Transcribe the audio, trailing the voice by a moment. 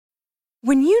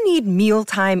When you need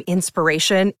mealtime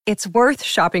inspiration, it's worth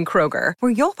shopping Kroger,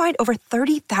 where you'll find over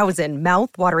 30,000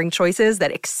 mouth-watering choices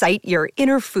that excite your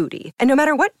inner foodie. And no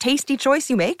matter what tasty choice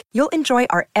you make, you'll enjoy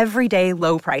our everyday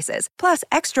low prices, plus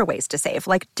extra ways to save,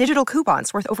 like digital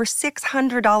coupons worth over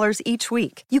 $600 each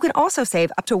week. You can also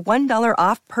save up to $1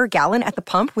 off per gallon at the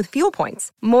pump with fuel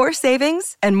points. More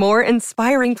savings and more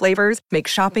inspiring flavors make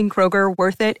shopping Kroger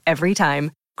worth it every time.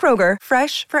 Kroger,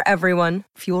 fresh for everyone.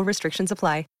 Fuel restrictions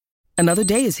apply. Another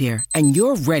day is here, and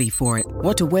you're ready for it.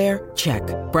 What to wear? Check.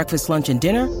 Breakfast, lunch, and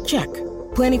dinner? Check.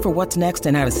 Planning for what's next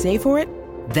and how to save for it?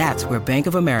 That's where Bank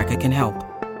of America can help.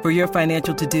 For your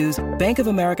financial to-dos, Bank of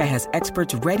America has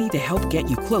experts ready to help get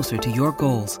you closer to your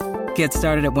goals. Get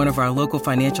started at one of our local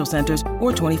financial centers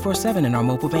or 24/7 in our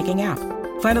mobile banking app.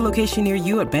 Find a location near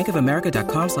you at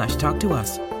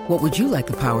bankofamerica.com/talktous. What would you like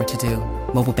the power to do?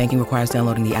 Mobile banking requires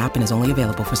downloading the app and is only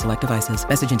available for select devices.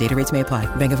 Message and data rates may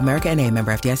apply. Bank of America N.A.,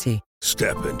 member FDIC.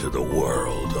 Step into the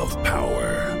world of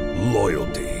power,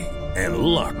 loyalty, and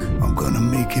luck. I'm going to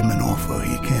make him an offer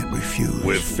he can't refuse.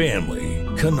 With family,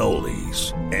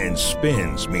 cannolis, and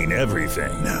spins mean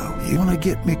everything. Now, you want to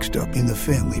get mixed up in the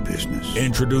family business.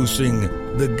 Introducing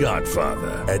The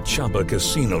Godfather at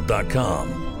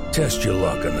ChumbaCasino.com. Test your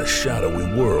luck in the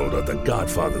shadowy world of The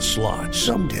Godfather slot.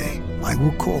 Someday, I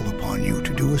will call upon you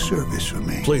to do a service for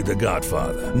me. Play The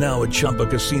Godfather, now at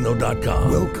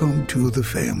ChumbaCasino.com. Welcome to the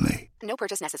family. No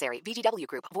purchase necessary. VGW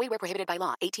Group. Void where prohibited by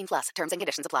law. 18+. Terms and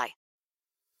conditions apply.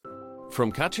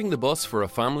 From catching the bus for a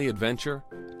family adventure,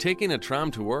 taking a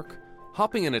tram to work,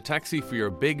 hopping in a taxi for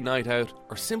your big night out,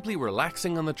 or simply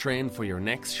relaxing on the train for your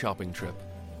next shopping trip,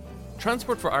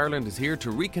 Transport for Ireland is here to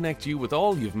reconnect you with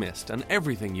all you've missed and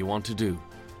everything you want to do.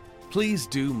 Please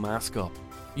do mask up,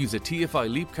 use a TFI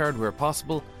Leap card where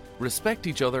possible, respect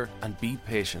each other and be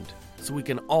patient so we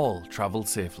can all travel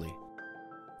safely.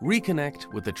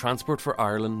 Reconnect with the Transport for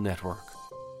Ireland network.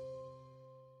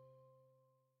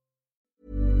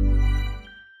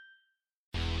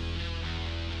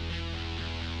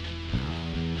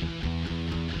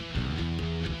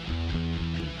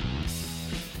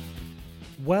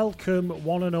 Welcome,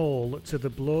 one and all, to the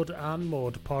Blood and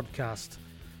Mud podcast.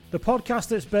 The podcast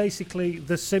that's basically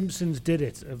The Simpsons did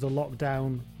it of the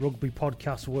lockdown rugby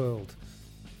podcast world.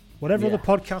 Whatever the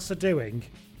podcasts are doing,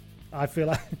 I feel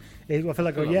like hang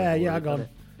on.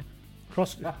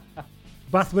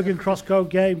 Bath Wigan Crosscode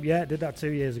game, did that 2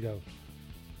 years ago.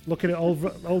 Looking at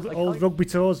old rugby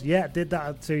tours, did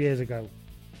that 2 years ago.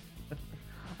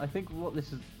 I think what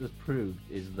this has proved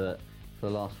is that for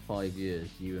the last 5 years,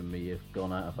 you and me have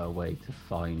gone out of our way to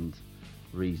find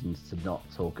reasons to not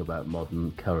talk about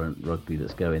modern, current rugby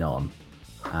that's going on.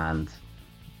 And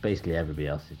basically everybody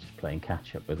else is just playing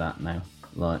catch-up with that now.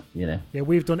 Yeah,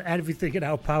 we've done everything in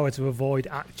our power to avoid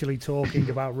actually talking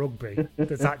about rugby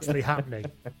that's actually happening.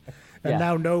 And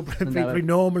now people who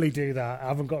normally do that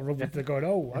haven't got rugby. They're going,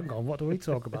 oh, hang on, what do we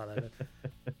talk about then?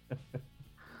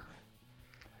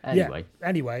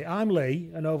 Anyway, I'm Lee,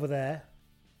 and over there...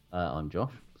 I'm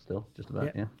Josh, still, just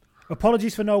about,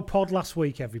 Apologies for no pod last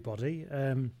week, everybody.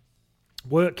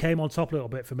 Work came on top a little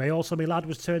bit for me. Also, my lad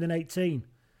was turning 18.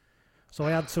 So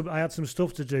I had some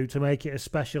stuff to do to make it as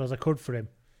special as I could for him.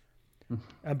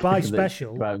 And by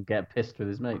special... Go out and get pissed with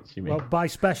his mates, you mean? Well, by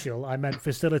special, I meant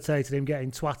facilitating him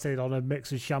getting twatted on a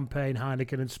mix of champagne,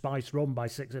 Heineken and spiced rum by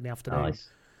 6 in the afternoon. Nice.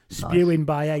 Spewing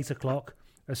by 8 o'clock.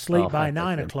 Asleep by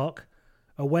 9 o'clock.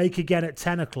 Awake again at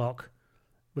 10 o'clock.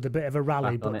 With a bit of a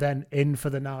rally, but then in for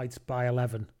the night by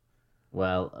 11.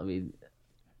 Well, I mean,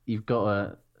 you've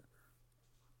got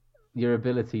your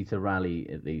ability to rally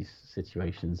at these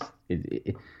situations.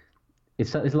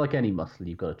 It's like any muscle,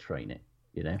 you've got to train it.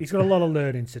 You know, he's got a lot of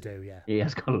learning to do. Yeah, he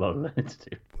has got a lot of learning to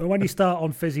do. Well, when you start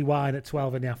on fizzy wine at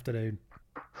 12 in the afternoon,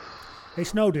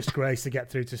 it's no disgrace to get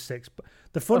through to 6. But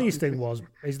the funniest thing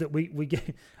is that we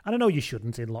gave, and I know you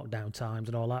shouldn't in lockdown times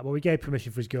and all that, but we gave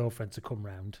permission for his girlfriend to come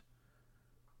round.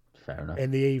 Fair enough. In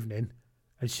the evening,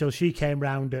 and so she came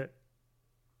round at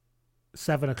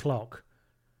 7 o'clock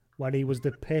when he was the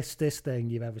pissedest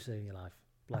thing you've ever seen in your life.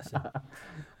 Bless him.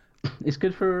 It's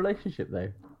good for a relationship,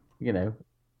 though. You know,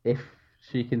 if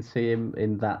she can see him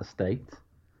in that state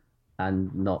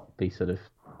and not be sort of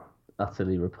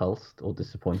utterly repulsed or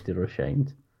disappointed or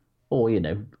ashamed, or, you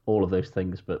know, all of those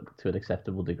things, but to an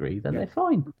acceptable degree, then they're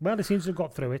fine. Well, he seems to have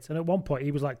got through it. And at one point,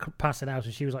 he was like passing out,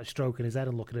 and she was like stroking his head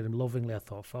and looking at him lovingly. I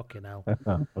thought, fucking hell.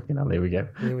 Fucking hell, here we go.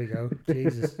 Here we go.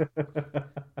 Jesus.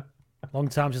 Long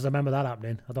time since I remember that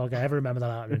happening. I don't think I ever remember that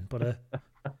happening. But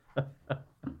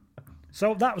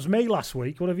so that was me last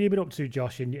week. What have you been up to,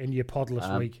 Josh, in your pod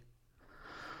last week?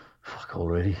 Fuck all,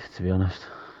 really, to be honest.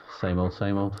 Same old,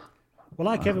 same old. Well,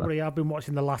 like everybody, I've been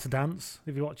watching The Last Dance.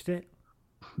 Have you watched it?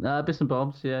 Bits and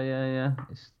bobs, yeah.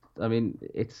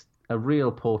 It's a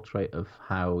real portrait of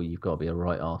how you've got to be a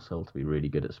right arsehole to be really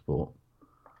good at sport.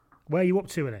 Where are you up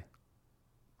to in it?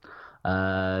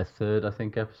 Third, I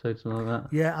think, episode, something like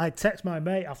that. Yeah, I text my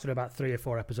mate after about 3 or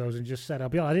 4 episodes and just said, I'll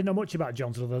be honest, I didn't know much about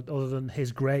Johnson other than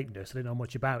his greatness. I didn't know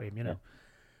much about him, you know. Yeah.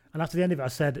 And after the end of it, I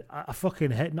said, I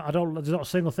fucking hate. There's not a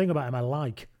single thing about him I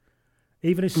like.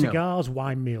 Even his cigars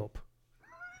wind me up.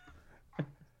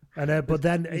 And but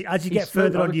then as you get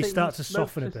further on, you start to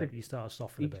soften a bit. You start to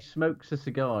soften a bit. He smokes a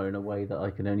cigar in a way that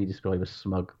I can only describe as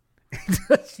smug.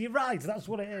 You're right. That's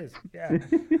what it is. Yeah.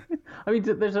 I mean,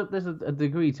 there's a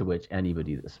degree to which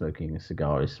anybody that's smoking a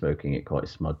cigar is smoking it quite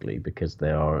smugly because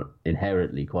they are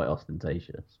inherently quite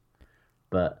ostentatious.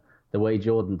 But the way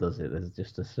Jordan does it, there's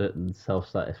just a certain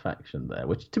self-satisfaction there,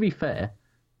 which, to be fair,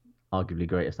 arguably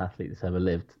greatest athlete that's ever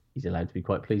lived, he's allowed to be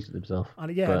quite pleased with himself.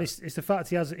 And and it's the fact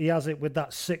he has it with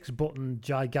that 6-button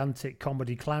gigantic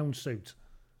comedy clown suit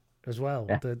as well.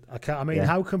 Yeah.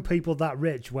 How can people that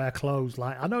rich wear clothes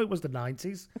like? I know it was the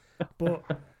 90s, but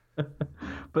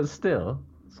but still,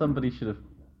 somebody should have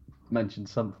mentioned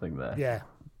something there. Yeah,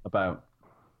 about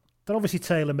they're obviously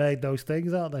tailor-made, those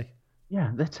things, aren't they?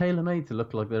 Yeah, they're tailor-made to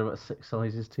look like they're about 6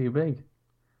 sizes too big.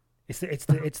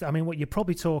 It's. I mean, what you're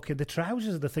probably talking. The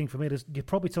trousers are the thing for me. You're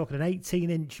probably talking an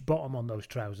 18-inch bottom on those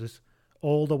trousers,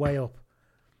 all the way up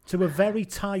to a very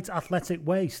tight athletic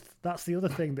waist. That's the other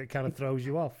thing that kind of throws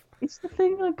you off. It's the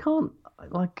thing I can't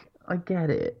like. I get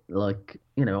it. Like,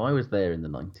 you know, I was there in the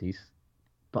 90s,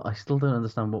 but I still don't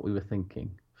understand what we were thinking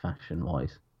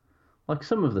fashion-wise. Like,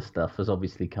 some of the stuff has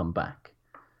obviously come back.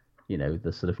 You know,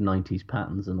 the sort of 90s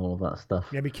patterns and all of that stuff.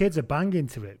 Yeah, my kids are banging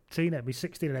to it. My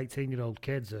 16 and 18-year-old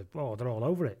kids they're all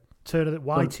over it. Turn of the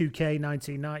Y2K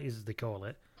 1990s, as they call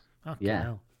it. Yeah.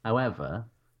 Hell. However,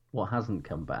 what hasn't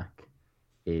come back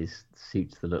is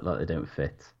suits that look like they don't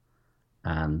fit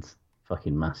and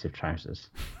fucking massive trousers.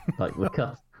 Like,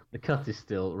 the cut is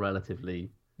still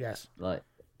relatively... Yes. Like...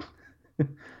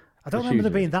 I don't remember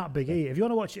them being that big either. If you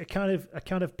want to watch a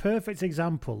kind of perfect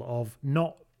example of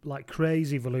not like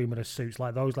crazy voluminous suits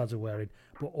like those lads are wearing,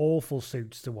 but awful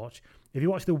suits to watch. If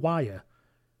you watch The Wire,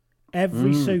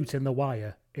 every suit in The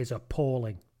Wire is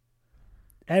appalling.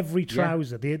 Every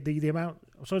trouser, the amount.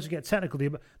 I'm sorry to get technical.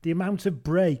 The amount of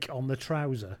break on the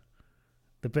trouser,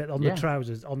 the bit on the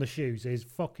trousers on the shoes is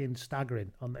fucking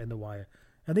staggering in The Wire.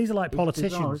 And these are like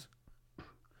politicians.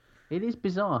 It is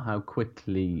bizarre how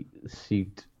quickly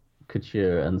suit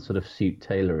couture and sort of suit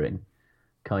tailoring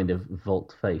kind of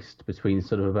volte-faced between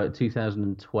sort of about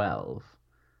 2012,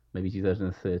 maybe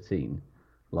 2013,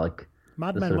 like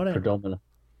Mad Men, wasn't it? Predominant.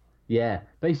 Yeah,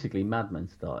 basically Mad Men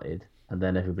started, and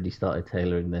then everybody started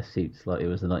tailoring their suits like it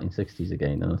was the 1960s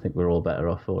again, and I think we're all better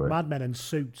off for it. Mad Men and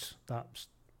Suits, that's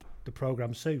the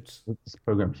programme Suits. It's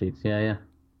program Suits, yeah.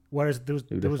 Whereas there was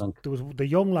the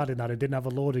young lad in that who didn't have a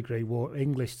law degree wore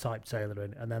English type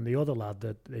tailoring, and then the other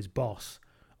lad, his boss,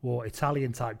 wore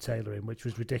Italian type tailoring, which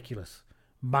was ridiculous.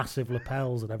 Massive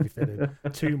lapels and everything,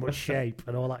 and too much shape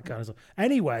and all that kind of stuff.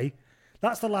 Anyway,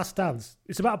 that's The Last Dance.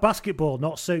 It's about basketball,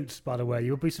 not suits, by the way.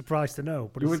 You would be surprised to know.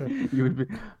 But you would be.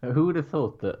 Who would have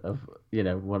thought that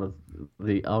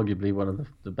arguably one of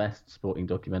the best sporting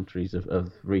documentaries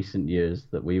of recent years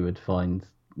that we would find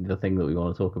the thing that we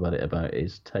want to talk about it about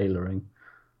is tailoring.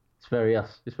 It's very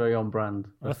us. It's very on brand.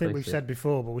 I think we've said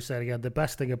before, but we'll say it again. The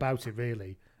best thing about it,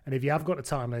 really, and if you have got the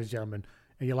time, ladies and gentlemen,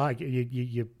 and you like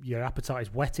your appetite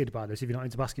is whetted by this, if you're not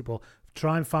into basketball,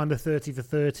 try and find a 30 for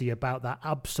 30 about that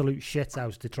absolute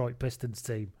shithouse Detroit Pistons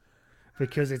team,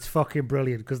 because it's fucking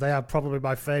brilliant, because they are probably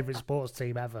my favourite sports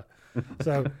team ever.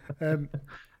 So, so I've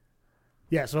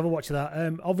been watching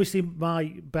that. Obviously,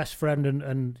 my best friend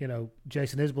and you know,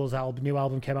 Jason Isbell's new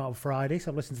album came out on Friday, so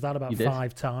I've listened to that about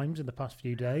 5 times in the past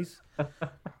few days.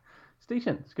 It's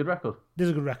decent. It's a good record. It is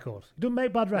a good record. He doesn't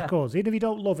make bad records. Even if you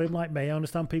don't love him like me, I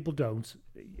understand people don't.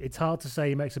 It's hard to say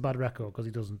he makes a bad record because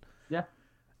he doesn't. Yeah.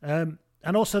 And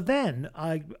also then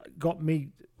I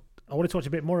wanted to watch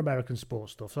a bit more American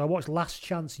sports stuff. So I watched Last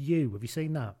Chance U. Have you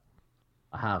seen that?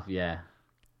 I have, yeah.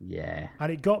 Yeah.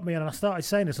 And it got me, and I started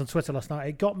saying this on Twitter last night,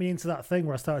 it got me into that thing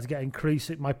where I started to get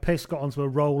increasing, my piss got onto a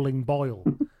rolling boil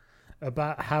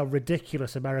about how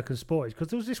ridiculous American sport is. Because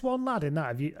there was this one lad in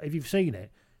that, if you've seen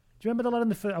it, do you remember the lad in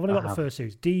the first? I've only got the first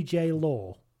series. DJ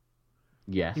Law.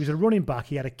 Yes. He was a running back.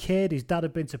 He had a kid. His dad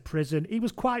had been to prison. He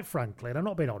was quite frankly, and I'm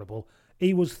not being audible,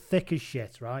 he was thick as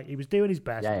shit, right? He was doing his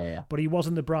best, but he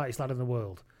wasn't the brightest lad in the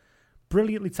world.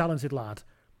 Brilliantly talented lad.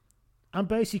 And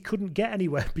basically couldn't get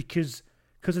anywhere because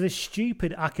of this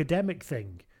stupid academic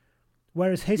thing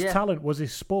Whereas his talent was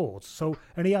his sport. So,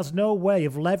 and he has no way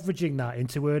of leveraging that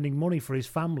into earning money for his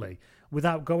family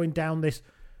without going down this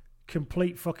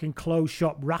complete fucking closed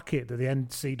shop racket that the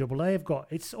NCAA have got.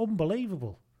 It's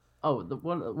unbelievable. Oh,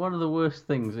 one of the worst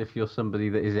things if you're somebody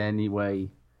that is any way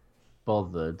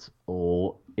bothered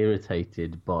or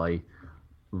irritated by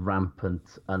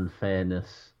rampant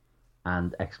unfairness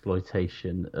and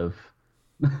exploitation of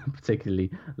particularly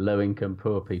low-income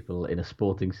poor people in a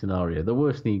sporting scenario. The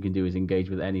worst thing you can do is engage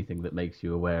with anything that makes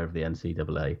you aware of the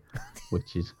NCAA,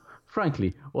 which is,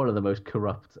 frankly, one of the most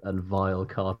corrupt and vile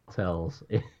cartels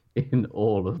in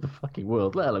all of the fucking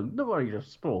world, let alone not only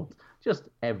just sport, just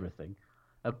everything.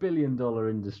 $1 billion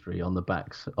industry on the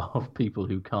backs of people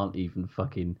who can't even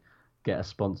fucking get a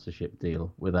sponsorship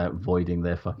deal without voiding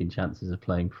their fucking chances of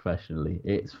playing professionally.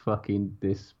 It's fucking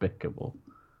despicable.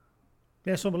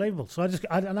 Yeah, it's unbelievable. So I was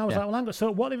like, well, hang on. So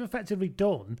what they've effectively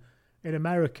done in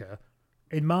America,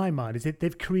 in my mind, is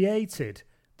they've created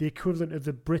the equivalent of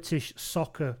the British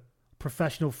soccer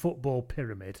professional football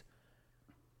pyramid,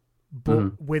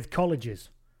 but with colleges.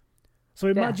 So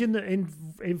imagine that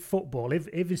in football, if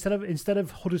instead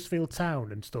of Huddersfield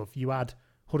Town and stuff, you had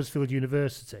Huddersfield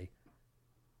University.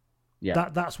 Yeah,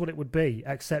 that's what it would be.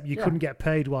 Except you couldn't get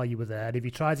paid while you were there, and if you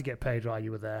tried to get paid while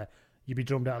you were there, you'd be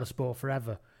drummed out of the sport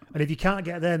forever. And if you can't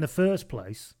get there in the first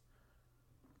place,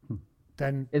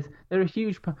 then there are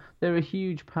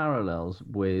huge parallels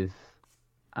with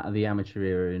the amateur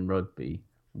era in rugby,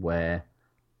 where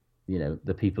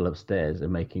the people upstairs are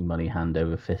making money hand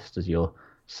over fist as you're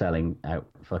selling out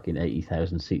fucking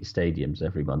 80,000 seat stadiums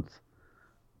every month,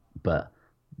 but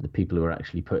the people who are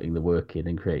actually putting the work in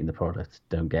and creating the product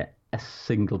don't get a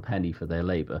single penny for their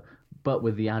labour, but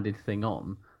with the added thing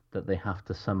on that they have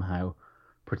to somehow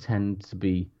pretend to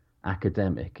be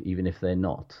academic, even if they're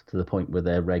not, to the point where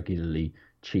they're regularly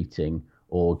cheating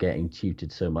or getting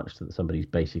tutored so much that somebody's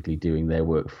basically doing their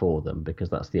work for them because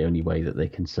that's the only way that they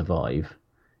can survive.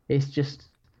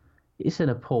 It's an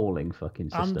appalling fucking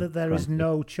system. And that there is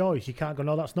no choice. You can't go,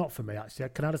 no, that's not for me, actually.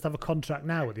 Can I just have a contract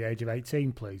now at the age of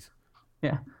 18, please?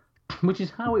 Yeah, which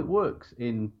is how it works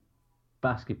in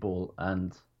basketball,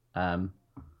 and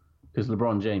because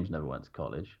LeBron James never went to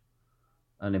college,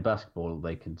 and in basketball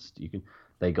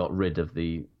they got rid of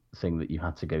the thing that you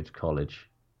had to go to college,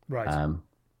 right?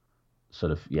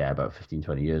 About 15,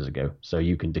 20 years ago. So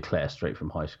you can declare straight from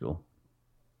high school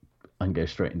and go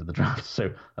straight into the draft.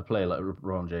 So a player like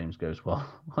LeBron James goes, well,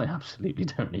 I absolutely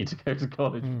don't need to go to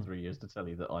college for 3 years to tell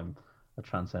you that I'm a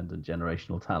transcendent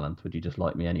generational talent. Would you just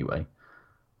like me anyway?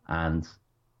 And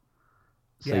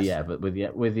so but with the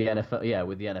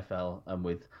NFL, and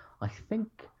with, I think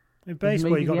in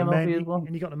baseball you got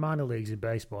you got the minor leagues in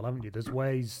baseball, haven't you? There's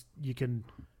ways you can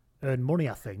earn money,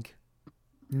 I think.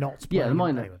 Not the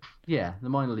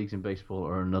minor leagues in baseball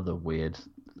are another weird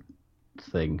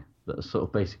thing that are sort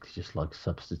of basically just like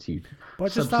substitute. But I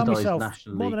just found myself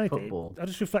more than anything, football. I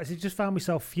just found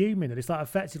myself fuming that it's like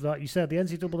effectively, like you said, the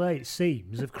NCAA, it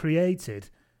seems, have created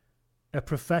a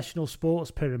professional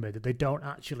sports pyramid that they don't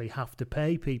actually have to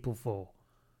pay people for.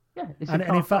 Yeah, and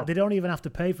in fact, they don't even have to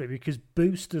pay for it because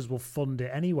boosters will fund it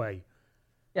anyway.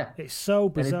 Yeah, it's so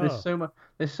bizarre.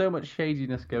 There's so much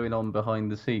shadiness going on behind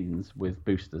the scenes with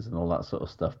boosters and all that sort of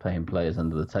stuff, paying players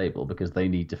under the table because they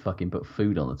need to fucking put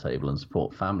food on the table and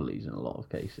support families in a lot of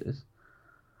cases.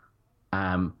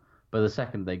 But the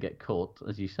second they get caught,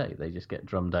 as you say, they just get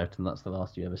drummed out, and that's the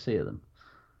last you ever see of them.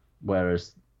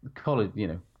 Whereas college,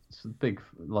 it's a big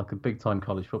time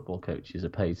college football coaches are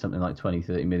paid something like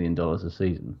 $20-30 million a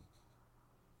season,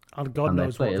 and God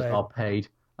knows their players are paid,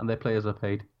 and their players are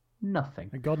paid nothing.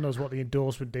 And God knows what the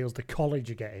endorsement deals the college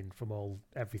are getting from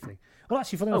everything. Well,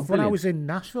 actually, funny enough, when I was in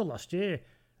Nashville last year,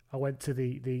 I went to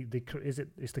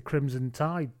it's the Crimson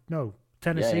Tide? No,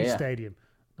 Tennessee Stadium.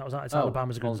 That was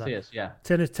Alabama's Crimson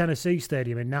Tide. Tennessee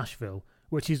Stadium in Nashville,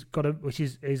 which is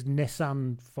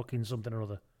Nissan fucking something or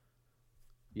other.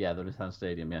 Yeah, the Nissan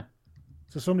Stadium. Yeah.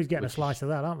 So somebody's getting a slice of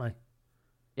that, aren't they?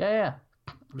 Yeah.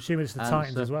 I'm assuming it's the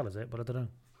Titans as well, is it? But I don't know.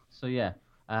 So yeah.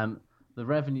 The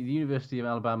revenue, the University of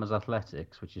Alabama's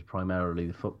athletics, which is primarily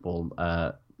the football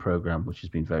program, which has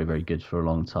been very, very good for a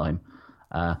long time,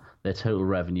 their total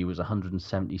revenue was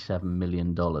 $177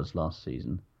 million last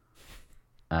season.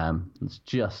 It's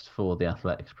just for the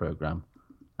athletics program,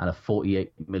 and a $48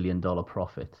 million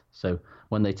profit. So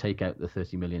when they take out the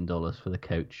 $30 million for the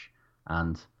coach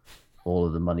and all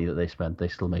of the money that they spent, they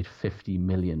still made $50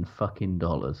 million fucking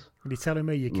dollars. And you're telling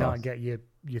me you can't get your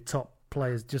top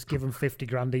players, just give them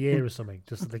 $50,000 a year or something,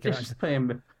 just so they can just pay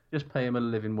them Just pay him a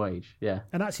living wage. Yeah.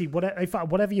 And actually,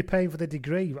 whatever you're paying for the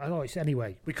degree,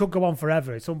 anyway, we could go on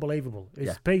forever. It's unbelievable.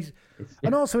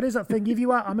 And also, it is that thing. If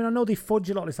you are, I know they fudge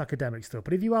a lot of this academic stuff,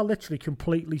 but if you are literally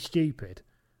completely stupid,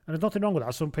 and there's nothing wrong with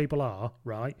that, some people are,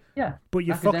 right? Yeah. But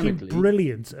you're fucking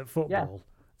brilliant at football.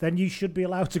 Then you should be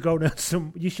allowed to go and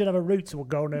earn you should have a route to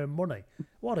go and earn money.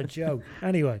 What a joke.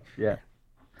 Anyway. Yeah.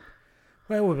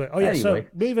 Where were we? Oh, yeah, so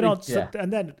moving on. So,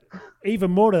 and then even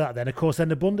more of that then, of course, then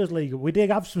the Bundesliga. We did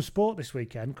have some sport this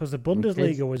weekend because the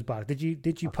Bundesliga was back. Did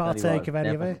you partake of any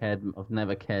of it? I've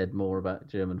never cared more about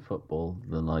German football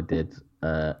than I did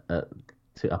at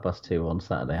 2:30 on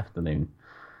Saturday afternoon.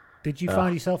 Did you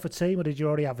find yourself a team, or did you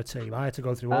already have a team? I had to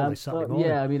go through all this Saturday morning.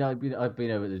 Yeah, I've been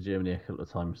over to Germany a couple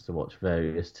of times to watch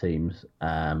various teams.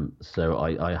 So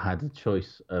I had a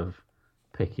choice of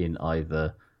picking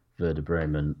either Werder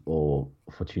Bremen or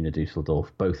Fortuna Düsseldorf,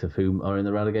 both of whom are in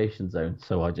the relegation zone.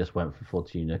 So I just went for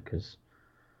Fortuna because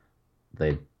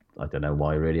I don't know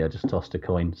why really. I just tossed a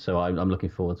coin. So I'm looking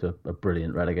forward to a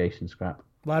brilliant relegation scrap.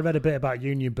 Well, I read a bit about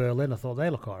Union Berlin. I thought they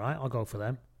look all right. I'll go for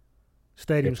them.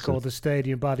 Stadium's called the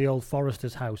Stadium by the Old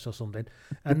Forester's House or something.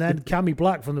 And then Cammy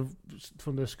Black from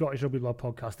the Scottish Rugby Blog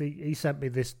podcast, he sent me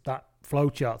that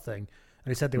flowchart thing,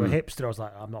 and he said they were hipster. I was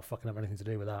like, I'm not fucking having anything to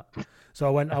do with that. So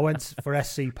I went for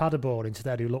SC Paderborn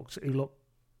instead, who looked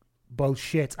both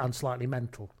shit and slightly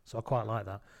mental. So I quite like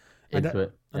that. And they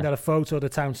had a photo of the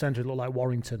town centre. It looked like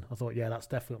Warrington. I thought, yeah, that's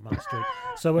definitely my street.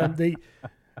 So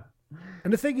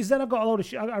And the thing is, then I've got a lot of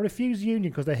shit. I refuse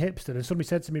Union because they're hipster. And somebody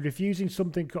said to me, refusing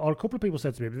something, or a couple of people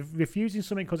said to me, refusing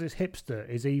something because it's hipster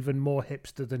is even more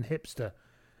hipster than hipster.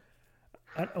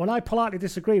 And when I politely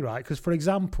disagree, right? Because, for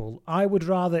example, I would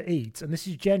rather eat, and this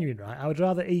is genuine, right? I would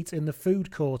rather eat in the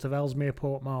food court of Ellesmere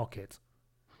Port Market.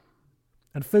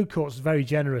 And food court's a very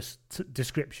generous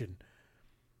description.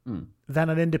 Than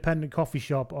an independent coffee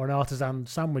shop or an artisan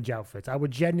sandwich outfit. I would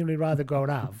genuinely rather go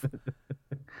and have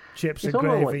chips and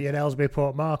gravy in Ellesmere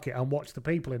Port Market and watch the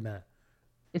people in there.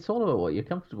 It's all about what you're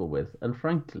comfortable with. And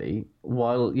frankly,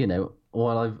 while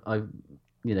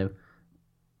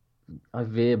I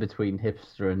veer between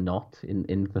hipster and not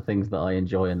in the things that I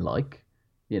enjoy and like,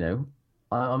 I'm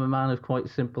a man of quite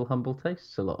simple, humble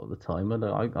tastes a lot of the time, and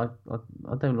I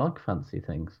don't like fancy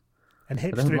things. And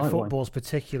hipster in football's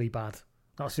particularly bad.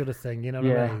 That's the other thing, you know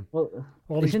what I mean? Well,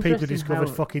 all these people discovered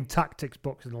fucking tactics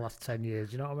books in the last 10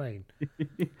 years, you know what I mean?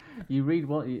 You read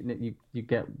what you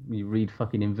read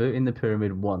fucking Inverting the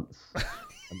Pyramid once,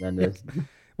 and then there's...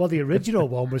 Well, the original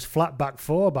one was Flat Back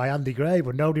 4 by Andy Gray,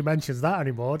 but nobody mentions that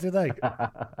anymore, do they?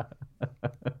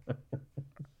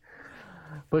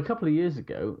 But a couple of years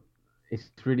ago,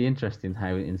 it's really interesting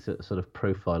how in sort of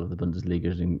profile of the Bundesliga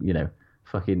is in,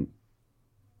 fucking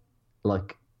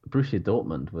like Borussia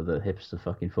Dortmund were the hipster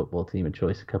fucking football team of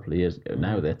choice a couple of years ago.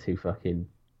 Now they're too fucking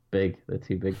big. They're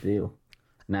too big deal.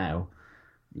 Now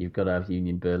you've got to have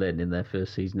Union Berlin in their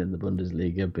first season in the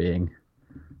Bundesliga being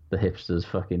the hipsters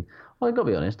fucking... Well, I've got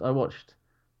to be honest, I watched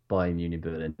Bayern Union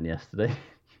Berlin yesterday.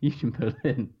 Union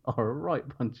Berlin are a right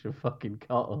bunch of fucking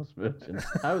cart horse merchants.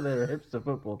 How they're a hipster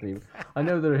football team. I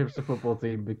know they're a hipster football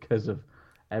team because of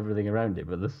everything around it,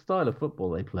 but the style of football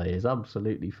they play is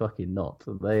absolutely fucking not.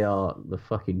 They are the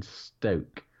fucking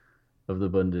Stoke of the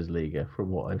Bundesliga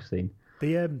from what I've seen.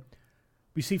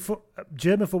 We see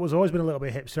German football's always been a little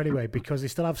bit hipster anyway because they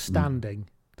still have standing,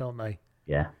 don't they?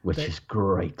 Yeah, which is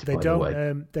great. They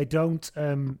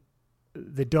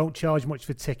don't charge much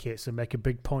for tickets and make a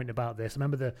big point about this. I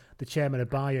remember the chairman of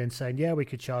Bayern saying, yeah, we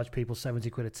could charge people 70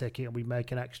 quid a ticket and we'd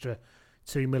make an extra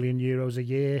 €2 million a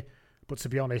year. But to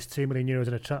be honest, €2 million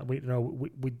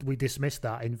in we dismissed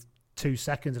that in 2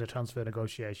 seconds in a transfer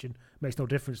negotiation. It makes no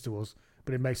difference to us,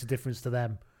 but it makes a difference to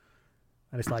them.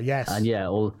 And it's like, yes. And yeah,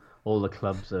 all the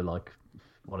clubs are like,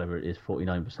 whatever it is,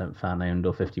 49% fan-owned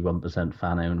or 51%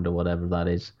 fan-owned or whatever that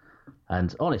is.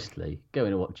 And honestly,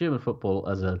 going to watch German football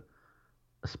as a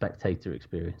spectator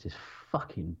experience is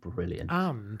fucking brilliant.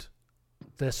 And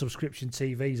their subscription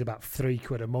TV is about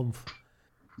 £3 a month.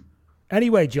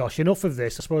 Anyway, Josh, enough of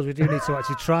this. I suppose we do need to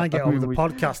actually try and get on with the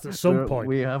podcast at some point.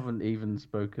 We haven't even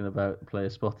spoken about Player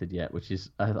Spotted yet, which is,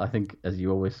 I think, as you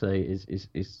always say,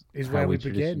 is where we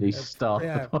begin. Start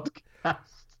the podcast.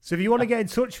 So if you want to get in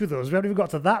touch with us, we haven't even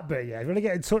got to that bit yet. If you want to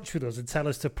get in touch with us and tell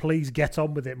us to please get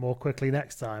on with it more quickly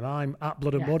next time, I'm at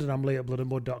Blood and Mud, and I'm Lee at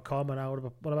bloodandmud.com. And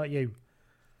what about you?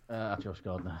 Josh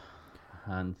Gardner.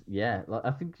 And yeah,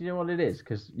 I think you know what it is,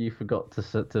 because you forgot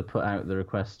to put out the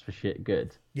request for shit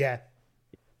good. Yeah.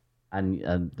 And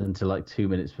until like 2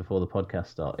 minutes before the podcast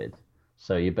started.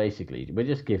 So we're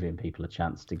just giving people a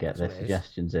chance to get their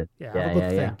suggestions in. Yeah, have a good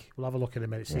think. We'll have a look in a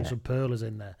minute, see some pearlers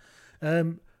in there.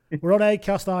 We're on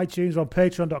Acast, iTunes, we're on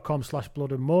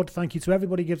patreon.com/blood and mud. Thank you to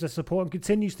everybody who gives us support and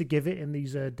continues to give it in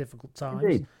these difficult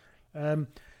times.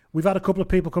 We've had a couple of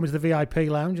people come into the VIP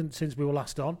lounge since we were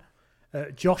last on.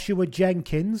 Joshua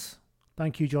Jenkins.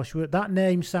 Thank you, Joshua. That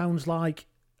name sounds like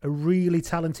a really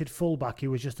talented fullback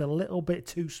who was just a little bit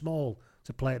too small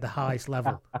to play at the highest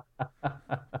level. I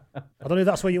don't know if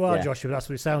that's where you are, Joshua. That's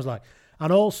what it sounds like.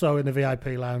 And also in the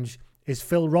VIP lounge is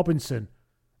Phil Robinson.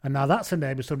 And now that's a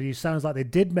name of somebody who sounds like they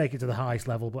did make it to the highest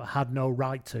level but had no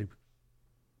right to.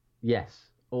 Yes.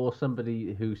 Or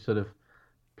somebody who sort of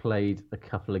played a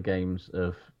couple of games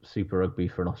of Super Rugby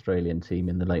for an Australian team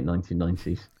in the late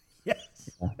 1990s. Yes.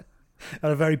 Yeah.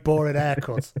 And a very boring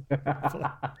haircut.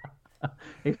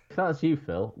 If that's you,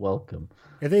 Phil, welcome.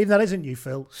 If even that isn't you,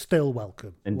 Phil, still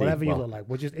welcome. Indeed, whatever you look like.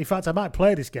 In fact, I might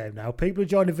play this game now. People who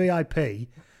join the VIP,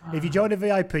 if you join the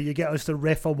VIP, you get us to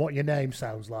riff on what your name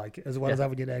sounds like, as well as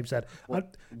having your name said.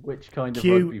 Which kind of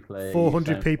rugby player?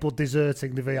 400 people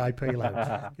deserting the VIP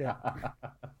lounge. Yeah.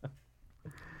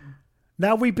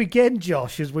 Now we begin,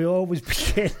 Josh, as we always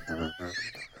begin.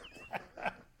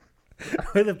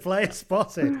 With a player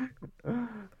spotted.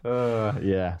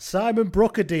 Yeah. Simon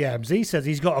Brooker DMs. He says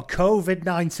he's got a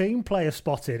COVID-19 player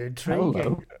spotted. Intriguing.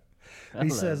 Hello. He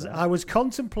says, I was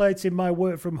contemplating my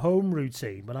work from home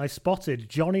routine when I spotted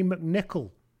Johnny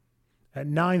McNichol at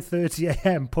 9:30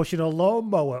 a.m. pushing a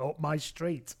lawnmower up my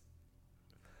street.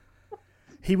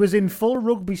 He was in full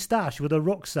rugby stash with a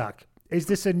rucksack. Is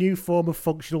this a new form of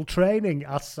functional training?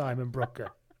 Asked Simon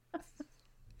Brooker.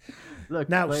 Look,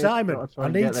 now, Simon, I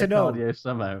need to know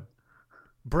somehow.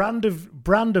 Brand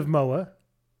of mower,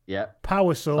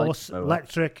 power source,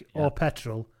 electric or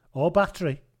petrol or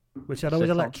battery, which I know is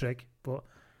electric, but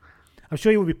I'm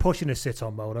sure you would be pushing a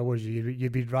sit-on mower, would you?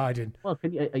 You'd be riding. Well,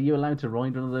 are you allowed to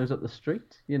ride one of those up the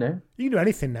street? You know, you can do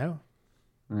anything now.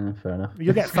 Fair enough.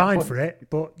 You'll get fined for it,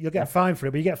 but you get fined for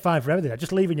everything.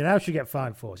 Just leaving your house, you get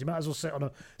fined for. So you might as well sit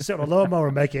on a lawnmower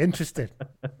and make it interesting.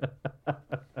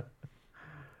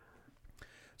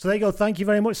 So there you go. Thank you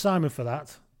very much, Simon, for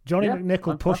that. Johnny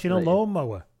McNichol pushing a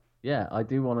lawnmower. Yeah, I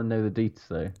do want to know the deets,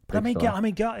 though. But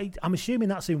I'm assuming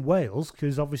that's in Wales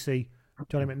because obviously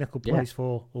Johnny McNichol plays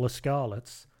for Les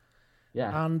Scarlets.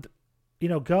 Yeah. And,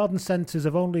 garden centres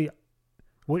have only...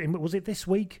 Was it this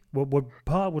week? We're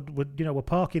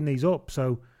parking these up,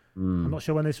 so I'm not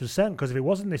sure when this was sent, because if it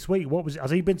wasn't this week,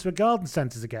 has he been to a garden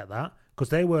centre to get that? Because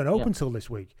they weren't open till this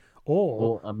week.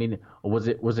 Or was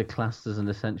it classed as an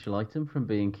essential item from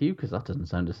B&Q? Because that doesn't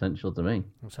sound essential to me.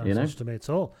 It sounds essential to me at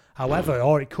all. However,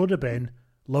 or it could have been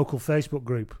local Facebook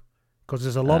group, because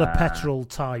there's a lot of petrol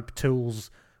type tools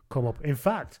come up. In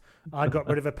fact, I got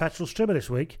rid of a petrol strimmer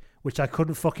this week, which I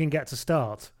couldn't fucking get to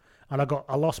start, and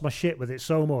I lost my shit with it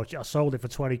so much I sold it for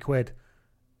 20 quid.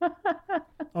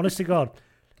 Honest to God.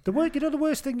 The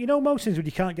worst thing, most things when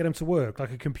you can't get them to work,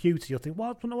 like a computer, you'll think,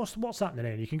 what's happening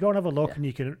here? And you can go and have a look, and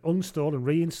you can uninstall and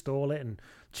reinstall it, and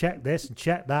check this and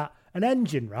check that. An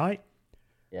engine, right?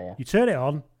 Yeah. You turn it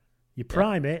on, you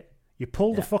prime it, you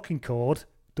pull the fucking cord,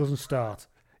 doesn't start.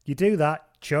 You do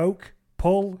that, choke,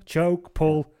 pull,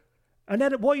 and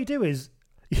then what you do is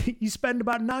you spend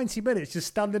about 90 minutes just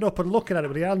standing up and looking at it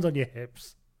with your hands on your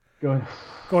hips, going,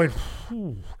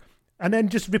 Phew. And then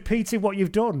just repeating what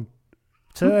you've done.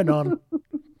 Turn on,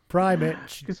 prime it.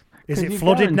 Is it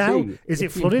flooded now? Is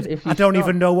it flooded? I don't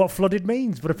even know what flooded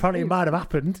means, but apparently it might have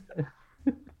happened.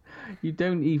 You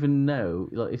don't even know.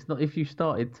 Like, it's not. If you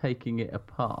started taking it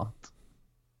apart,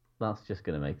 that's just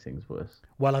going to make things worse.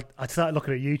 Well, I started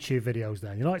looking at YouTube videos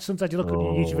then. Like sometimes you look at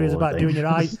YouTube videos about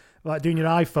doing your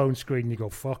iPhone screen, and you go,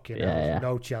 "Fuck it,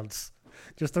 no chance."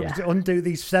 Just undo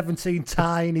these 17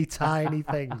 tiny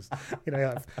things.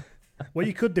 What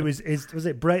you could do is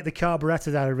break the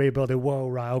carburettor down and rebuild it? Whoa,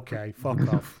 right, okay, fuck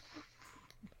off.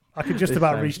 I could just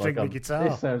about restring the guitar.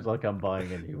 This sounds like I'm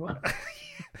buying a new one.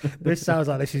 This sounds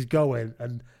like this is going,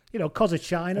 and cause of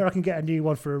China, I can get a new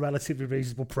one for a relatively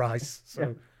reasonable price.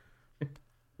 So,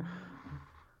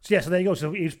 so there you go.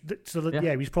 So he's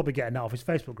probably getting that off his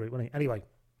Facebook group, wasn't he? Anyway,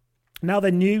 now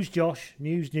the news, Josh.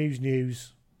 News.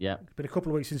 Yeah. It's been a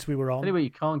couple of weeks since we were on. Anyway, you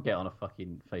can't get on a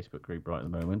fucking Facebook group right at the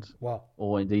moment. What?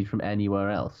 Or indeed from anywhere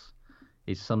else.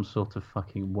 Is some sort of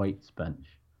fucking weights bench.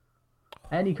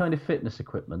 Any kind of fitness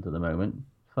equipment at the moment,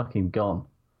 fucking gone.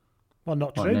 Well,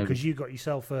 not true, because you got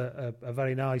yourself a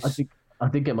very nice... I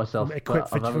did get myself...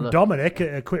 From Dominic,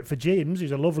 Equip for Gyms,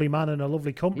 who's a lovely man and a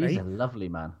lovely company. He's a lovely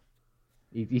man.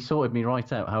 He sorted me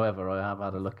right out. However, I have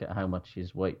had a look at how much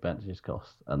his weight benches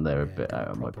cost, and they're a bit out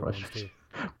of my price.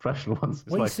 Professional ones.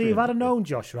 Well, you see, if I'd have known,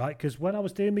 Josh, right? Because when I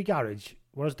was doing my garage,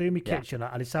 when I was doing my kitchen,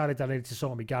 I decided I needed to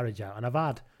sort my garage out, and I've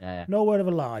had, no word of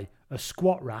a lie, a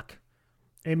squat rack,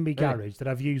 in my garage that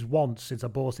I've used once since I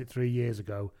bought it 3 years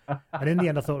ago. And in the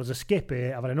end, I thought, there's a skip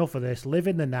here. I've had enough of this. Live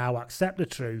in the now. Accept the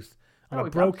truth. And I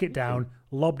broke it down,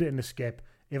 lobbed it in the skip.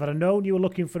 If I'd have known you were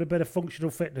looking for a bit of functional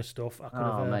fitness stuff, I could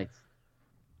have... mate.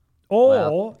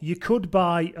 Or you could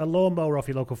buy a lawnmower off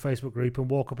your local Facebook group and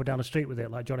walk up and down the street with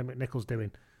it like Johnny McNichol's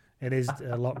doing in his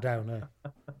lockdown.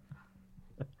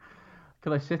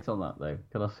 Could I sit on that, though?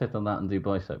 Could I sit on that and do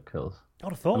bicep curls? I'd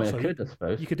have thought so. I could, I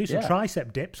suppose. You could do some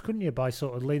tricep dips, couldn't you, by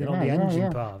sort of leaning on the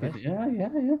engine part of it? Yeah.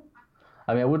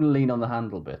 I mean, I wouldn't lean on the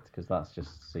handle bit because that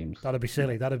just seems... That'd be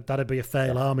silly. That'd be a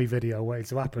fail army video waiting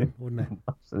to happen, wouldn't it?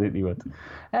 Absolutely would.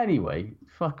 Anyway,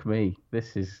 fuck me.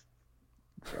 This is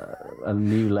a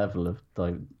new level of...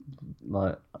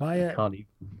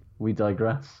 we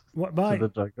digress.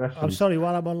 The digression. I'm sorry,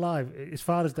 while I'm on live, it's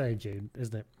Father's Day in June,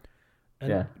 isn't it?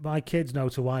 And my kids know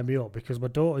to wind me up because my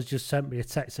daughter's just sent me a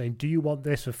text saying, do you want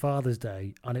this for Father's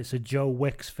Day? And it's a Joe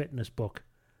Wicks fitness book.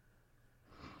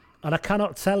 And I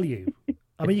cannot tell you.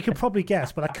 I mean, you can probably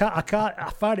guess, but I can't.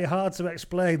 I find it hard to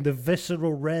explain the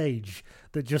visceral rage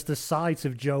that just the sight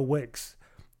of Joe Wicks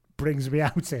brings me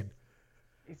out in.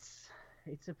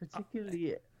 It's a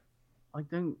particularly... I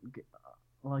don't...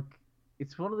 Like,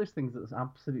 it's one of those things that's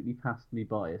absolutely passed me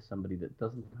by as somebody that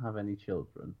doesn't have any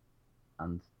children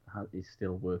and is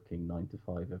still working 9 to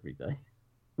 5 every day.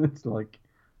 It's like...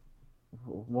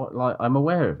 what? Like, I'm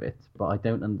aware of it, but I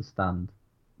don't understand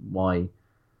why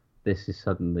this is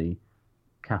suddenly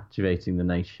captivating the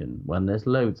nation when there's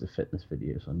loads of fitness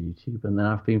videos on YouTube and there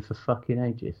have been for fucking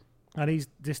ages. And he's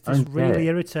this really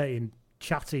irritating,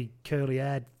 chatty,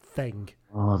 curly-haired thing.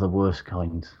 Oh, the worst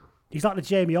kind. He's like the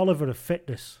Jamie Oliver of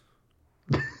fitness.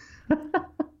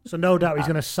 So no doubt he's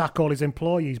going to sack all his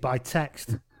employees by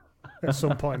text at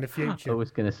some point in the future. I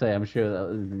was going to say, I'm sure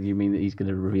that you mean that he's going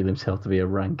to reveal himself to be a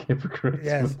rank hypocrite.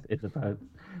 Yes. It's about...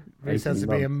 He says to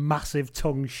be a massive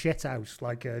tongue shithouse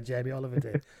like Jamie Oliver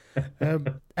did.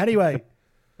 Anyway,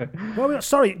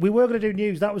 sorry, we were going to do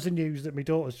news. That was the news that my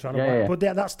daughter's trying to watch. But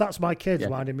that's my kids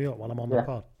winding me up while I'm on the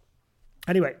pod.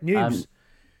 Anyway, news.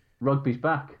 Rugby's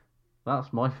back.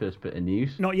 That's my first bit of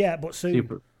news. Not yet, but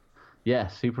soon.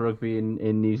 Super Rugby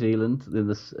in New Zealand.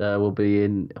 This will be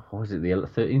in, what is it, the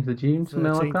 13th of June?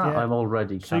 Something like that? Yeah. I'm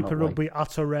already Super Rugby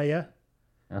Aotearoa.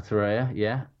 Aotearoa,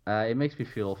 yeah. It makes me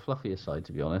feel fluffy aside,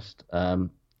 to be honest.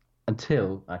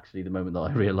 Until, actually, the moment that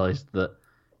I realised that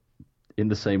in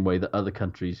the same way that other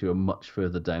countries who are much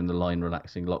further down the line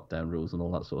relaxing lockdown rules and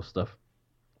all that sort of stuff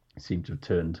seem to have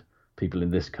turned people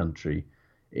in this country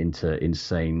into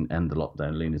insane end the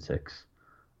lockdown lunatics.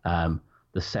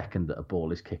 The second that a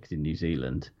ball is kicked in New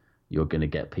Zealand, you're going to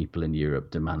get people in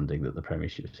Europe demanding that the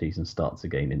Premiership season starts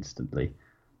again instantly.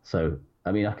 So,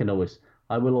 I mean,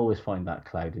 I will always find that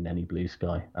cloud in any blue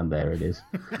sky, and there it is.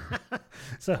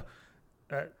 So,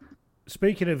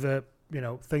 speaking of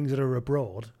things that are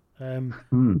abroad,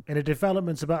 in a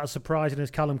development about as surprising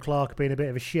as Callum Clark being a bit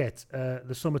of a shit,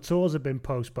 the summer tours have been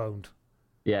postponed.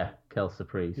 Yeah, Kel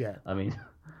Surprise. Yeah, I mean,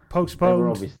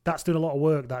 postponed. That's doing a lot of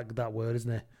work. That word,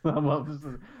 isn't it? Well,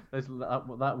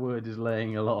 that word is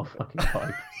laying a lot of fucking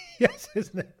pipe. Yes,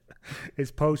 isn't it? It's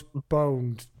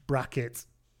postponed bracket.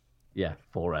 Yeah,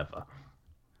 forever.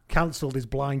 Cancelled is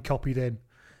blind copied in.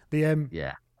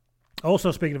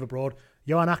 Also, speaking of abroad,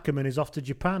 Johan Ackerman is off to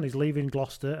Japan. He's leaving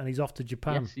Gloucester and he's off to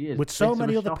Japan. Yes, he is. With so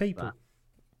many other people.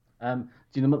 Do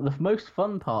you know the most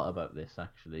fun part about this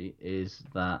actually is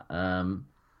that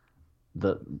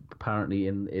that apparently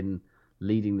in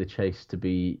leading the chase to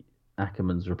be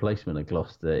Ackerman's replacement at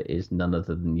Gloucester is none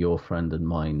other than your friend and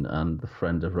mine and the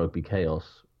friend of Rugby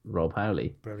Chaos, Rob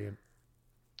Howley. Brilliant.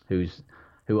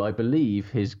 Who I believe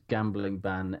his gambling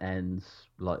ban ends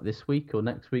like this week or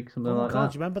next week, something like that. Oh,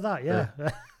 God, do you remember that? Yeah.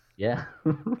 Yeah.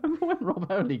 Remember when Rob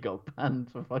Howley got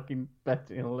banned for fucking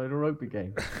betting on a load of rugby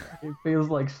games? It feels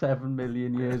like 7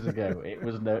 million years ago. It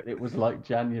was like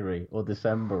January or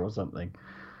December or something.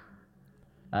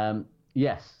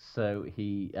 Yes, so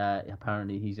he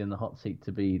apparently he's in the hot seat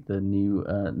to be the new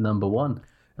number one.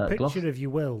 Picture, if you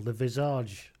will, the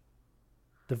visage,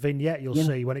 the vignette you'll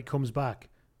see when it comes back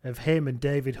of him and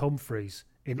David Humphreys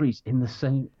in the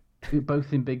same,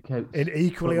 both in big coats, in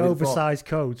equally oversized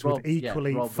coats with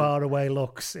equally faraway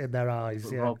looks in their eyes.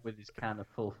 Yeah. Rob with his can of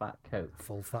full fat Coke.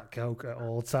 Full fat Coke at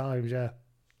all times. Yeah.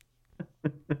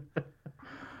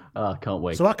 I can't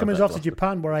wait. So Ackerman's off to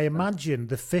Japan, where I imagine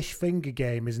the fish finger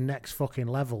game is next fucking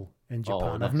level in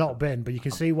Japan. I've not been, but you can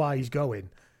see why he's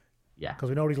going. Yeah, because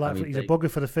we know he's a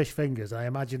bugger for the fish fingers. I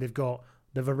imagine they've got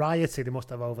the variety they must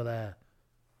have over there.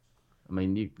 I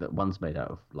mean, that one's made out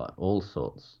of like all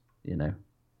sorts,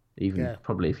 even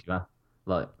probably if you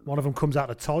Like one of them comes out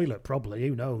of the toilet, probably.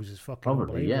 Who knows? It's fucking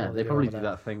probably, yeah. unbelievable They what probably over do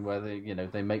there. that thing where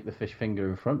they make the fish finger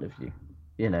in front of you.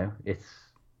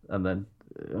 And then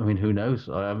I mean, who knows?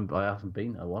 I haven't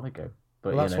been. I want to go.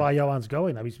 But Well, that's why Johan's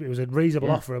going. I mean, it was a reasonable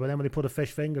offer, but then when he put a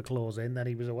fish finger clause in, then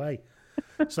he was away.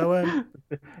 So,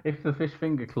 if the fish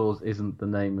finger clause isn't the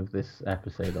name of this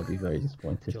episode, I'll be very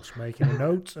disappointed. just making a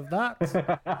note of that.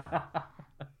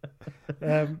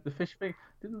 The fish finger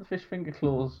didn't the fish finger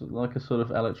clause like a sort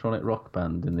of electronic rock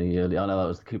band in the early? Oh no, that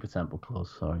was the Cooper Temple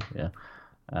clause. Sorry,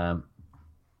 yeah.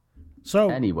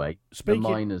 So anyway, the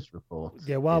miners' report.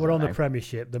 Yeah, while we're on the out.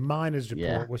 Premiership, the miners'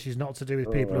 report, which is not to do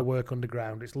with people who work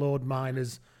underground, it's Lord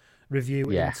Miners'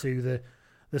 review into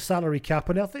the salary cap.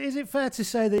 And is it fair to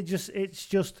say that it's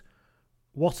just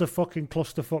what a fucking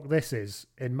clusterfuck this is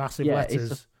in massive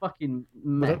letters? It's a fucking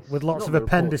mess. With lots Not of the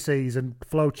appendices and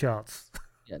flowcharts.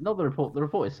 Yeah, not the report. The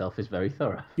report itself is very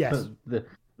thorough. Yes.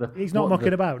 He's not what mucking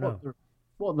the- about, what no. the-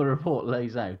 What the report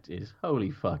lays out is,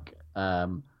 holy fuck,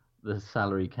 the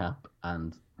salary cap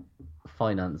and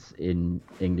finance in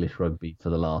English rugby for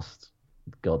the last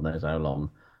God knows how long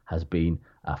has been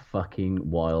a fucking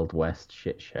Wild West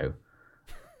shit show.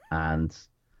 And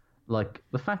like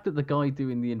the fact that the guy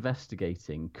doing the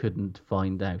investigating couldn't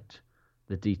find out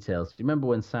the details. Do you remember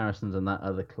when Saracens and that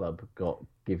other club got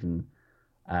given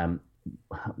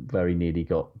very nearly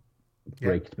got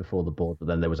raked before the board, but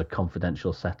then there was a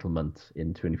confidential settlement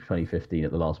in 2015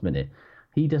 at the last minute.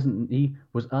 He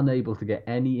was unable to get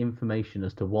any information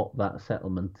as to what that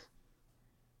settlement,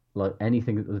 like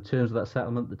anything, the terms of that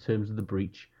settlement, the terms of the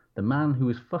breach. The man who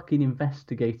was fucking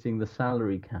investigating the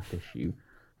salary cap issue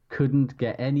couldn't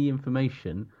get any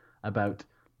information about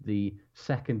the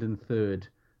second and third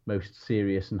most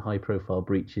serious and high profile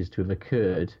breaches to have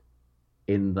occurred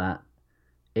in that.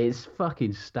 It's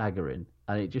fucking staggering,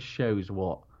 and it just shows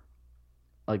how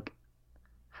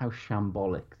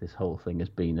shambolic this whole thing has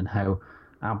been, and how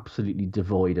absolutely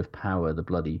devoid of power the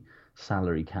bloody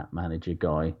salary cap manager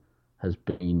guy has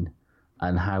been,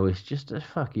 and how it's just a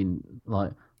fucking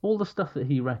like all the stuff that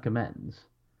he recommends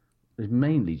is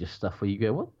mainly just stuff where you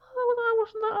go, what?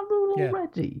 Wasn't that a rule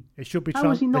already? It should be. How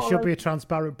was he There not should be a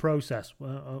transparent process.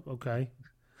 Well, okay.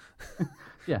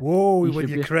 Yeah. Whoa, He with should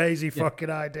your be- crazy fucking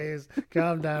ideas.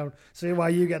 Calm down. See why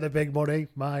you get the big money,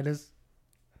 miners.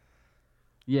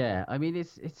 Yeah, I mean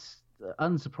it's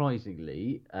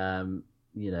unsurprisingly,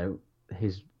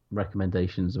 his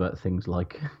recommendations about things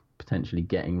like potentially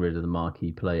getting rid of the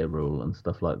marquee player rule and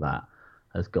stuff like that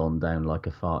has gone down like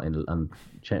a fart in, and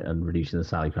reducing the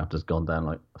salary cap has gone down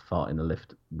like a fart in the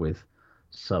lift with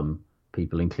some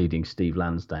people, including Steve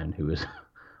Lansdowne, who has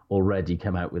already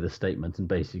come out with a statement and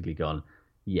basically gone,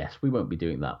 yes, we won't be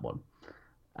doing that one.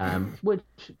 Which,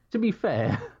 to be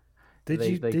fair,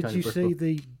 Did you see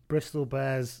the Bristol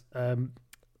Bears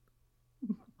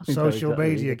social exactly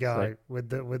media what you're guy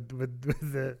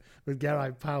with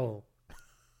Garrett Powell?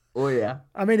 Oh yeah.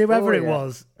 I mean, whoever it yeah.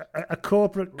 was, a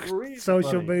corporate Really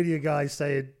social funny. media guy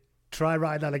saying, "Try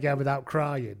writing that again without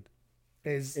crying,"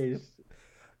 is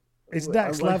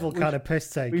next level kind of piss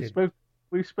taking.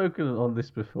 We've spoken on this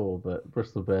before, but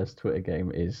Bristol Bears Twitter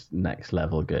game is next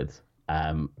level good.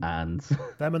 And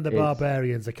Them and the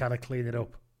Barbarians are kind of cleaning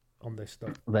up on this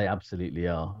stuff. They absolutely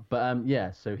are. But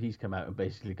so he's come out and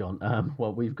basically gone,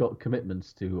 well, we've got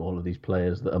commitments to all of these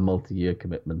players that are multi-year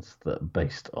commitments that are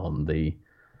based on the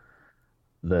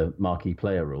marquee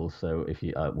player rules. So if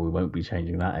we won't be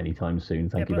changing that anytime soon.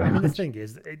 Thank you very much. The thing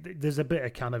is, there's a bit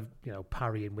of kind of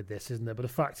parrying with this, isn't there? But the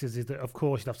fact is that of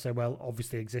course you'd have to say, well,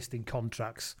 obviously existing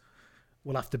contracts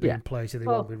will have to be in place, and they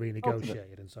won't be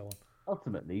renegotiated, and so on.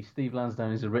 Ultimately, Steve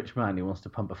Lansdowne is a rich man who wants to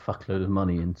pump a fuckload of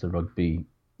money into rugby,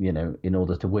 in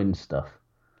order to win stuff,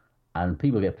 and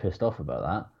people get pissed off about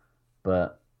that.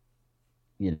 But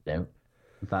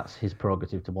that's his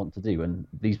prerogative to want to do, and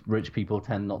these rich people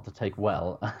tend not to take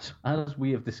well, as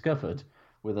we have discovered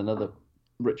with another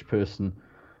rich person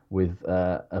with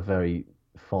a very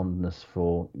fondness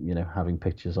for having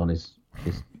pictures on his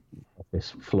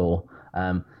office floor.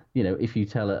 If you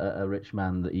tell a rich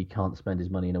man that he can't spend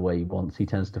his money in a way he wants, he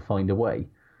tends to find a way,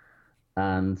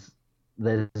 and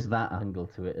there's that angle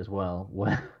to it as well,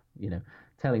 where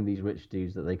telling these rich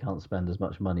dudes that they can't spend as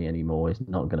much money anymore is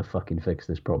not going to fucking fix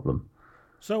this problem.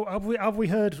 So have we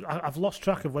heard? I've lost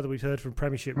track of whether we've heard from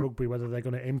Premiership Rugby whether they're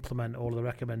going to implement all of the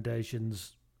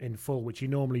recommendations in full, which you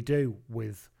normally do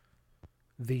with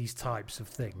these types of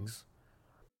things.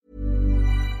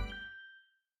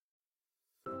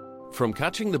 From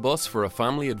catching the bus for a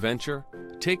family adventure,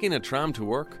 taking a tram to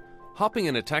work, hopping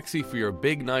in a taxi for your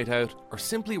big night out, or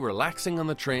simply relaxing on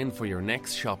the train for your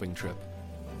next shopping trip.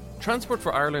 Transport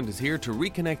for Ireland is here to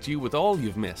reconnect you with all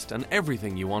you've missed and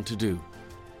everything you want to do.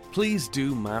 Please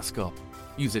do mask up,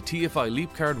 use a TFI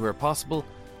Leap card where possible,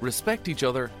 respect each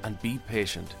other and be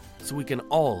patient so we can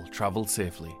all travel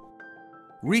safely.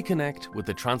 Reconnect with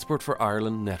the Transport for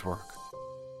Ireland network.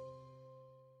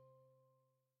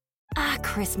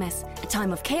 Christmas, a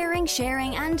time of caring,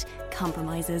 sharing and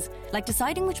compromises, like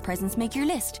deciding which presents make your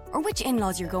list or which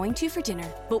in-laws you're going to for dinner.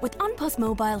 But with An Post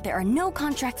Mobile, there are no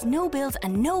contracts, no bills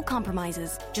and no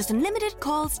compromises. Just unlimited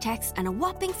calls, texts and a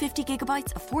whopping 50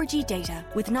 gigabytes of 4G data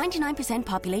with 99%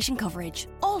 population coverage.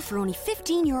 All for only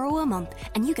 €15 a month,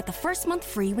 and you get the first month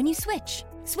free when you switch.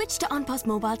 Switch to An Post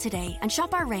Mobile today and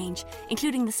shop our range,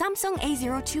 including the Samsung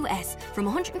A02s from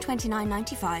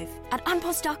 $129.95 at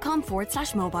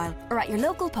anpost.com/mobile or at your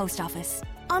local post office.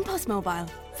 An Post Mobile,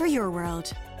 for your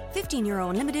world. €15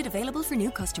 unlimited available for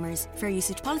new customers. Fair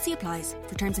usage policy applies.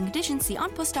 For terms and conditions, see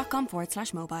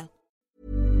anpost.com/mobile.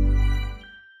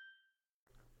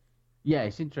 Yeah,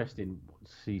 it's interesting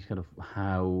to see kind of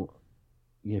how,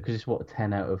 because it's what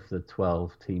 10 out of the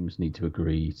 12 teams need to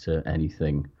agree to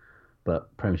anything.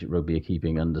 But Premiership Rugby are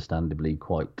keeping, understandably,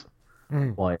 quite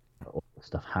quiet about all this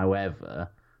stuff. However,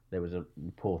 there was a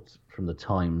report from the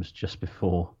Times just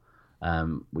before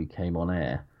we came on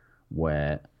air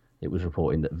where it was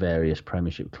reporting that various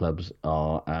Premiership clubs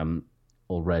are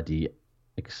already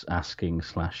asking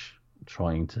 /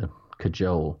 trying to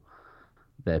cajole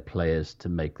their players to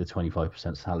make the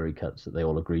 25% salary cuts that they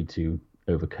all agreed to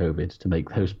over COVID to make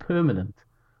those permanent,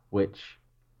 which...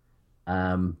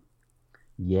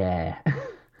 yeah.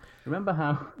 Remember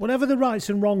how... Whatever the rights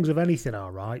and wrongs of anything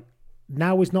are, right,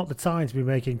 now is not the time to be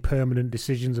making permanent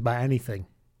decisions about anything.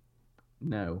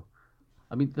 No.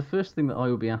 I mean, the first thing that I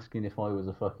would be asking if I was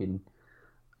a fucking...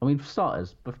 I mean, for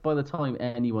starters, but by the time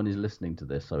anyone is listening to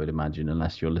this, I would imagine,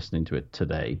 unless you're listening to it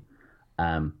today,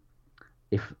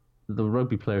 if the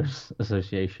Rugby Players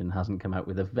Association hasn't come out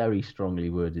with a very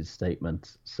strongly worded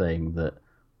statement saying that,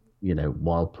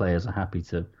 while players are happy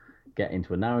to get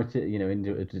into a narrative,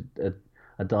 into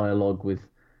a dialogue with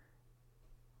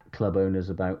club owners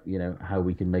about, how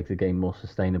we can make the game more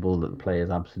sustainable, that the players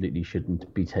absolutely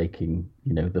shouldn't be taking,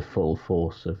 the full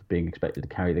force of being expected to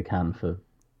carry the can for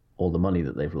all the money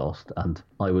that they've lost. And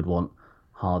I would want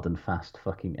hard and fast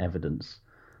fucking evidence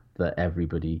that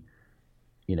everybody,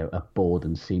 at board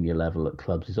and senior level at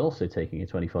clubs is also taking a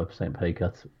 25% pay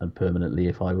cut and permanently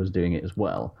if I was doing it as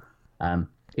well.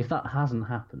 If that hasn't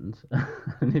happened,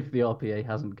 and if the RPA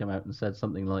hasn't come out and said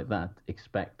something like that,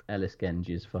 expect Ellis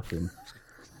Genge's fucking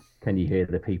 "Can You Hear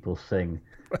the People Sing?"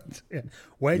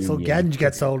 Wait till Genge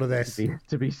gets hold of this.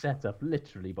 To be set up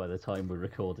literally by the time we're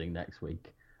recording next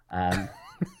week.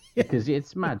 Because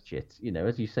it's mad shit.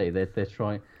 As you say, they're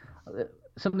trying...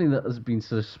 Something that has been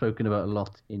sort of spoken about a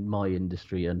lot in my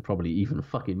industry and probably even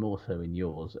fucking more so in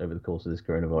yours over the course of this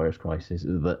coronavirus crisis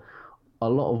is that a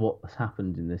lot of what has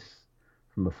happened in this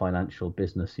from a financial,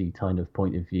 businessy kind of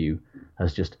point of view,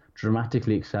 has just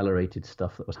dramatically accelerated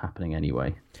stuff that was happening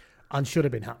anyway. And should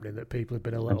have been happening, that people have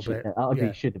been a little bit...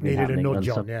 should have been needed happening. A nudge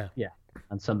on, Yeah,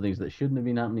 and some things that shouldn't have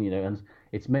been happening, and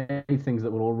it's made things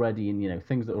that were already in,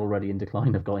 things that were already in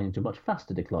decline have gone into much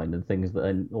faster decline than things that,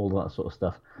 and all that sort of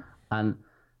stuff. And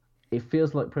it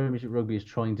feels like Premiership Rugby is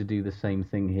trying to do the same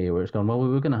thing here, where it's gone, well, we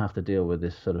were going to have to deal with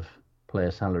this sort of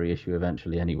player salary issue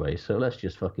eventually anyway, so let's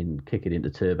just fucking kick it into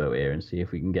turbo here and see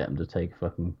if we can get them to take a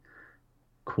fucking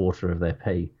quarter of their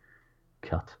pay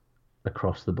cut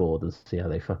across the board and see how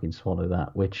they fucking swallow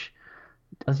that, which,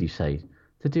 as you say,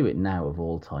 to do it now of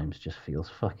all times just feels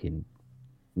fucking...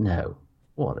 No.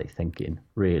 What are they thinking,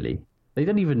 really? They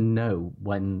don't even know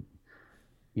when,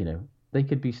 they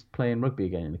could be playing rugby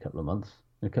again in a couple of months,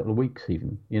 in a couple of weeks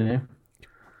even,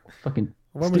 Fucking...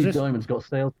 Steve Diamond's got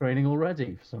sales training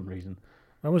already for some reason.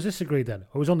 When was this agreed then?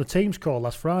 I was on the Teams call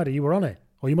last Friday. You were on it.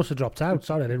 Or you must have dropped out.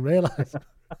 Sorry, I didn't realise.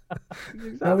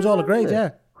 That was all agreed, yeah.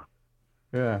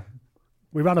 Yeah.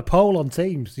 We ran a poll on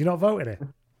Teams. You're not voting it.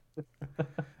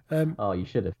 Oh, you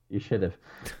should have. You should have.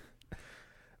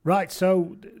 Right,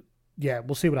 so, yeah,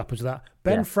 we'll see what happens to that.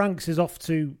 Ben Franks is off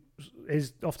to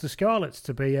Scarlets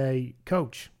to be a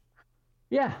coach.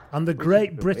 Yeah. And the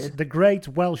great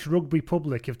Welsh rugby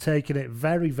public have taken it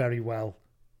very, very well.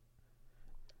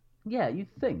 Yeah,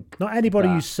 you'd think. Not anybody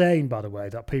who's sane, by the way,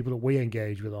 that people that we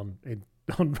engage with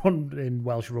in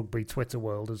Welsh rugby Twitter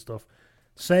world and stuff.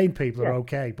 Sane people are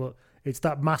okay, but it's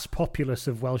that mass populace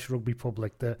of Welsh rugby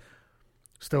public that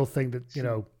still think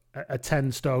that, a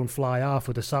 10-stone fly half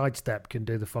with a sidestep can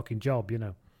do the fucking job,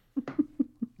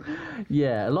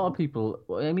 Yeah, a lot of people...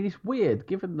 I mean, it's weird,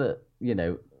 given that,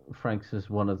 Franks is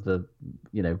one of the,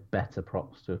 better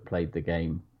props to have played the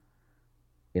game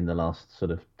in the last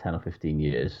sort of 10 or 15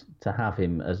 years. To have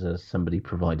him as somebody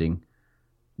providing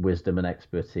wisdom and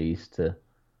expertise to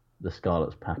the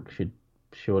Scarlets pack should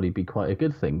surely be quite a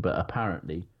good thing. But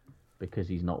apparently, because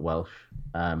he's not Welsh,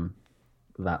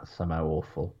 that's somehow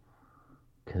awful.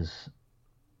 Because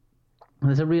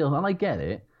there's a real, and I get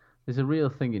it, there's a real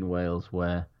thing in Wales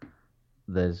where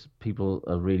there's people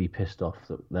are really pissed off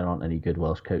that there aren't any good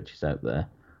Welsh coaches out there.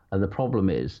 And the problem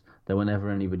is that whenever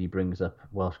anybody brings up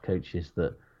Welsh coaches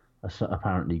that are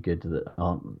apparently good that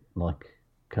aren't like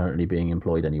currently being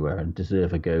employed anywhere and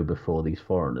deserve a go before these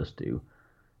foreigners do,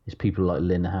 is people like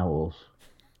Lynn Howells.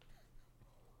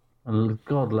 And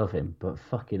God love him, but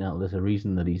fucking hell, there's a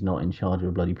reason that he's not in charge of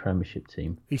a bloody Premiership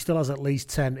team. He still has at least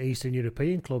 10 Eastern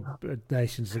European club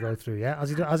nations to go through, yeah?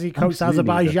 Has he coached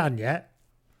Azerbaijan yet?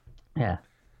 Yeah.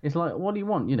 It's like, what do you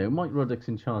want? You know, Mike Ruddock's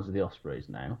in charge of the Ospreys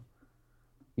now.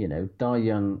 You know, Dai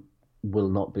Young will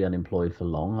not be unemployed for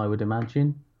long, I would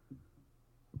imagine.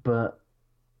 But,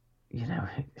 you know,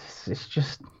 it's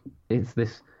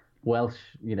this Welsh,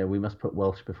 you know, we must put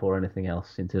Welsh before anything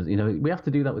else into, you know, we have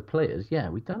to do that with players. Yeah,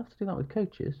 we don't have to do that with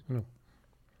coaches. No.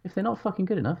 If they're not fucking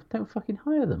good enough, don't fucking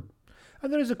hire them.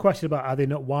 And there is a question about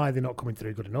why they're not coming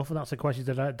through good enough, and that's a question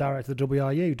to direct to the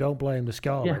WRU. Don't blame the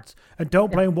Scarlets. Yeah. And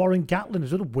don't blame Warren Gatlin.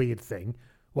 It's a weird thing.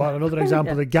 Well, another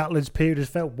example that Gatlin's period has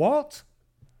felt, what?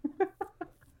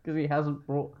 Because he hasn't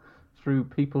brought through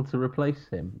people to replace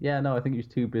him. Yeah, no, I think he's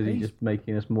too busy just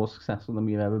making us more successful than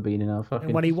we've ever been in our fucking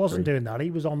And when he history. wasn't doing that,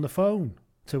 he was on the phone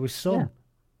to his son. Yeah.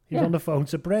 He was on the phone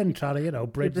to Bryn, trying to, you know,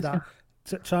 bridge that,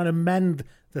 trying to mend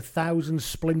the 1,000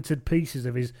 splintered pieces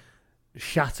of his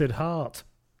shattered heart.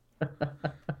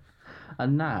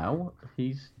 And now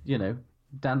he's, you know,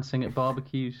 dancing at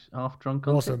barbecues half drunk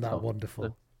on Wasn't TikTok. that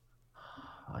wonderful?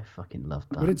 I fucking loved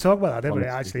that. We didn't talk about that, did we? It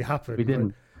actually happened. We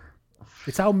didn't.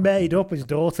 It's how made up his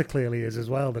daughter clearly is as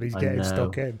well that he's getting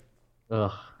stuck in.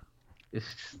 Ugh. It's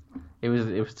just, it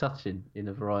was touching in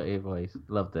a variety of ways.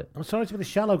 Loved it. I'm sorry to be the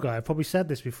shallow guy. I've probably said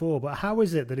this before, but how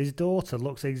is it that his daughter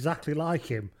looks exactly like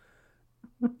him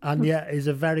and yet is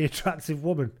a very attractive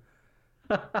woman?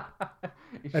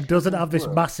 And doesn't have this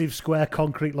massive square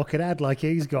concrete looking head like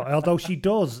he's got, although she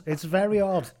does. It's very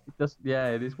odd. Yeah,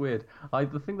 it is weird.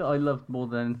 The thing that I loved more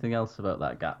than anything else about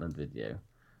that Gatlin video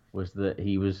was that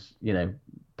he was, you know,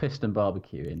 pissed and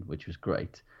barbecuing, which was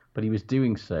great, but he was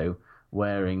doing so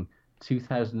wearing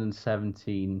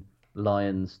 2017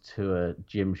 Lions Tour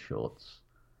gym shorts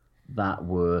that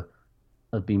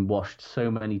had been washed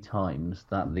so many times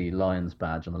that the Lions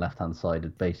badge on the left-hand side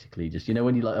had basically just, you know,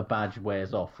 when a badge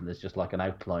wears off and there's just like an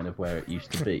outline of where it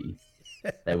used to be,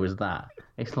 there was that.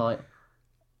 It's like,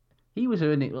 he was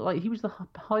earning, like, he was the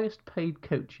highest paid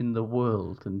coach in the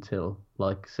world until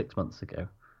like 6 months ago.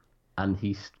 And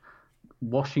he's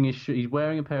he's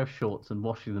wearing a pair of shorts and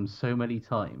washing them so many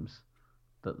times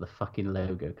that the fucking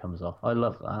logo comes off. I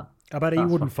love that. I bet he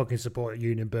wouldn't fucking support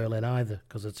Union Berlin either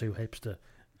because they're too hipster.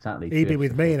 Exactly. He'd be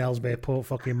with me in Ellesmere Port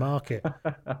fucking Market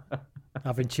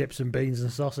having chips and beans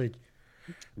and sausage.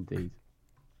 Indeed.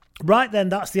 Right then,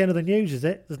 that's the end of the news, is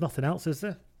it? There's nothing else, is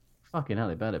there? Fucking hell,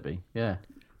 it better be. Yeah.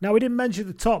 Now, we didn't mention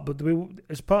at the top, but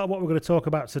as part of what we're going to talk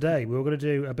about today, we were going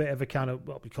to do a bit of a kind of,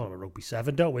 well, we call it a Rugby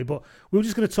 7, don't we? But we were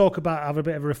just going to have a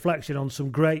bit of a reflection on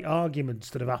some great arguments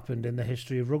that have happened in the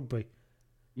history of rugby.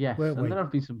 Yes, and there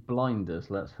have been some blinders,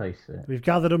 let's face it. We've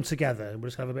gathered them together, and we're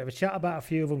just going to have a bit of a chat about a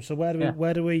few of them. So where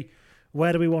do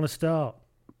we want to start?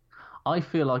 I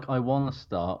feel like I want to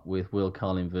start with Will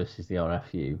Carlin versus the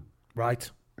RFU. Right.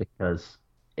 Because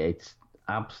it's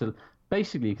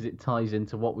basically because it ties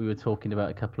into what we were talking about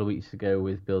a couple of weeks ago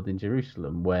with Building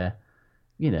Jerusalem, where,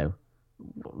 you know,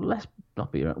 let's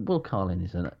not be around. Will Carlin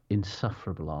is an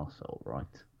insufferable arsehole, right?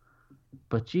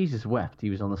 But Jesus wept. He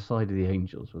was on the side of the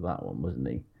angels with that one, wasn't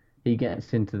he? He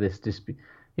gets into this dispute.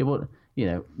 You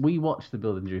know, we watched the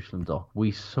Building Jerusalem doc.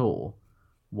 We saw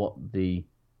what the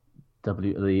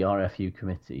RFU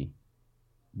committee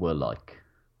were like.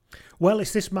 Well,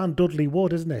 it's this man Dudley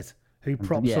Wood, isn't it, who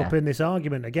props up in this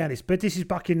argument again. But this is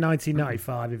back in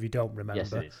 1995, if you don't remember.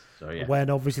 Yes, it is. So, yeah. When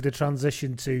obviously the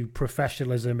transition to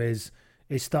professionalism is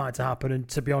starting to happen. And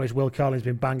to be honest, Will Carlin's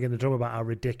been banging the drum about how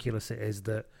ridiculous it is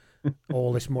that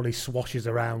all this money swashes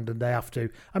around and they have to.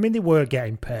 I mean, they were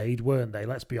getting paid, weren't they?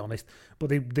 Let's be honest. But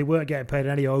they weren't getting paid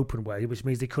in any open way, which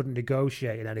means they couldn't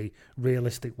negotiate in any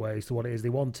realistic ways to what it is they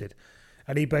wanted.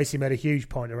 And he basically made a huge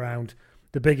point around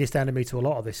the biggest enemy to a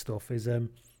lot of this stuff is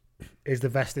the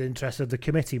vested interest of the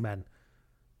committee men.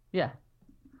 Yeah.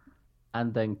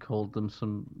 And then called them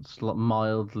some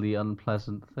mildly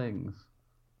unpleasant things,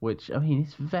 which, I mean,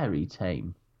 it's very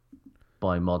tame.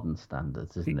 by modern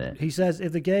standards, isn't it? He says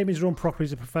if the game is run properly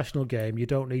as a professional game, you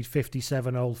don't need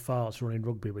 57 old farts running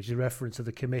rugby, which is a reference to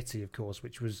the committee, of course,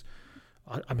 which was,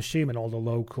 I'm assuming,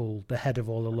 the head of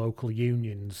all the local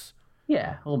unions.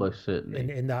 Yeah, almost certainly.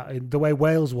 In the way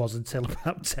Wales was until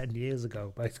about 10 years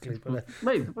ago, basically. But,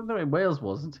 Mate, the way Wales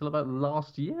was until about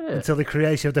last year. Until the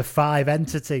creation of the 5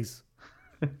 entities.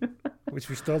 Which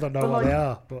we still don't know what they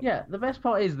are. But... Yeah, the best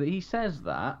part is that he says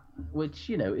that, which,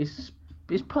 is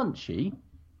punchy,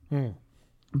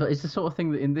 but it's the sort of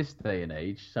thing that in this day and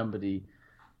age, somebody,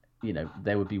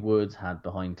 there would be words had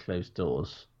behind closed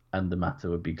doors and the matter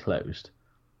would be closed.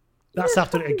 That's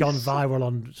after it had gone viral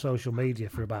on social media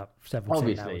for about 17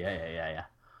 Obviously, hours. yeah.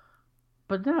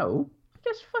 But now, he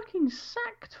gets fucking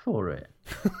sacked for it.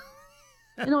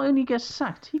 He not only gets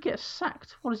sacked, he gets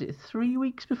sacked, 3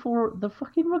 weeks before the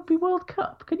fucking Rugby World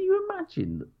Cup? Can you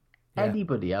imagine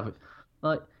anybody having...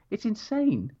 it's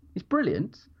insane. It's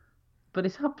brilliant, but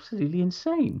it's absolutely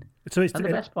insane. So it's the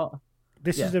best part...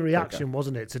 This is the reaction,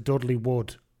 wasn't it, to Dudley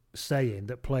Wood saying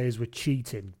that players were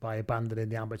cheating by abandoning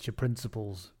the amateur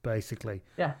principles, basically.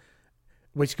 Yeah.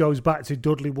 Which goes back to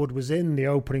Dudley Wood was in the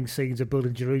opening scenes of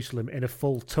Building Jerusalem in a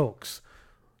full tux,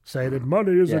 saying that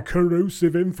money is a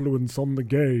corrosive influence on the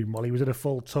game, while he was in a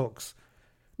full tux,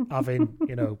 having,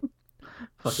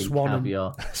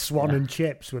 swan and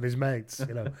chips with his mates,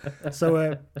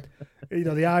 So,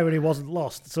 the irony wasn't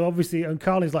lost. So obviously, and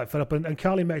Carling's fed up, and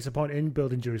Carling makes a point in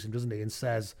Building Jerusalem, doesn't he, and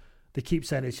says, they keep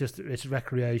saying it's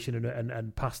recreation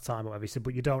and pastime or whatever. He said,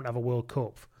 but you don't have a World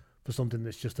Cup for something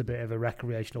that's just a bit of a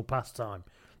recreational pastime.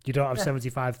 You don't have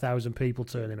 75,000 people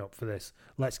turning up for this.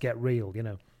 Let's get real,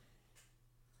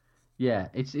 Yeah,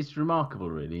 it's remarkable,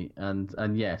 really, and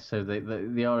so the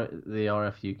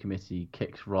RFU committee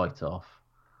kicks right off,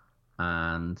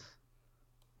 and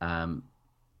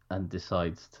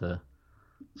decides to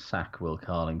sack Will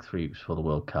Carling 3 weeks before the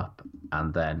World Cup,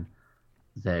 and then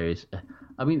there is,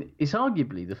 it's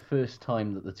arguably the first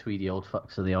time that the Tweedy old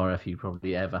fucks of the RFU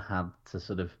probably ever had to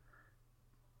sort of,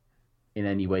 in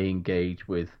any way, engage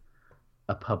with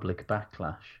a public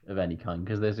backlash of any kind,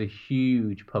 because there's a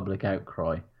huge public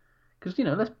outcry. Because,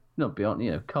 let's not be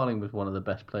honest, Carling was one of the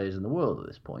best players in the world at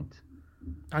this point.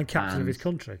 And captain of his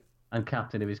country.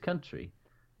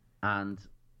 And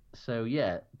so,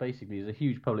 basically there's a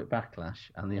huge public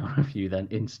backlash, and the RFU then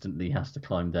instantly has to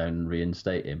climb down and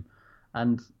reinstate him.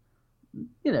 And,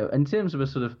 in terms of a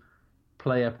sort of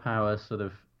player power sort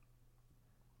of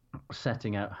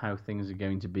setting out how things are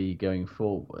going to be going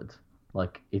forward,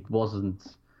 it was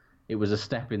a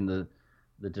step in the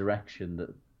direction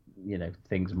that,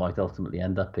 things might ultimately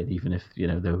end up in, even if,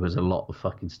 there was a lot of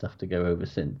fucking stuff to go over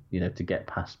since, to get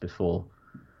past before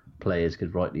players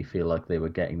could rightly feel like they were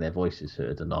getting their voices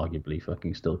heard, and arguably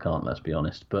fucking still can't, let's be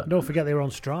honest. But don't forget they were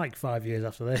on strike 5 years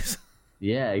after this.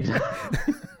 Yeah,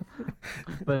 exactly.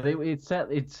 But it set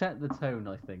the tone,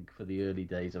 I think, for the early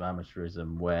days of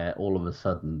amateurism, where all of a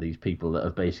sudden these people that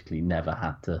have basically never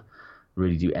had to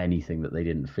really do anything that they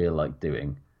didn't feel like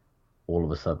doing, all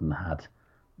of a sudden had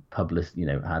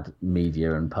had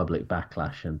media and public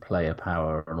backlash and player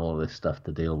power and all this stuff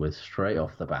to deal with straight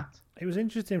off the bat. It was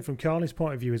interesting from Carling's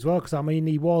point of view as well, because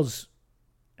he was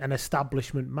an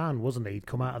establishment man, wasn't he? He'd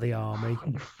come out of the army.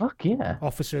 Fuck yeah.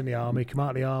 Officer in the army, come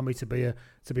out of the army to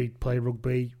play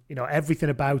rugby. Everything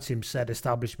about him said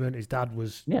establishment. His dad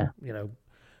was,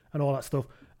 and all that stuff.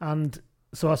 And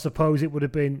so I suppose it would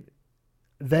have been,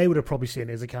 they would have probably seen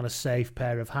it as a kind of safe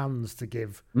pair of hands to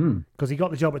give, because he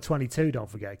got the job at 22. Don't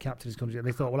forget, captain his country, and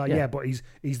they thought, but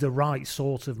he's the right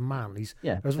sort of man.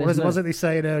 Wasn't he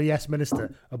saying, yes,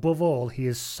 minister? Above all, he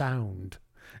is sound.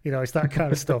 It's that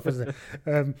kind of stuff, isn't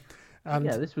it? And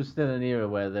this was still an era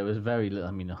where there was very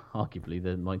little.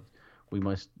 Arguably,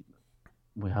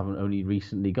 we haven't only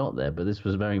recently got there, but this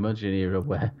was very much an era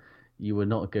where you were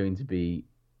not going to be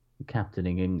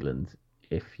captaining England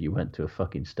if you went to a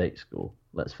fucking state school.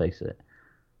 Let's face it.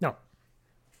 No.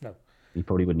 He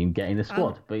probably wouldn't even get in the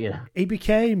squad, but he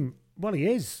became. Well, he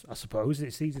is, I suppose.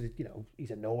 It's easy to,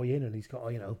 he's annoying and he's got,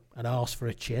 an arse for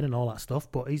a chin and all that stuff.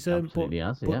 But he's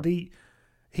absolutely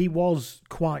he was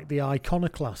quite the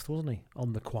iconoclast, wasn't he,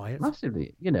 on the quiet?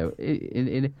 Massively, in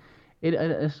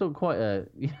a sort of quite a,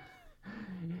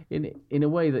 in a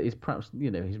way that is perhaps,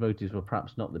 his motives were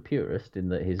perhaps not the purest, in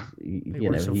that he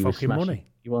was smashing money.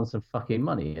 He wants some fucking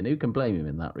money, and who can blame him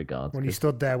in that regard? When you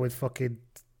stood there with fucking,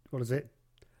 what is it?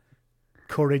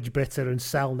 Courage, Bitter, and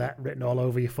Cellnet written all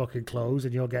over your fucking clothes,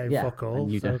 and you're getting fuck all.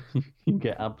 And you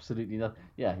get absolutely nothing.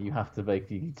 Yeah, you have to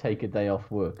basically take a day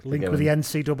off work. Link with the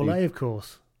NCAA, of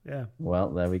course. Yeah. Well,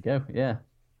 there we go. Yeah.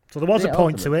 So there was a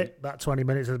point to it, that 20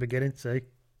 minutes at the beginning, see?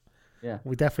 Yeah.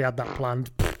 We definitely had that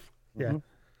planned. Yeah.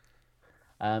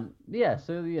 Yeah,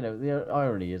 so, the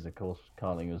irony is, of course,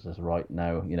 Carling was as right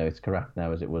now. It's correct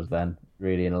now as it was then.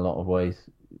 Really, in a lot of ways,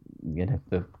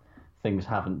 the things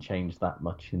haven't changed that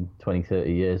much in 20,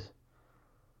 30 years.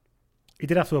 He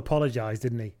did have to apologise,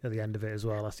 didn't he, at the end of it as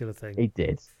well? That's the other thing. He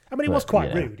did. I mean, it was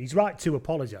quite rude. He's right to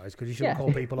apologise because you shouldn't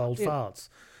call people old farts.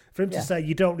 For him to say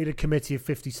you don't need a committee of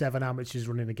 57 amateurs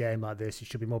running a game like this, it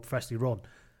should be more professionally run.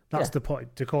 That's the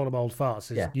point. To call them old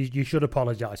farts, you should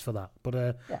apologise for that.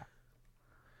 But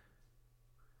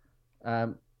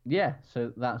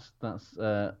so that's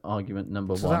argument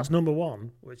number one. So that's number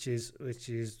one, which is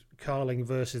Carling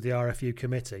versus the RFU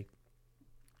committee.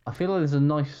 I feel like there's a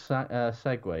nice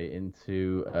segue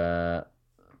into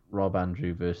Rob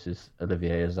Andrew versus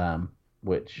Olivier Azam,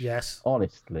 which,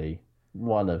 honestly,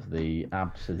 one of the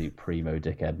absolute primo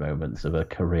dickhead moments of a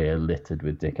career littered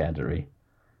with dickheadery.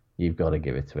 You've got to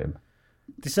give it to him.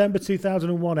 December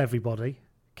 2001, everybody.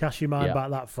 Cast your mind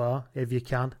back that far, if you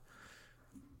can.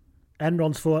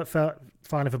 Enron's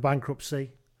filing for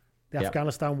bankruptcy. The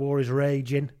Afghanistan war is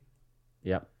raging.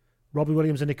 Yep. Robbie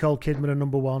Williams and Nicole Kidman are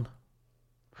number one.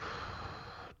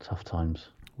 Tough times.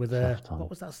 With what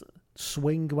was that?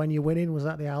 Swing When You're Winning? Was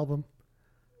that the album?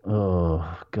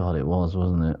 Oh, God, it was,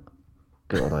 wasn't it?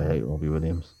 God, I hate Robbie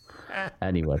Williams.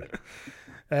 Anyway.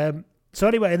 So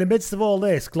anyway, in the midst of all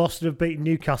this, Gloucester have beaten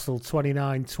Newcastle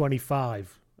 29-25.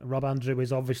 Rob Andrew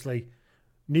is obviously...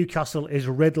 Newcastle is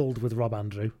riddled with Rob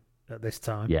Andrew at this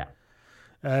time. Yeah.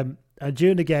 And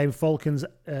during the game, Falcons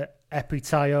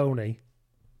Epitione,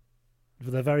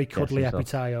 with a very cuddly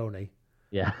Epitione.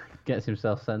 Yeah, gets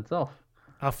himself sent off.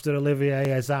 After Olivier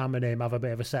Azam and him have a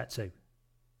bit of a set to.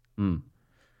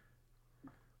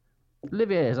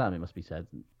 Olivier Azam, it must be said,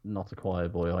 not a choir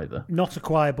boy either. Not a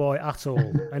choir boy at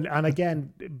all. and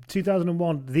again,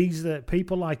 2001, these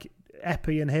people like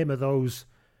Epi and him are those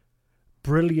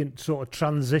brilliant sort of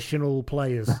transitional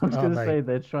players. I was going to say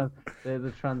they're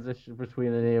the transition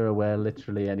between an era where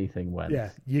literally anything went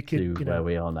to where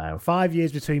we are now. 5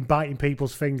 years between biting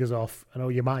people's fingers off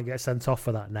and you might get sent off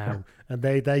for that now. And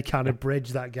they kind of bridge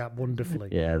that gap wonderfully.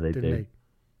 Yeah, they didn't do. He?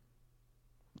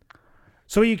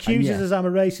 So he accuses Azam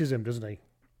of racism, doesn't he?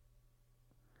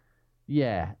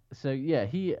 Yeah. So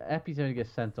Epitone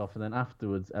gets sent off, and then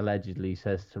afterwards allegedly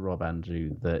says to Rob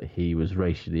Andrew that he was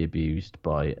racially abused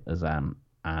by Azam,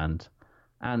 and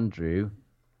Andrew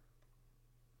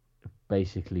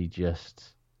basically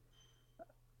just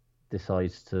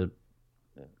decides to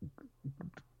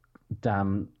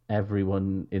damn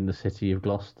everyone in the city of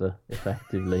Gloucester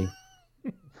effectively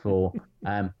for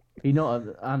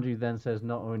Andrew then says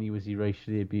not only was he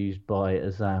racially abused by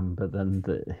Azam, but then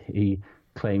that he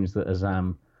claims that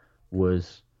Azam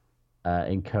was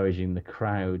encouraging the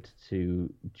crowd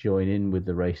to join in with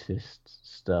the racist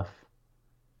stuff.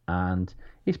 And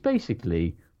it's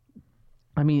basically,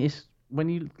 it's when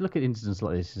you look at incidents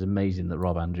like this, it's amazing that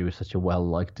Rob Andrew was such a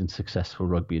well-liked and successful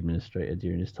rugby administrator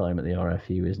during his time at the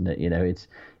RFU, isn't it?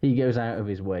 He goes out of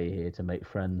his way here to make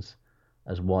friends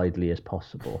as widely as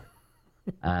possible.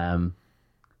 On-field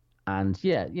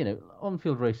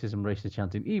racism, racist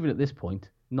chanting, even at this point,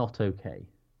 not okay.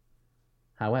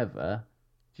 However,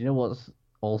 do you know what's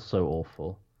also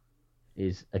awful?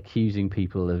 Is accusing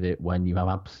people of it when you have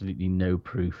absolutely no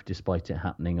proof, despite it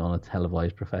happening on a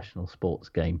televised professional sports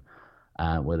game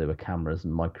where there were cameras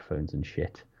and microphones and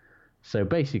shit. So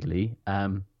basically,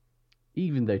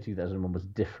 even though 2001 was a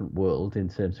different world in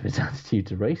terms of its attitude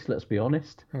to race, let's be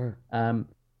honest,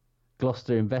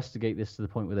 Gloucester investigate this to the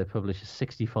point where they publish a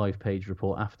 65-page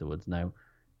report afterwards. Now,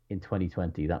 in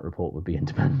 2020, that report would be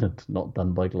independent, not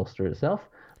done by Gloucester itself.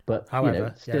 But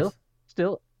however,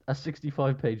 still a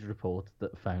 65-page report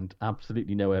that found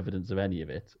absolutely no evidence of any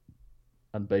of it,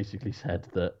 and basically said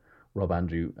that Rob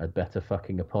Andrew had better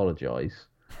fucking apologise,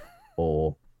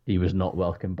 or he was not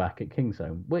welcome back at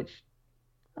Kingsholm. Which,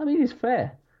 is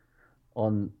fair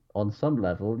on some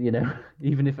level.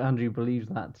 Even if Andrew believes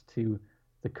that to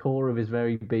the core of his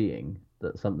very being,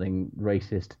 that something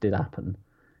racist did happen,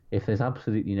 if there's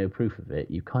absolutely no proof of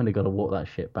it, you kind of got to walk that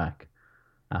shit back.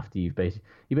 After you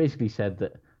basically said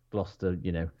that Gloucester,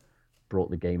 brought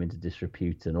the game into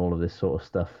disrepute and all of this sort of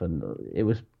stuff, and it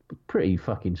was pretty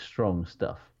fucking strong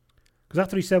stuff. Because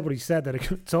after he said what he said,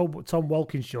 that Tom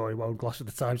Walkinshaw, who owned Gloucester at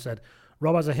the time, said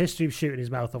Rob has a history of shooting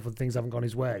his mouth off when things haven't gone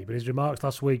his way, but his remarks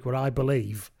last week were, I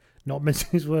believe, not missing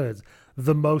his words,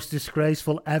 the most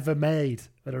disgraceful ever made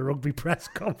at a rugby press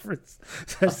conference,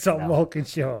 says Tom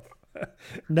Walkinshaw.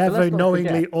 Never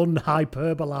knowingly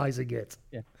unhyperbolizing it.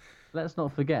 Yeah. Let's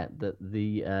not forget that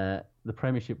the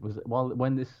Premiership was,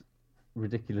 when this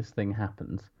ridiculous thing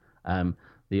happened,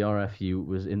 the RFU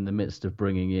was in the midst of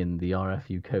bringing in the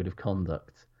RFU Code of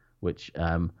Conduct, which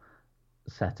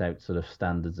set out sort of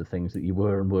standards of things that you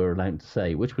were and were allowed to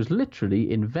say, which was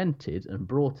literally invented and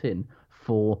brought in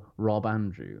for Rob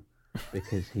Andrew,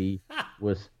 because he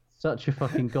was such a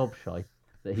fucking gobshite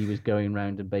that he was going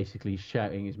around and basically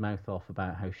shouting his mouth off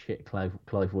about how shit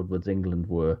Clive Woodward's England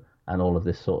were and all of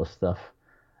this sort of stuff,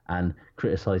 and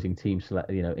criticising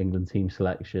England team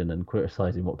selection, and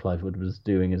criticising what Clive Woodward was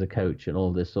doing as a coach and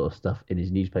all this sort of stuff in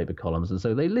his newspaper columns. And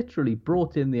so they literally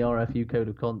brought in the RFU Code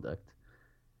of Conduct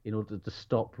in order to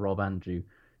stop Rob Andrew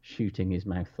shooting his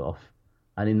mouth off.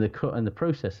 And in the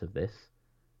process of this,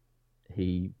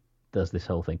 he does this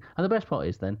whole thing. And the best part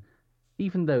is then,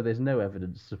 even though there's no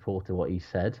evidence to support what he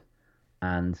said,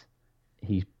 and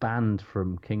he's banned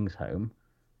from Kingsholm,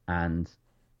 and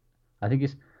I think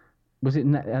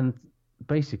and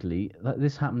basically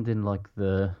this happened in like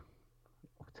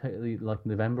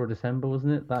November or December,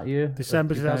 wasn't it, that year?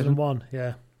 December 2001,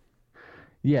 yeah.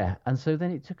 Yeah, and so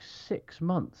then it took 6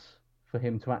 months for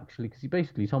him to actually, because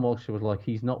Tom Walsh was like,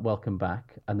 he's not welcome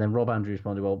back, and then Rob Andrew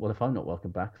responded, well, if I'm not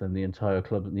welcome back, then the entire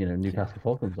club, Newcastle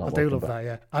Falcons aren't welcome back. I do love that,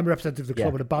 yeah. I'm a representative of the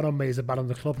club, and a ban on me is a ban on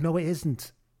the club. No, it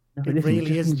isn't. No, it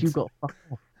really isn't. You got fucked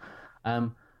off.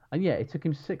 And yeah, it took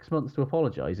him 6 months to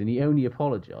apologise, and he only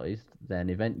apologised then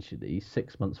eventually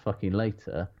 6 months fucking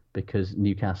later, because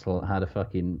Newcastle had a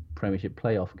fucking Premiership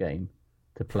playoff game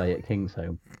to play at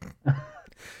Kingsholm.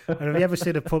 And have you ever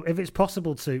seen if it's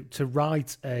possible to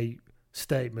write a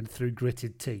statement through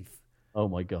gritted teeth? Oh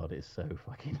my God, it's so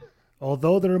fucking...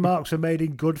 Although the remarks were made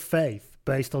in good faith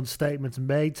based on statements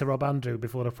made to Rob Andrew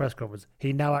before the press conference,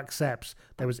 he now accepts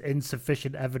there was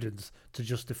insufficient evidence to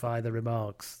justify the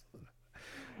remarks.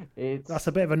 That's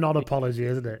a bit of a non-apology,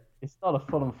 isn't it? It's not a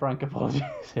full and frank apology,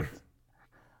 is it?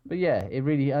 But yeah, it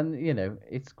really... And,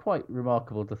 it's quite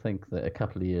remarkable to think that a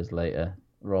couple of years later,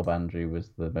 Rob Andrew was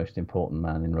the most important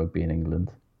man in rugby in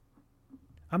England.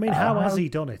 I mean, how has he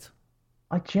done it?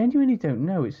 I genuinely don't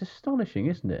know. It's astonishing,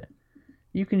 isn't it?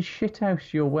 You can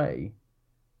shithouse your way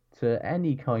to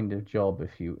any kind of job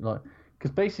if you like.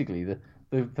 Because basically,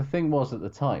 the thing was at the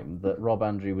time that Rob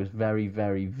Andrew was very,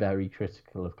 very, very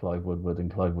critical of Clive Woodward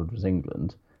and Clive Woodward's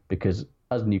England, because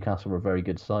as Newcastle were a very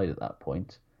good side at that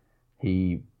point,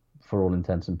 he, for all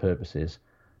intents and purposes,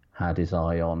 had his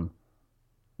eye on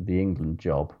the England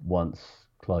job once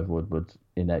Clive Woodward,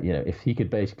 if he could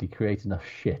basically create enough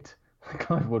shit,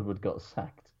 Clive Woodward got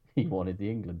sacked. He wanted the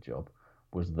England job,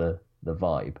 was the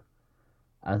vibe.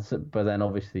 And so, but then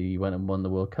obviously he went and won the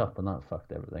World Cup, and that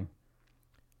fucked everything.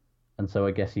 And so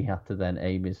I guess he had to then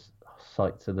aim his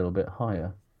sights a little bit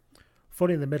higher.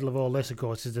 Funny in the middle of all this, of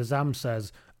course, is Azam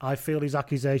says, I feel these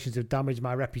accusations have damaged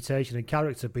my reputation and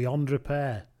character beyond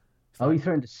repair. He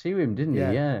threatened to sue him, didn't he?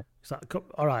 Yeah. It's like,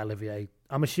 all right, Olivier.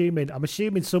 I'm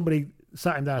assuming somebody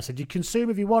sat him down and said, you can sue him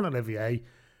if you want, Olivier,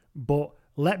 but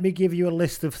let me give you a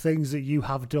list of things that you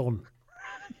have done.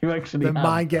 You actually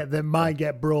that might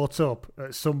get brought up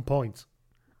at some point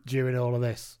during all of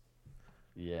this.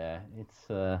 Yeah, it's...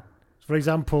 For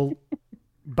example,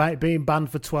 being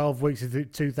banned for 12 weeks in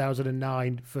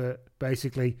 2009 for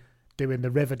basically doing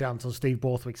the river dance on Steve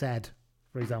Borthwick's head,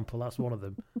 for example. That's one of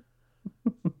them.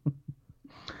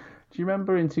 Do you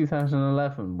remember in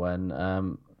 2011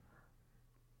 when,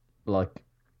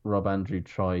 Rob Andrew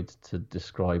tried to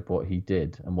describe what he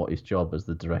did and what his job as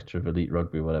the director of Elite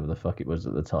Rugby, whatever the fuck it was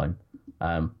at the time,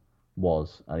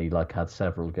 was, and he had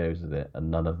several goes at it, and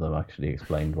none of them actually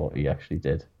explained what he actually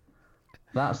did.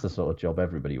 That's the sort of job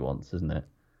everybody wants, isn't it?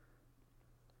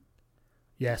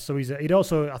 Yeah. So he'd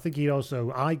also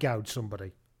eye gouged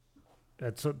somebody.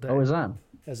 Azam.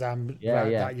 Azam,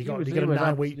 yeah. You got a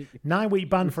 9-week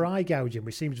ban for eye gouging,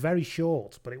 which seems very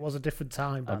short, but it was a different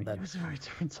time back then. It was a very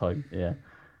different time, yeah.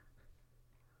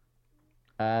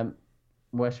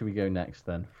 Where should we go next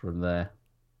then from there?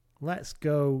 Let's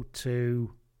go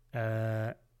to...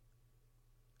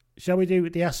 shall we do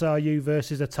the SRU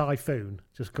versus a typhoon,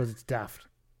 just because it's daft?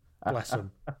 Bless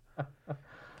them.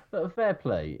 But fair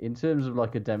play, in terms of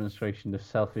a demonstration of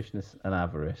selfishness and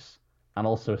avarice, and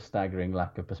also a staggering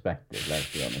lack of perspective,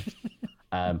 let's be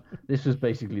honest. This was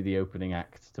basically the opening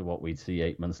act to what we'd see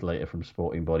 8 months later from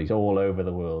sporting bodies all over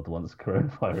the world once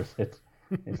coronavirus hit.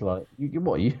 It's like, you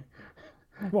want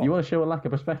to show a lack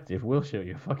of perspective? We'll show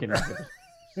you a fucking lack of perspective.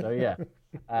 So,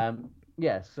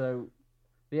 yeah. So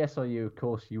the SRU, of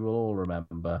course, you will all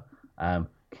remember,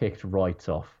 kicked right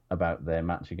off about their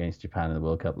match against Japan in the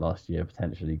World Cup last year,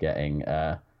 potentially getting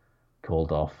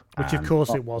called off. Which, of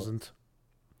course, it wasn't.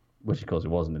 Which, of course, it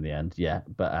wasn't in the end, yeah.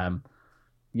 But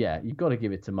yeah, you've got to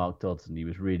give it to Mark Dodson. He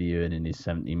was really earning his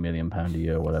 £70 million a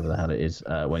year, or whatever the hell it is,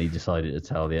 when he decided to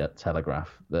tell the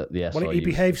Telegraph that the SIU... Well, he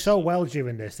behaved so well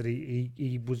during this that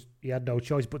he had no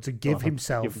choice but to give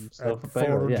himself a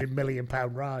 £400 million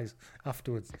rise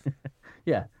afterwards.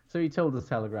 Yeah, so he told the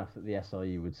Telegraph that the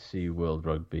SIU would sue World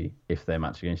Rugby if their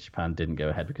match against Japan didn't go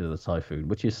ahead because of the typhoon,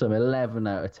 which is some 11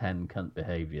 out of 10 cunt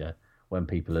behaviour when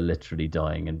people are literally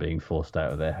dying and being forced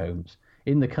out of their homes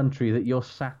in the country that you're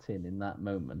sat in that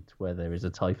moment where there is a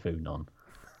typhoon on.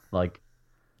 Like,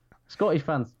 Scottish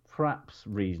fans perhaps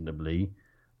reasonably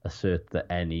assert that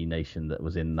any nation that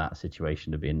was in that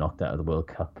situation of being knocked out of the World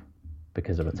Cup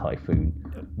because of a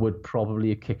typhoon would probably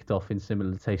have kicked off in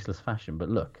similar tasteless fashion. But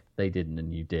look, they didn't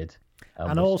and you did.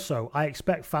 And also, I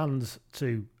expect fans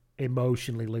to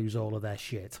emotionally lose all of their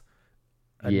shit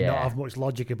and not have much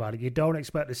logic about it. You don't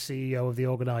expect the CEO of the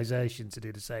organisation to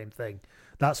do the same thing.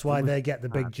 That's why they get the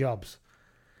big jobs.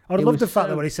 I would love the fact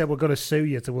that when he said, we're going to sue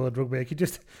you to World Rugby,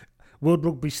 World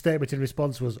Rugby's statement in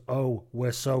response was, oh,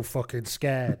 we're so fucking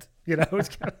scared. You know,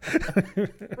 it's kind of...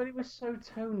 But it was so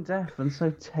tone deaf and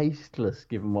so tasteless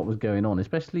given what was going on,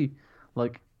 especially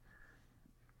like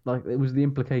it was the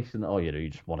implication that, you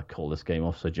just want to call this game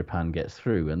off so Japan gets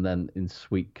through, and then in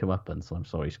sweet comeuppance, I'm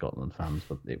sorry, Scotland fans,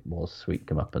 but it was sweet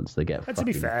comeuppance. They get. And to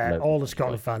be fair, all the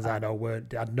Scotland fans I know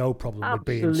had no problem with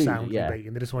being soundly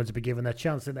beaten. They just wanted to be given their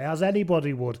chance, didn't they? As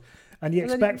anybody would. And you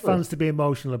expect fans to be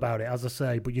emotional about it, as I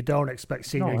say, but you don't expect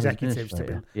senior executives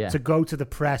to go to the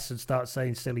press and start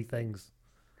saying silly things.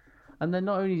 And then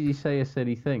not only did he say a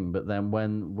silly thing, but then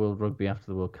when World Rugby after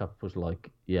the World Cup was like,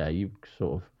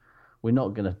 we're not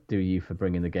going to do you for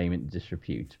bringing the game into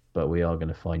disrepute, but we are going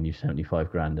to fine you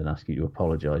 $75,000 and ask you to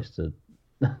apologise to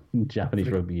Japanese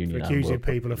Rugby Union. For accusing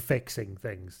people of fixing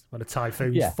things when a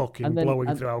typhoon's fucking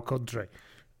blowing through our country.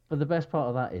 But the best part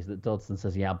of that is that Dodson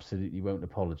says he absolutely won't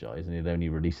apologise, and he'll only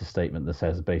release a statement that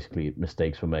says basically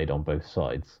mistakes were made on both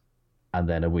sides. And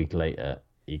then a week later,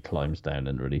 he climbs down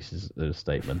and releases a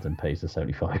statement and pays the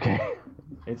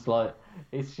 $75,000.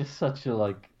 It's just such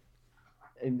a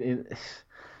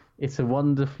it's a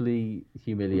wonderfully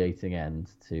humiliating end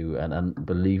to an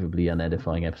unbelievably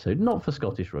unedifying episode. Not for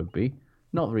Scottish rugby,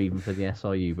 not even for the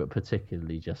SIU, but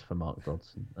particularly just for Mark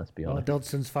Dodson. Let's be honest.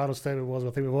 Dodson's final statement was,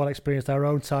 I think we've all experienced our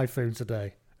own typhoon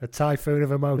today. A typhoon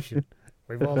of emotion.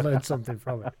 We've all learned something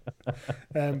from it.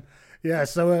 So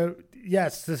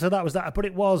that was that. But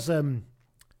it was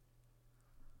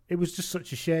just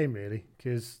such a shame, really,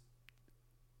 because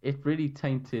it really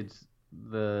tainted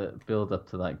the build-up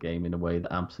to that game in a way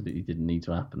that absolutely didn't need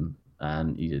to happen,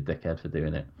 and he's a dickhead for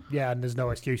doing it. Yeah, and there's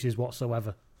no excuses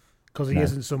whatsoever. Because he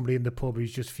isn't somebody in the pub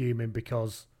who's just fuming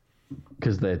because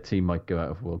their team might go out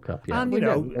of World Cup. Yeah. And,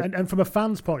 and from a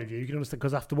fan's point of view, you can understand,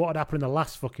 because after what had happened in the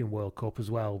last fucking World Cup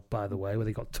as well, by the way, where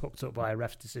they got tucked up by a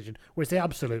ref's decision, which they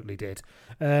absolutely did.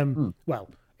 Well,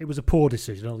 it was a poor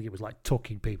decision. I don't think it was like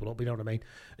tucking people up, you know what I mean?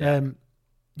 Yeah.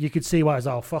 You could see why it's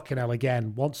fucking hell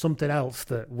again. Want something else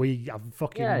that we have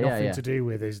fucking nothing to do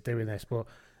with is doing this. But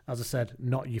as I said,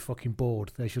 not your fucking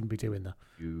board. They shouldn't be doing that.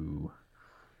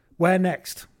 Where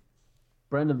next?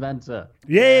 Brendan Venter.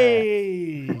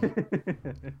 Yay!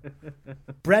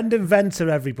 Brendan Venter,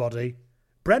 everybody.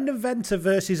 Brendan Venter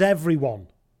versus everyone.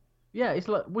 Yeah, it's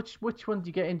like, which one do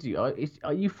you get into?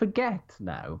 You forget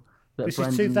now that this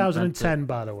is 2010,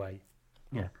 by the way.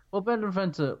 Yeah. Well, Brendan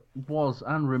Venter was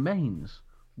and remains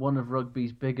one of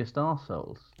rugby's biggest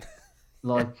arseholes.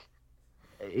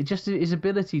 His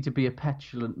ability to be a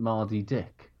petulant Mardy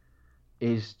Dick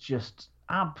is just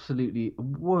absolutely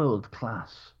world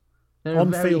class.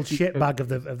 On-field shitbag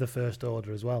of the first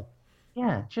order as well.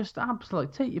 Yeah, just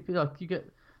absolutely. You get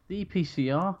the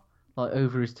EPCR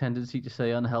over his tendency to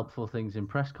say unhelpful things in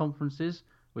press conferences,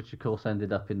 which of course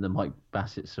ended up in the Mike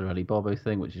Bassett Sorelli Bobo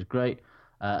thing, which is great.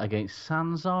 Against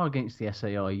Sanzar, against the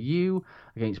SAIU,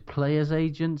 against players'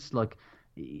 agents.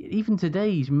 Even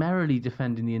today, he's merrily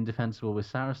defending the indefensible with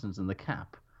Saracens and the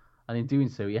cap. And in doing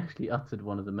so, he actually uttered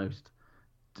one of the most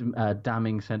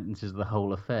damning sentences of the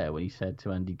whole affair when he said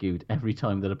to Andy Goode, every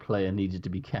time that a player needed to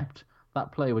be kept,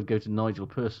 that player would go to Nigel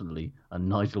personally, and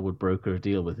Nigel would broker a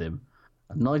deal with him.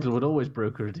 And Nigel would always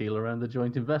broker a deal around the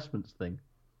joint investments thing.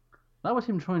 That was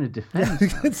him trying to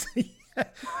defend.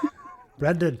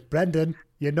 Brendan,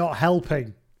 you're not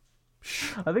helping.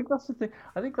 I think that's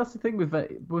the thing with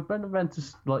Brendan Venter.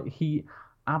 He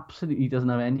absolutely doesn't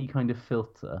have any kind of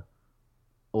filter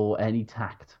or any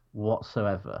tact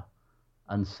whatsoever,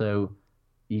 and so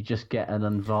you just get an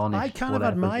unvarnished. I kind of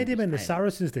admired him in the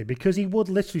Saracens thing, because he would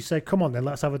literally say, "Come on, then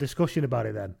let's have a discussion about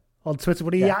it then." On Twitter,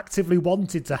 but he actively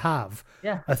wanted to have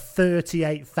a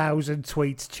 38,000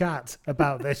 tweets chat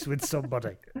about this with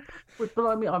somebody. But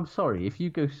I mean, I'm sorry, if you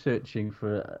go searching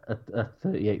for a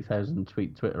 38,000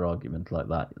 tweet Twitter argument like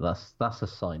that, that's a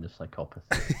sign of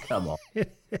psychopathy. Come on.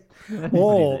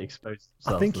 Or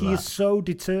I think he he is so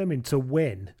determined to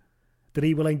win that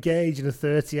he will engage in a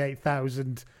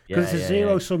 38,000, because it's a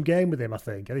zero-sum game with him, I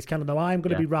think. And it's kind of, no, I'm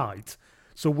going to be right,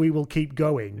 so we will keep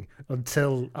going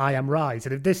until I am right.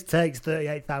 And if this takes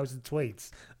 38,000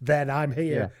 tweets, then I'm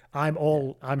here. Yeah.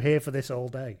 I'm here for this all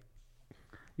day.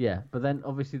 Yeah, but then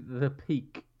obviously the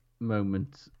peak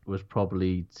moment was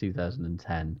probably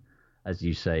 2010, as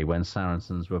you say, when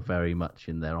Saracens were very much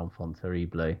in their enfant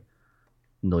terrible,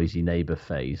 noisy neighbour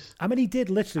phase. I mean, he did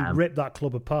literally rip that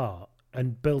club apart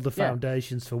and build the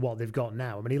foundations for what they've got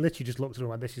now. I mean, he literally just looked at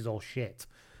them and this is all shit.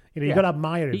 You know, you've got to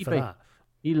admire him for that.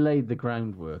 He laid the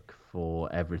groundwork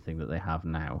for everything that they have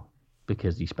now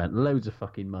because he spent loads of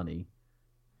fucking money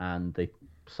and they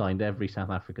signed every South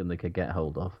African they could get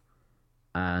hold of.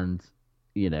 And,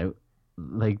 you know,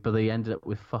 they ended up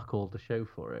with fuck all to show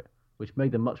for it, which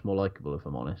made them much more likeable, if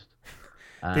I'm honest.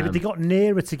 They got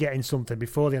nearer to getting something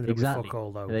before they ended up with fuck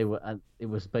all, though. They were, and it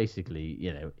was basically,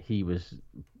 you know, he was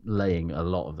laying a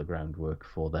lot of the groundwork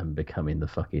for them becoming the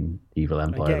fucking evil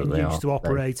empire and that they are. Getting used to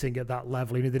operating at that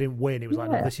level. Even if they didn't win, it was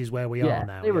like, no, this is where we are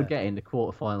now. They were getting the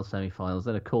quarterfinals, semi-finals.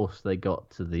 Then, of course, they got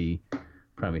to the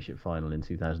Premiership final in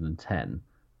 2010.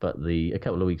 But a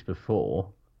couple of weeks before,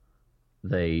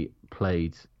 they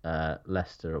played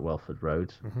Leicester at Welford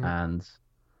Road,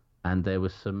 and there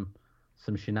was some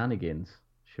shenanigans,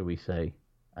 shall we say,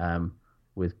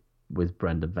 with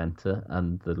Brendan Venter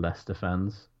and the Leicester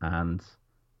fans and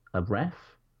a ref.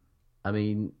 I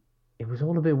mean, it was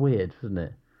all a bit weird, wasn't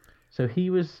it? So he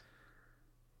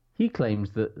claims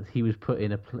that he was put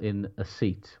in a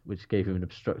seat which gave him an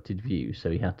obstructed view, so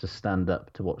he had to stand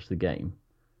up to watch the game.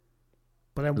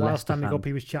 But then while standing up,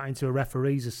 he was chatting to a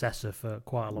referee's assessor for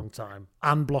quite a long time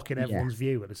and blocking everyone's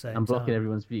view at the same time. And blocking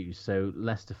everyone's view. So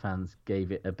Leicester fans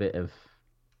gave it a bit of,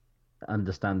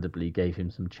 understandably, gave him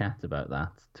some chat about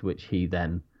that, to which he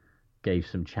then gave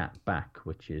some chat back,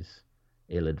 which is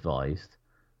ill-advised.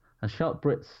 And Sharp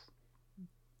Brits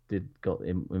got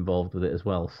involved with it as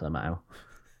well somehow,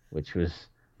 which was...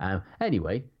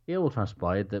 anyway, it all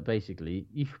transpired that basically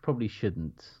you probably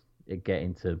shouldn't get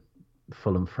into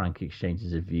full and frank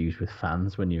exchanges of views with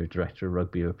fans when you're a director of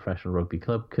rugby or a professional rugby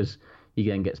club, because he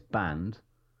then gets banned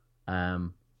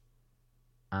and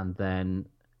then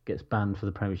gets banned for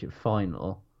the Premiership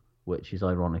final, which is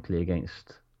ironically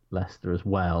against Leicester as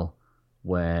well,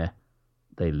 where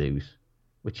they lose,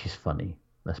 which is funny,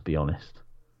 let's be honest.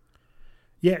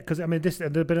 Yeah, because I mean,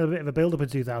 there'd been a bit of a build-up in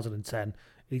 2010.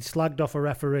 He slagged off a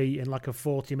referee in like a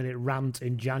 40-minute rant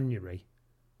in January.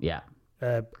 Yeah.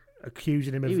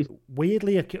 Accusing him of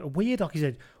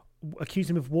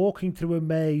accusing him of walking through a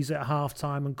maze at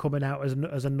half-time and coming out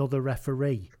as another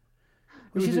referee,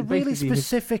 which is a really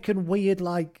specific and weird,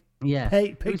 like, picture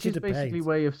to paint. Which is basically a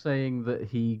way of saying that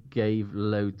he gave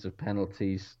loads of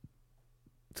penalties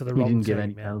to the wrong team. He didn't give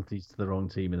any penalties to the wrong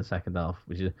team in the second half,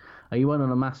 which is... He went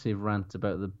on a massive rant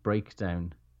about the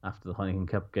breakdown after the Heineken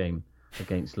Cup game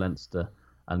against Leinster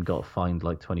and got fined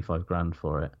like 25 grand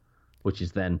for it, which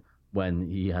is then... when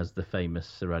he has the famous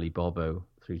Sorelli Bobo,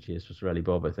 3 cheers for Sorelli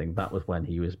Bobo thing, that was when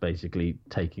he was basically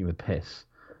taking the piss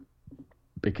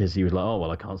because he was like, oh,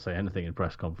 well, I can't say anything in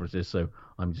press conferences, so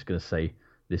I'm just going to say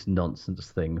this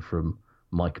nonsense thing from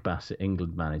Mike Bassett,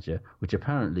 England manager, which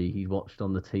apparently he watched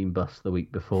on the team bus the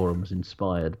week before and was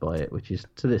inspired by it, which is,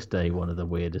 to this day, one of the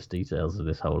weirdest details of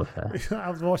this whole affair.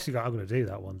 I've watching I'm going to do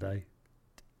that one day.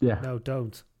 Yeah. No,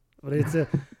 don't. But it's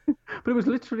but it was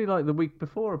literally like the week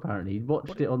before, apparently. He'd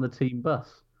watched it on the team bus.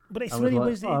 But it's really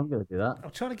weird. I'm going to do that. I'm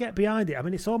trying to get behind it. I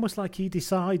mean, it's almost like he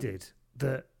decided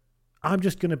that I'm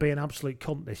just going to be an absolute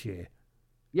cunt this year.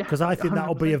 Yeah. Because I think 100%.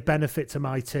 That'll be of benefit to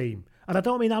my team. And I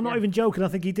don't mean, I'm not even joking. I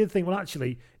think he did think, well,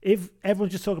 actually, if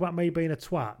everyone's just talking about me being a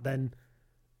twat, then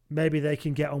maybe they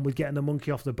can get on with getting the monkey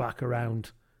off the back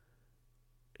around,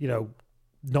 you know,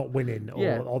 not winning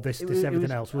or this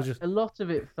everything else. We'll just... A lot of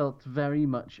it felt very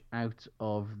much out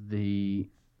of the,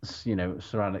 you know,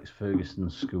 Sir Alex Ferguson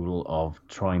school of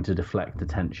trying to deflect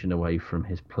attention away from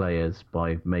his players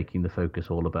by making the focus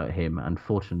all about him. And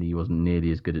fortunately, he wasn't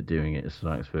nearly as good at doing it as Sir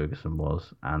Alex Ferguson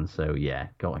was. And so,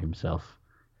 got himself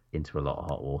into a lot of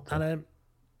hot water.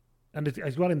 And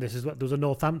as well in this, there was a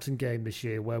Northampton game this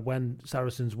year where when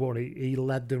Saracens won, he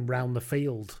led them round the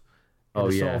field.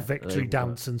 Sort of victory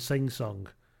dance and sing song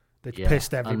that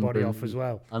pissed everybody off as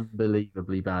well.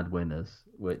 Unbelievably bad winners,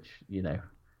 which, you know.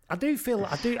 I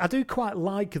do quite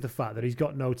like the fact that he's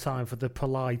got no time for the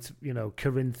polite, you know,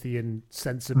 Corinthian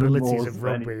sensibilities of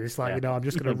rugby. It's like, you know, I'm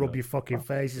just going to rub your fucking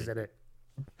faces in it.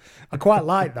 I quite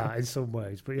like that in some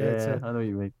ways, but yeah, I know what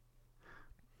you mean.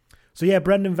 So yeah,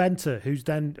 Brendan Venter, who's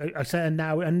then I said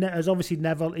now and has obviously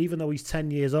never, even though he's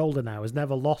 10 years older now, has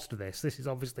never lost this. This is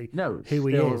obviously who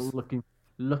he is.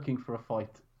 Looking for a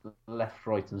fight, left,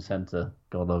 right, and centre.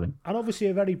 God love him. And obviously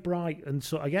a very bright and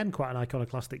so again quite an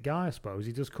iconoclastic guy, I suppose.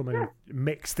 He does come in and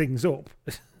mix things up.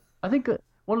 I think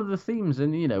one of the themes,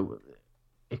 and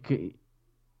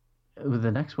with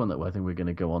the next one that I think we're going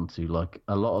to go on to, like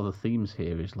a lot of the themes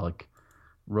here is like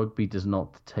rugby does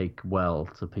not take well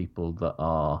to people that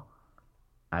are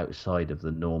outside of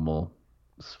the normal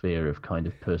sphere of kind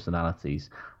of personalities,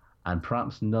 and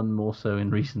perhaps none more so in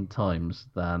recent times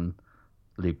than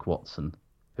Luke Watson,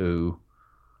 who,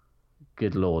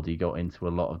 good Lord, he got into a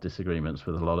lot of disagreements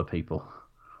with a lot of people.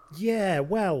 Yeah,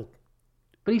 well...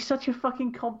 But he's such a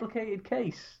fucking complicated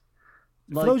case.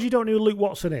 For those who don't know who Luke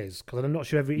Watson is, because I'm not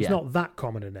sure he's not that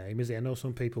common a name, is he? I know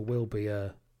some people will be...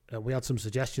 we had some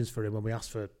suggestions for him when we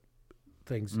asked for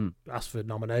things, asked for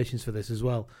nominations for this as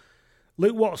well.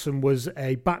 Luke Watson was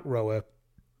a back rower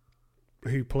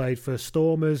who played for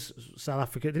Stormers, South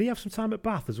Africa. Did he have some time at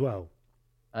Bath as well?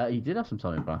 He did have some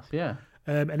time at Bath, yeah.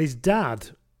 And his dad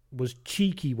was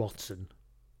Cheeky Watson.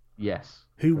 Yes.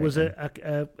 Who was an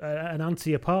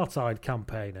anti-apartheid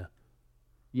campaigner.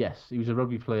 Yes, he was a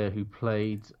rugby player who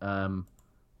played,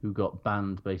 who got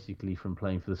banned basically from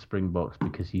playing for the Springboks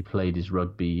because he played his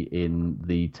rugby in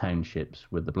the townships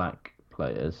with the black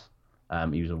players.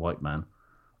 He was a white man.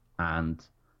 And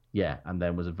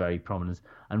then was a very prominent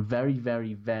and very,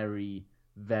 very, very,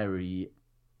 very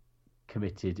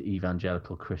committed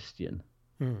evangelical Christian.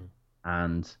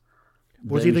 And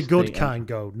was he the good kind,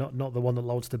 though? Not the one that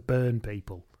loves to burn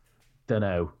people? Don't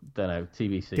know.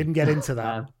 TBC. Didn't get into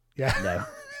that. No.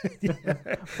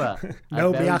 But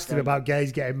nobody asked him about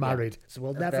gays getting married, so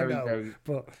we'll never know.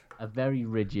 But a very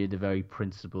rigid, a very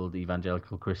principled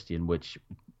evangelical Christian, which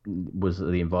was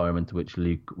the environment to which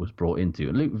Luke was brought into.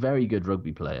 And Luke, very good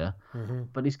rugby player,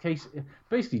 but his case,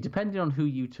 basically, depending on who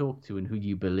you talk to and who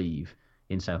you believe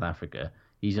in South Africa,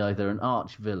 he's either an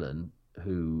arch villain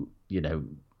who,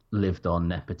 lived on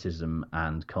nepotism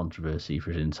and controversy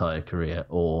for his entire career,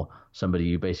 or somebody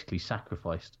who basically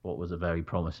sacrificed what was a very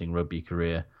promising rugby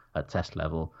career at test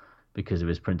level because of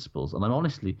his principles. And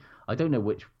I don't know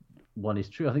which one is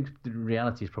true. I think the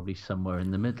reality is probably somewhere in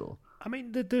the middle. I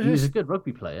mean, he was a good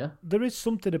rugby player. There is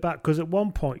something about, because at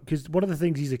one point, because one of the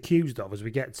things he's accused of, as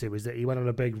we get to, is that he went on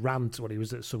a big rant when he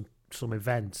was at some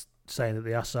event saying that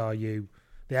the SARU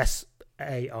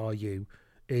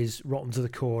is rotten to the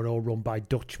core and all run by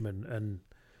Dutchmen, and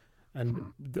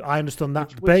I understand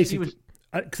that basically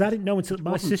because I didn't know until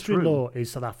my sister-in-law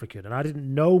is South African, and I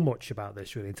didn't know much about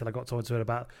this really until I got talking to her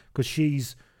about, because she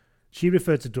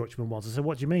referred to Dutchmen once. I said,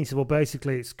 "What do you mean?" She said, "Well,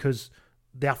 basically, it's because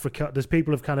there's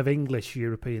people of kind of English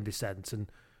European descent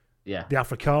and the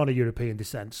Afrikaner European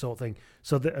descent sort of thing.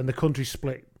 So and the country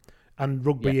split, and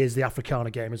rugby is the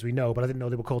Afrikaner game as we know. But I didn't know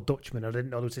they were called Dutchmen. I didn't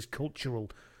know there was this cultural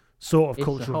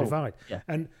divide. Yeah.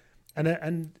 And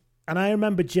I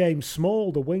remember James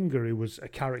Small, the winger, who was a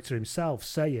character himself,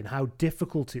 saying how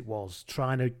difficult it was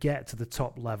trying to get to the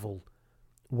top level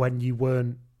when you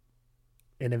weren't,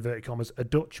 in inverted commas, a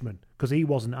Dutchman, because he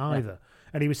wasn't either.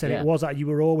 And he was saying it was that you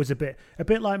were always a bit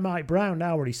like Mike Brown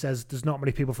now, where he says there's not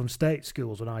many people from state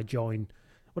schools when I join.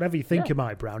 Whatever you think of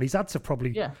Mike Brown, he's had to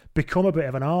probably become a bit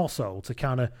of an arsehole to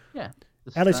kind of... Yeah.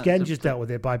 Ellis Genge's dealt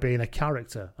with it by being a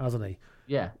character, hasn't he?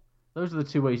 Yeah. Those are the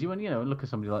two ways. Look at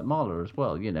somebody like Marler as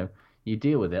well. You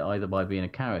deal with it either by being a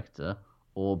character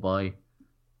or by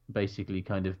basically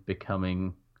kind of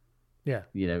becoming,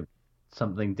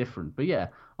 something different.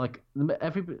 But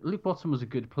Luke Watson was a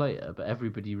good player, but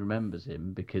everybody remembers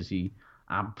him because he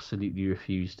absolutely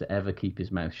refused to ever keep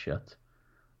his mouth shut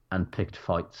and picked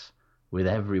fights with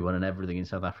everyone and everything in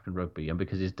South African rugby, and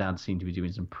because his dad seemed to be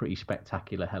doing some pretty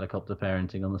spectacular helicopter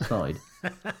parenting on the side.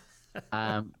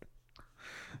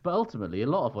 But ultimately, a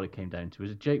lot of what it came down to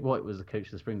is Jake White was the coach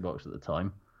of the Springboks at the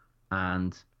time,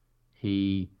 and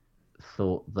he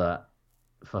thought that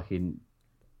fucking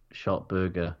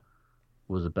Schartberger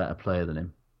was a better player than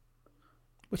him.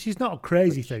 Which is not a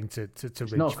crazy thing to reach for.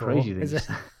 It's not a crazy thing. Is it?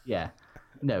 Yeah.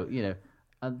 No,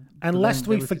 And lest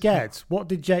we forget, what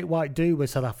did Jake White do with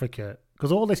South Africa?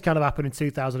 Because all this kind of happened in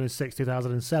 2006,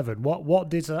 2007. What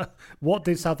did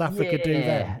South Africa do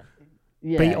then?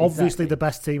 Yeah, be obviously the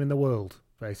best team in the world,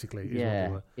 basically.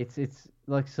 It's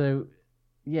like so.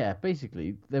 Yeah,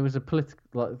 basically there was a political,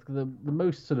 like the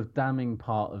most sort of damning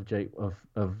part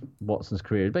of Watson's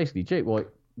career. Basically, Jake White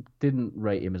didn't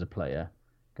rate him as a player.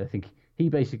 I think he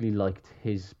basically liked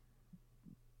his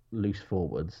loose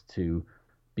forwards to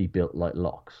be built like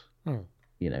locks,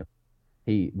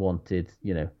 he wanted,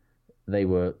 they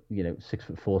were,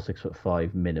 6'4",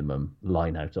 6'5" minimum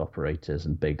line-out operators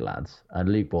and big lads. And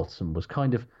Luke Watson was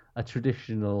kind of a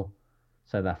traditional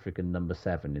South African number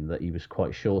 7 in that he was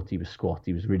quite short, he was squat,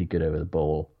 he was really good over the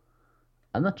ball.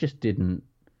 And that just didn't,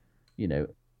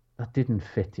 that didn't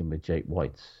fit in with Jake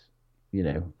White's,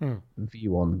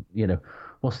 view on,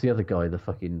 what's the other guy, the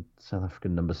fucking South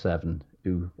African number 7,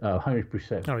 Henry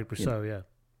Brousseau. Henry Brousseau,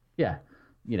 yeah.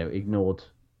 Yeah, ignored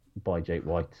by Jake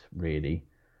White, really.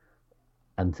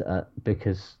 And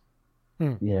because,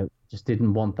 just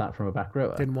didn't want that from a back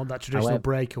rower. Didn't want that traditional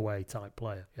breakaway type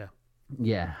player, yeah.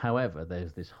 Yeah, however,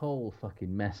 there's this whole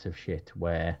fucking mess of shit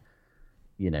where,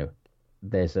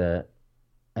 there's an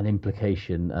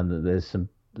implication and that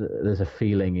there's a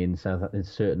feeling in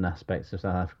certain aspects of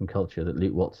South African culture that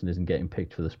Luke Watson isn't getting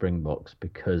picked for the Springboks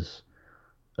because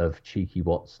of Cheeky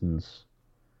Watson's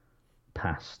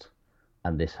past,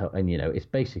 and it's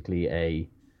basically a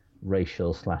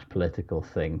racial/political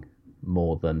thing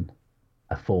more than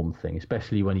a form thing,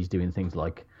 especially when he's doing things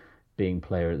like being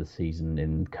player of the season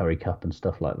in Currie Cup and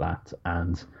stuff like that,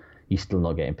 and he's still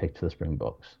not getting picked for the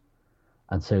Springboks.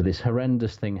 And so this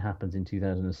horrendous thing happens in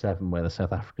 2007 where the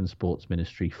South African Sports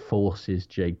Ministry forces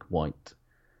Jake White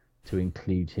to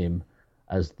include him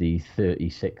as the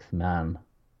 36th man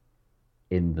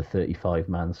in the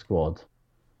 35-man squad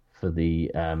for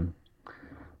the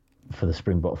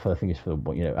Springbok. I think it's for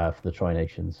the Tri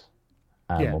Nations,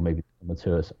 or maybe the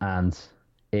tours. And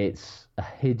it's a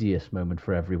hideous moment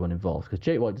for everyone involved because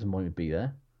Jake White doesn't want to be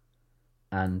there,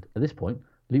 and at this point,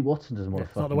 Luke Watson doesn't want to.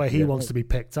 It's not the way he wants to be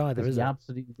picked either, is it? He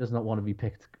absolutely does not want to be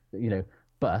picked.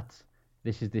 But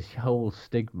this is this whole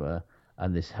stigma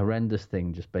and this horrendous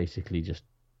thing. Just basically,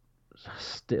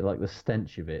 like the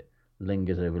stench of it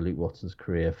lingers over Luke Watson's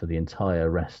career for the entire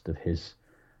rest of his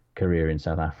career in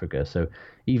South Africa. So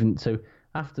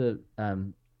after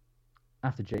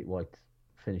Jake White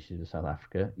finishes with South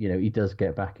Africa, he does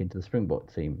get back into the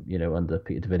Springbok team, under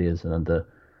Peter de Villiers and under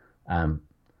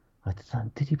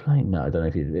did he play? No, I don't know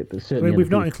if he did. But certainly we've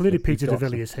not included Peter de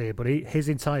Villiers here, but his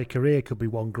entire career could be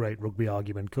one great rugby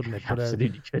argument, couldn't it?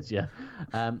 Absolutely could, yeah.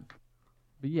 But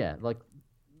yeah, like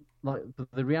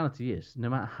the reality is, no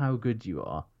matter how good you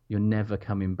are, you're never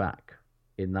coming back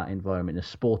in that environment, in a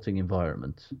sporting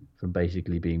environment, from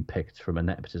basically being picked from a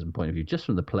nepotism point of view, just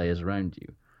from the players around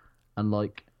you. And There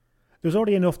was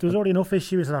already enough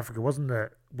issue in South Africa, wasn't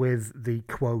there, with the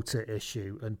quota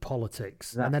issue and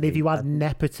politics, exactly. And then if you add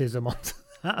nepotism onto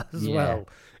that as well,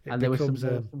 and there was some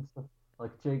stuff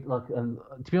like Jake. And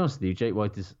to be honest with you, Jake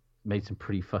White has made some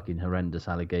pretty fucking horrendous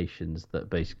allegations that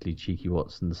basically Cheeky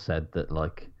Watson said that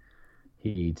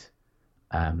he'd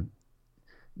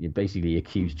you basically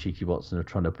accused Cheeky Watson of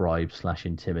trying to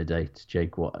bribe/intimidate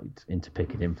Jake White into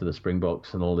picking him for the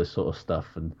Springboks and all this sort of stuff,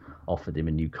 and offered him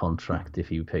a new contract if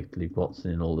he picked Luke Watson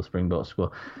in all the Springboks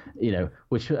squad,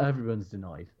 which everyone's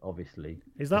denied, obviously.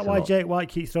 Is that why Jake White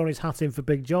keeps throwing his hat in for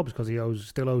big jobs, because he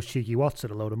still owes Cheeky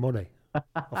Watson a load of money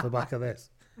off the back of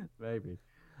this? Maybe.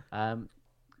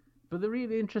 But the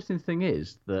really interesting thing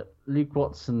is that Luke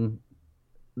Watson,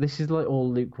 this is like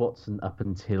all Luke Watson up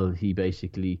until he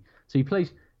basically... So he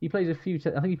plays a few...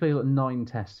 I think he plays 9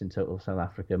 tests in total for South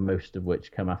Africa, most of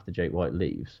which come after Jake White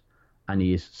leaves. And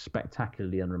he is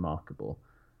spectacularly unremarkable.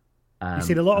 You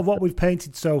see, a lot of what we've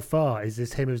painted so far is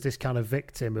him as this kind of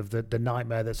victim of the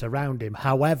nightmare that's around him.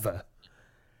 However...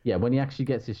 Yeah, when he actually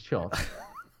gets his shot,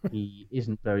 he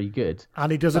isn't very good. And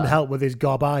he doesn't help with his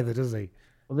gob either, does he?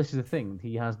 Well, this is the thing.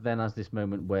 He has this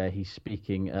moment where he's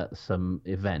speaking at some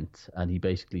event, and he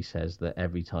basically says that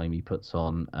every time he puts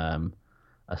on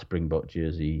a Springbok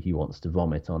jersey, he wants to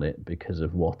vomit on it because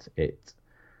of what it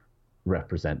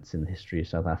represents in the history of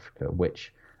South Africa,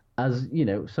 which, as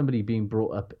somebody being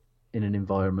brought up in an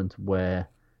environment where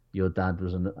your dad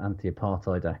was an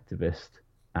anti-apartheid activist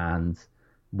and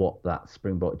what that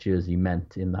Springbok jersey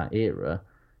meant in that era,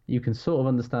 you can sort of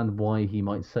understand why he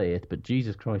might say it, but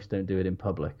Jesus Christ, don't do it in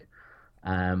public.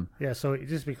 So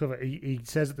just to be clear, he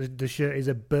says that the shirt is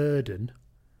a burden.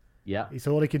 Yeah. It's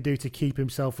all he can do to keep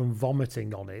himself from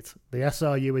vomiting on it. The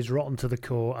SRU is rotten to the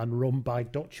core and run by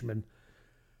Dutchmen.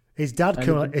 His dad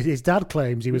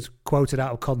claims he was quoted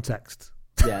out of context.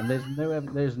 Yeah, and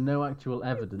there's no actual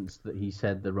evidence that he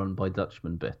said the run by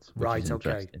Dutchmen bit. Which is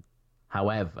interesting. Okay.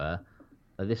 However,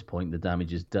 at this point, the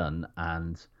damage is done,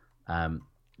 and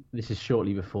this is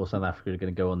shortly before South Africa are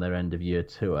going to go on their end-of-year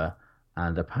tour,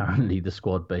 and apparently the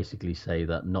squad basically say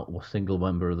that not a single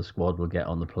member of the squad will get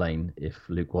on the plane if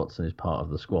Luke Watson is part of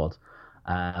the squad.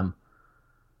 And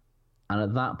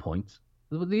at that point,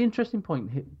 the interesting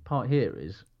part here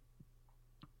is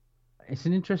it's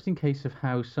an interesting case of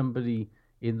how somebody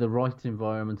in the right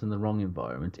environment and the wrong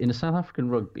environment. In a South African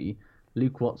rugby,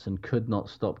 Luke Watson could not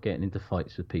stop getting into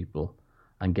fights with people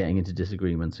and getting into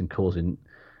disagreements and causing,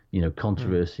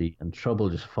 controversy and trouble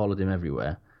just followed him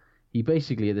everywhere. He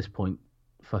basically, at this point,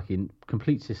 fucking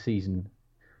completes his season.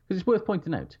 Because it's worth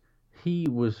pointing out, he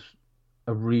was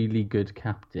a really good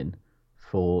captain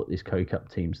for his Currie Cup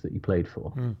teams that he played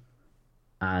for.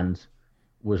 And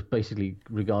was basically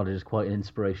regarded as quite an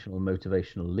inspirational,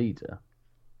 motivational leader.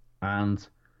 And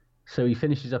so he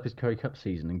finishes up his Currie Cup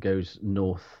season and goes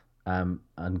north and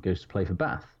goes to play for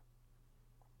Bath.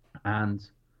 And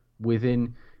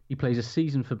he plays a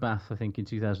season for Bath, I think, in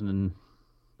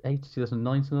 2008,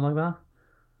 2009, something like that.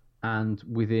 And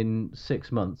within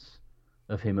 6 months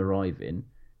of him arriving,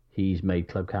 he's made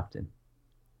club captain.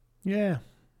 Yeah.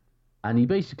 And he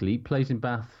basically plays in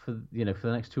Bath for the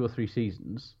next 2 or 3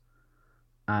 seasons,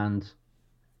 and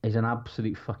is an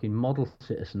absolute fucking model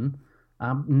citizen.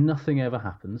 Nothing ever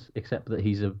happens except that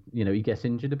he gets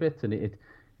injured a bit, and it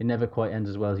never quite ends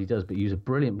as well as he does. But he was a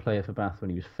brilliant player for Bath when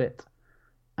he was fit,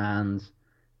 and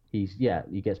he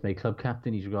gets made club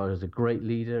captain. He's regarded as a great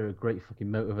leader, a great fucking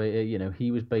motivator.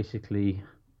 He was basically,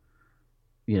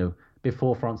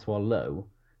 before Francois Lowe,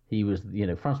 he was,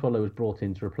 Francois Lowe was brought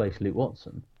in to replace Luke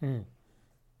Watson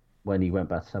when he went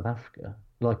back to South Africa.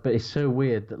 But it's so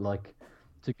weird that,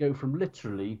 to go from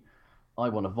literally, I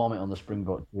want to vomit on the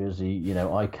Springbok jersey,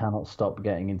 I cannot stop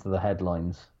getting into the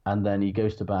headlines, and then he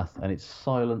goes to Bath and it's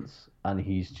silence, and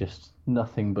he's just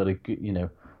nothing but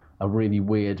a really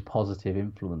weird positive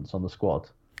influence on the squad.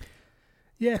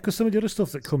 Yeah, because some of the other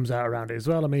stuff that comes out around it as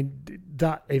well. I mean,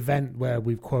 that event where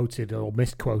we've quoted or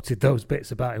misquoted those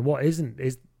bits about him, what isn't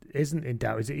in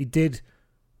doubt is that he did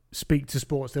speak to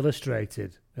Sports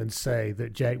Illustrated and say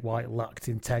that Jake White lacked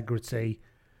integrity.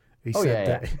 He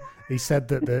said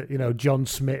that John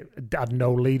Smith had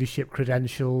no leadership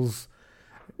credentials.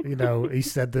 He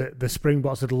said that the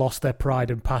Springboks had lost their pride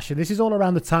and passion. This is all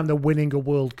around the time they're winning a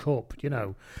World Cup.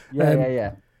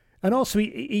 Yeah. And also,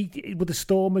 he with the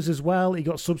Stormers as well, he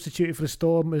got substituted for the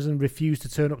Stormers and refused to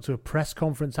turn up to a press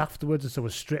conference afterwards, and so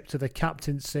was stripped of the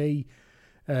captaincy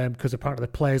because apparently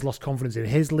the players lost confidence in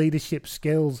his leadership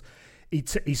skills.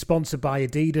 He's sponsored by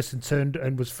Adidas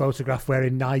and was photographed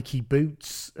wearing Nike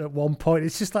boots at one point.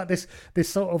 It's just like this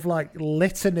sort of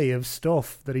litany of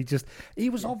stuff that he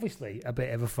was obviously a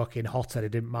bit of a fucking hothead. He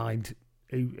didn't mind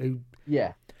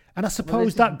Yeah. And I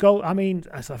suppose that goal, I mean,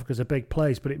 South Africa's a big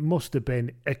place, but it must have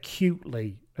been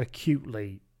acutely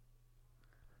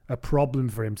a problem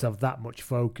for him to have that much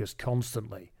focus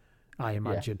constantly, I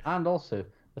imagine. Yeah. And also...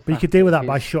 But you could deal with that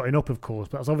by shutting up, of course,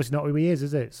 but that's obviously not who he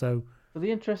is it? So... But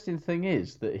the interesting thing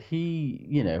is that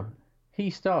he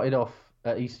started off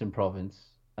at Eastern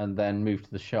Province and then moved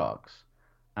to the Sharks.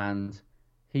 And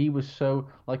he was so...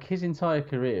 his entire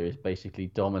career is basically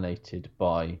dominated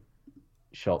by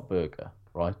Schaltberger.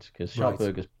 Right, because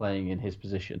Schaltberger's playing in his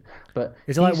position, but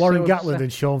is it like Warren Gatland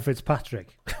and Sean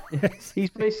Fitzpatrick? He's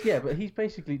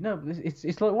basically no.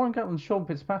 It's like Warren Gatland and Sean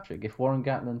Fitzpatrick. If Warren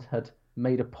Gatland had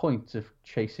made a point of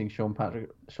chasing Sean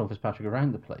Fitzpatrick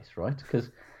around the place, right?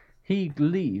 Because he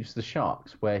leaves the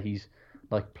Sharks where he's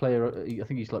player. I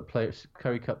think he's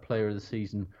Currie Cup player of the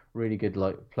season, really good,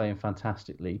 playing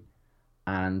fantastically,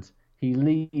 and he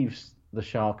leaves the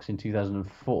Sharks in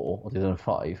 2004 or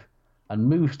 2005. And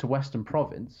moves to Western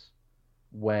Province,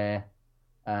 where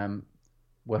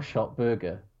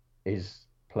Schaltberger is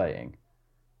playing,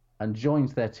 and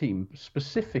joins their team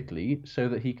specifically so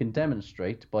that he can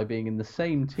demonstrate by being in the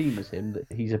same team as him that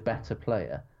he's a better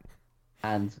player.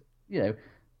 And to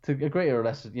a greater or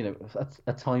less,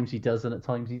 at times he does and at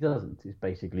times he doesn't. Is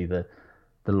basically the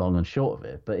long and short of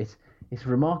it. But it's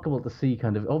remarkable to see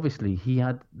obviously he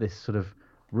had this sort of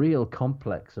real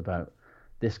complex about.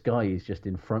 This guy is just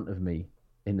in front of me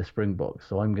in the Springboks,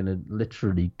 so I'm going to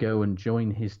literally go and join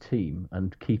his team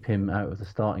and keep him out of the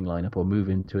starting lineup or move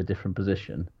him to a different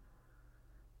position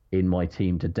in my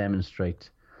team to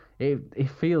demonstrate. It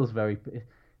feels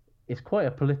it's quite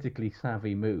a politically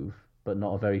savvy move, but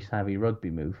not a very savvy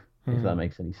rugby move, if that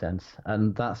makes any sense.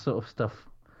 And that sort of stuff,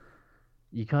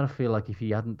 you kind of feel like if he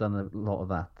hadn't done a lot of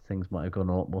that, things might have gone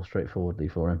a lot more straightforwardly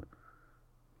for him.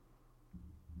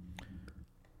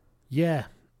 Yeah.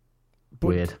 But,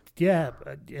 weird. Yeah,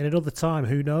 in another time,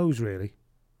 who knows, really?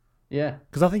 Yeah.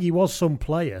 Because I think he was some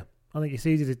player. I think it's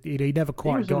easy to... He never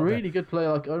quite got He was a really good player.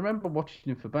 I remember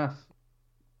watching him for Bath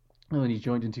when he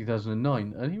joined in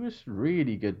 2009, and he was a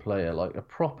really good player, a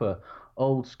proper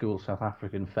old-school South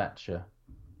African fetcher,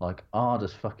 hard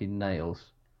as fucking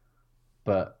nails,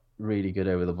 but really good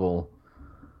over the ball.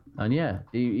 And yeah,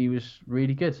 he was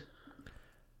really good.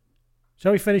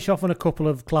 Shall we finish off on a couple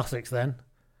of classics then?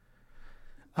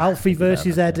 Alfie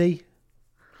versus Eddie.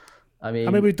 I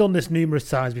mean, we've done this numerous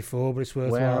times before, but it's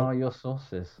worthwhile. Where are your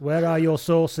sources? Where are your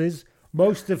sources?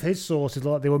 Most of his sources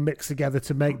look like they were mixed together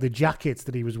to make the jackets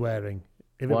that he was wearing.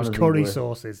 If it was curry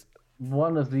sauces.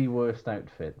 One of the worst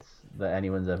outfits that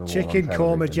anyone's ever worn. Chicken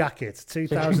korma jacket,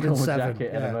 2007. Chicken korma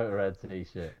jacket and a Motorhead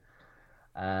t-shirt.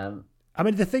 I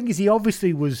mean, the thing is, he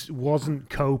obviously wasn't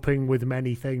coping with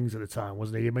many things at the time,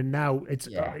 wasn't he? I mean, now it's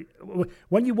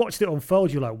when you watched it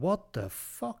unfold, you're like, "What the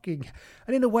fucking?"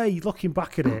 And in a way, looking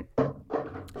back at it,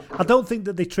 I don't think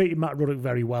that they treated Matt Ruddock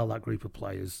very well, that group of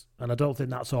players, and I don't think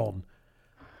that's on.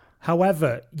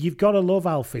 However, you've got to love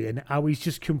Alfie and how he's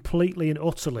just completely and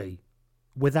utterly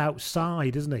without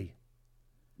side, isn't he?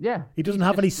 Yeah, he doesn't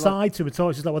have any side to him at all.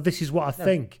 He's just like, "Well, this is what I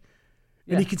think."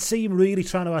 And you could see him really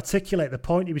trying to articulate the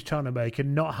point he was trying to make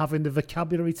and not having the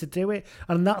vocabulary to do it.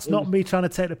 And that's not me trying to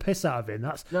take the piss out of him.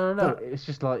 That's No. It's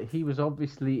just like he was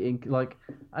obviously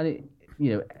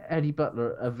Eddie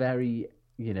Butler, a very,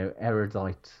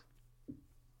 erudite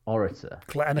orator.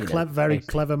 And a very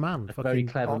clever man. A very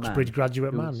clever Oxbridge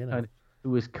graduate man, who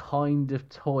was kind of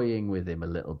toying with him a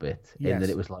little bit. In that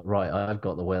it was like, right, I've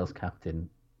got the Wales captain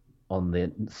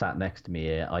sat next to me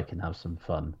here. I can have some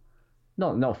fun.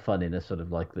 Not fun in a sort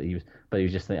of like that he was, but he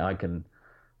was just thinking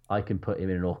I can put him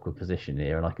in an awkward position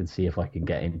here, and I can see if I can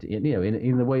get him to,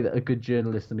 in the way that a good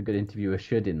journalist and a good interviewer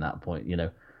should in that point,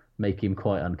 make him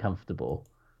quite uncomfortable,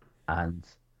 and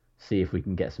see if we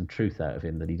can get some truth out of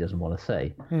him that he doesn't want to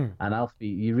say. And Alfie,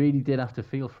 you really did have to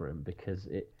feel for him because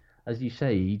it, as you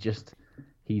say,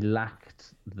 he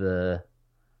lacked the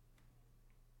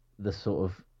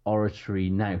sort of oratory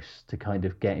nous to kind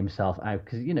of get himself out,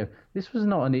 because this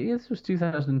was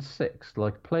 2006.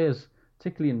 Like, players,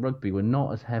 particularly in rugby, were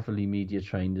not as heavily media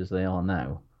trained as they are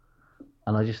now,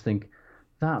 and I just think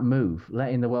that move,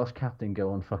 letting the Welsh captain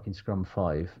go on fucking scrum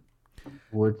 5,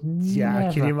 would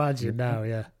I can imagine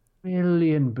now,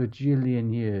 million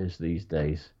bajillion years these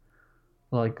days.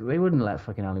 Like, they wouldn't let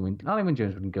fucking Alun Wyn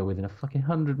Jones wouldn't go within a fucking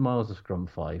 100 miles of scrum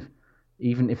 5,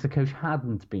 even if the coach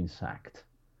hadn't been sacked.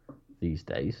 These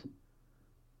days,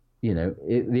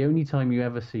 the only time you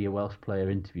ever see a Welsh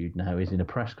player interviewed now is in a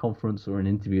press conference or an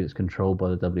interview that's controlled by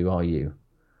the WRU.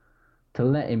 To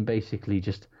let him basically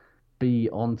just be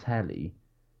on telly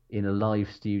in a live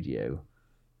studio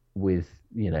with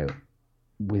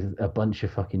a bunch of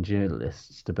fucking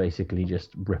journalists to basically just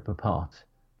rip apart.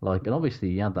 Like, and obviously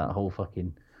he had that whole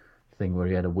fucking thing where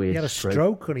he had a weird. He had a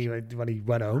stroke when he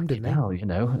went home, didn't he? Hell,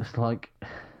 it's like.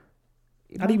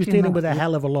 And he was dealing with a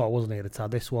hell of a lot, wasn't he, at the time?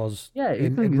 This was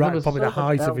probably the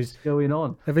height of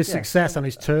his success and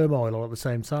his turmoil all at the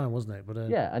same time, wasn't it? But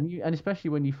and especially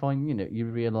when you find, you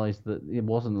realise that it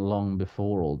wasn't long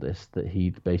before all this that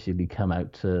he'd basically come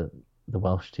out to the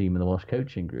Welsh team and the Welsh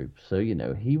coaching group. So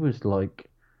he was like,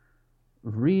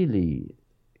 really,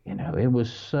 it was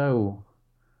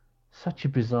such a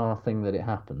bizarre thing that it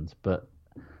happened, but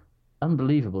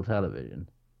unbelievable television.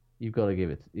 You've got to give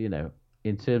it,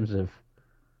 in terms of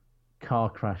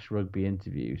car crash rugby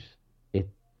interviews, it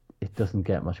doesn't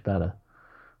get much better.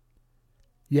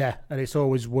 Yeah, and it's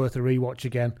always worth a rewatch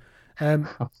again.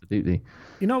 Absolutely.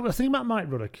 The thing about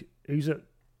Mike Ruddock, who's at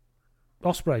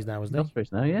Ospreys now, isn't he?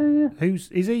 Ospreys now, yeah.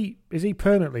 Is he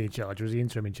permanently in charge, or is he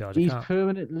interim in charge? He's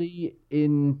permanently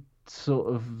involved.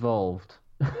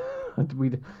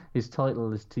 His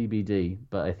title is TBD,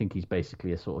 but I think he's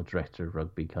basically a sort of director of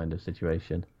rugby kind of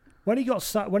situation. When he got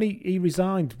when he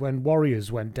resigned, when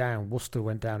Warriors went down, Worcester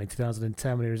went down in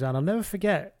 2010 when he resigned, I'll never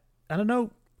forget. And I know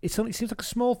it seems like a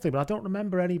small thing, but I don't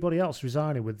remember anybody else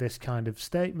resigning with this kind of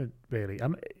statement, really.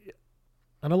 And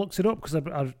I looked it up because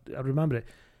I remembered it.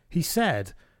 He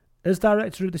said, this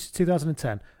is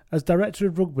 2010, as director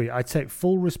of rugby, I take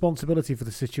full responsibility for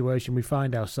the situation we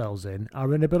find ourselves in.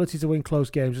 Our inability to win close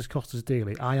games has cost us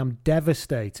dearly. I am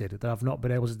devastated that I've not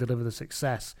been able to deliver the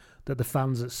success that the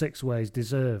fans at Six Ways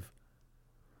deserve.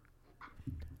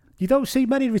 You don't see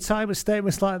many retirement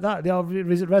statements like that,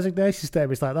 resignation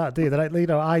statements like that, do you? They're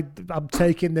like, I'm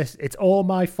taking this, it's all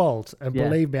my fault, and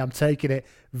believe me, I'm taking it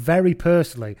very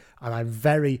personally, and I'm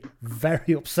very,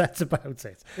 very upset about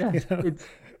it. Yeah,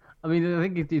 I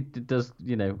think it does,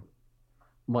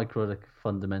 Mike Ruddock,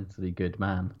 fundamentally good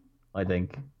man, I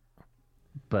think.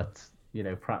 But,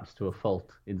 perhaps to a fault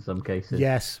in some cases.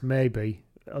 Yes, maybe.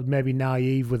 Maybe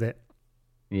naive with it.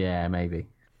 Yeah, maybe.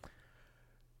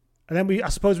 And then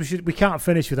we can't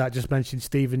finish without just mentioning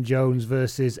Stephen Jones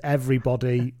versus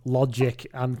everybody, logic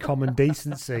and common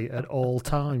decency at all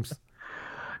times.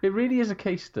 It really is a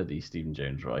case study, Stephen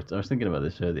Jones, right? I was thinking about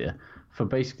this earlier, for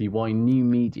basically why new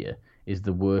media is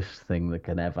the worst thing that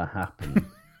can ever happen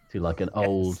to like an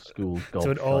old school golf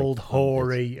to an old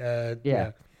hoary.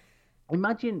 Yeah.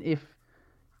 Imagine if,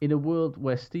 in a world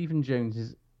where Stephen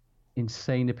Jones's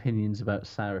insane opinions about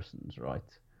Saracens, right,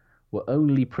 were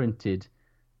only printed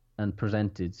and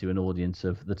presented to an audience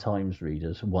of the Times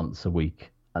readers once a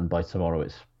week, and by tomorrow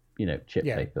it's, chip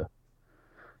paper.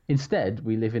 Instead,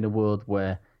 we live in a world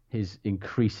where his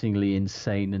increasingly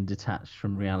insane and detached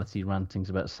from reality rantings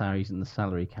about Sarries and the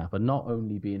salary cap are not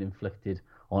only being inflicted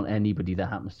on anybody that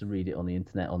happens to read it on the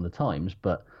internet on the Times,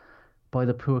 but by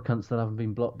the poor cunts that haven't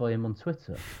been blocked by him on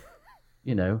Twitter.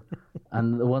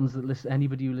 And the ones that listen,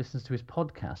 anybody who listens to his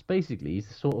podcast. Basically, he's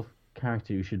the sort of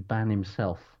character who should ban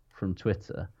himself from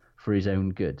Twitter for his own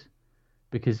good,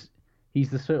 because he's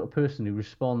the sort of person who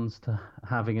responds to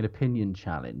having an opinion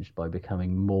challenged by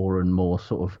becoming more and more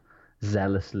sort of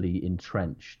zealously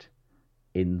entrenched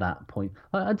in that point.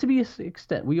 And to be an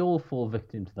extent, we all fall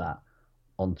victim to that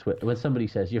on Twitter. When somebody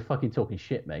says, "You're fucking talking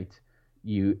shit, mate,"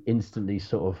 you instantly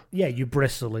sort of... Yeah, you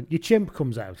bristle and your chimp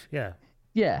comes out, yeah.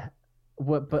 Yeah,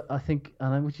 but I think,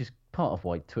 which is part of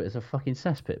why Twitter's a fucking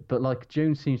cesspit, but like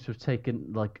Jones seems to have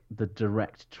taken like the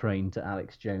direct train to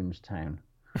Alex Jonestown.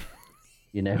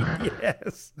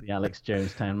 Yes. The Alex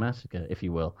Jonestown massacre, if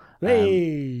you will.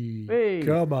 Hey,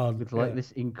 come on. With like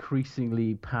this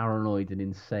increasingly paranoid and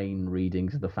insane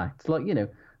readings of the facts. Like,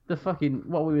 the fucking,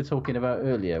 what we were talking about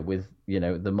earlier with,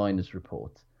 the miners'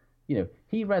 report.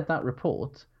 He read that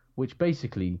report, which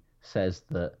basically says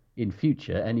that in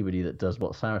future, anybody that does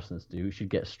what Saracens do should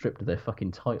get stripped of their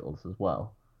fucking titles as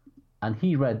well. And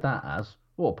he read that as,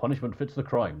 punishment fits the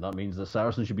crime. That means the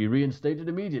Saracens should be reinstated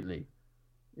immediately.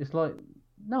 It's like,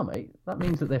 no, mate, that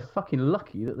means that they're fucking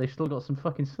lucky that they've still got some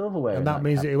fucking silverware. And that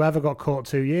means that whoever got caught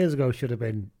 2 years ago should have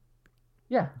been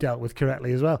dealt with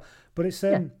correctly as well. But it's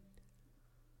and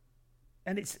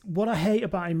it's what I hate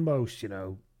about him most,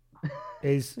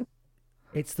 is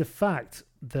it's the fact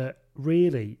that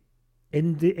really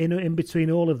in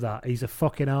between all of that, he's a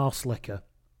fucking arse licker.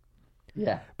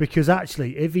 Yeah. Because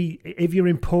actually, if you're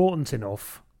important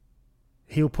enough,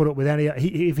 he'll put up with any...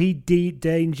 if he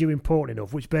deigns you important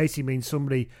enough, which basically means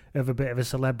somebody of a bit of a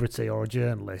celebrity or a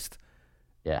journalist,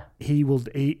 he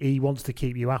wants to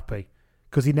keep you happy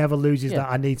because he never loses that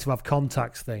I need to have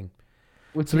contacts thing.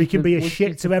 So he can be a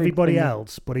shit to everybody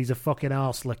else, but he's a fucking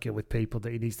arse licker with people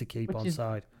that he needs to keep on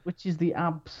side. Which is the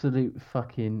absolute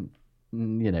fucking,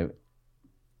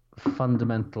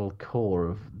 fundamental core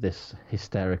of this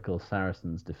hysterical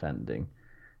Saracens defending,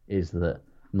 is that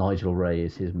Nigel Ray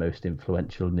is his most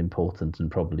influential and important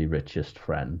and probably richest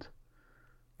friend.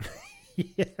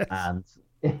 Yes. And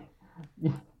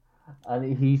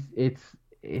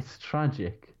it's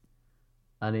tragic,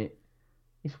 and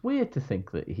it's weird to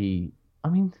think that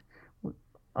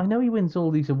I know he wins all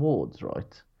these awards,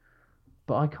 right?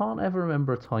 But I can't ever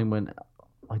remember a time when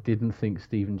I didn't think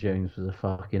Stephen Jones was a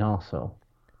fucking arsehole.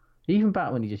 Even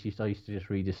back when I used to just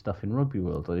read his stuff in Rugby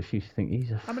World, I just used to think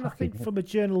he's a I think from a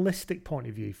journalistic point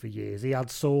of view for years, he had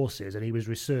sources and he was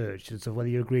researched, and so whether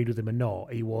you agreed with him or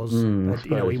not, he was,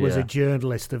 was a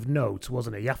journalist of note,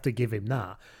 wasn't he? You have to give him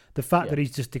that. The fact that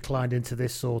he's just declined into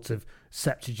this sort of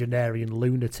septuagenarian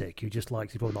lunatic who just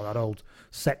likes, he's probably not that old,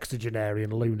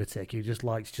 sextuagenarian lunatic who just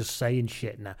likes just saying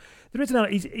shit now. There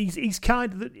isn't, he's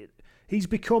kind of... He's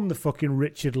become the fucking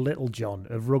Richard Littlejohn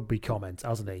of rugby comment,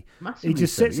 hasn't he? Massively he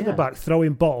just sits in the back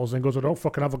throwing bottles and goes, "Don't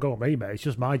fucking have a go at me, mate. It's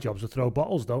just my job to throw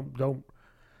bottles. Don't.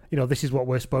 This is what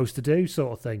we're supposed to do,"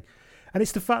 sort of thing. And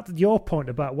it's the fact that your point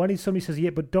about when somebody says,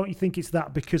 "Yeah, but don't you think it's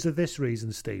that because of this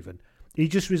reason, Stephen?" He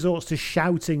just resorts to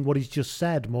shouting what he's just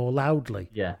said more loudly,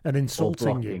 and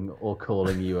insulting you, or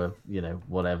calling you a,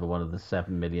 whatever, one of the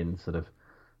 7 million sort of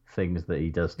things that he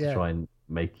does to try and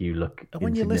make you look. And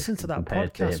when you listen to that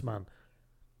podcast, man.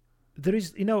 There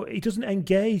is, he doesn't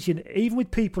engage in, even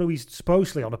with people who he's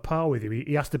supposedly on a par with him,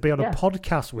 he has to be on a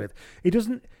podcast with.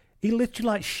 He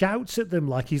literally shouts at them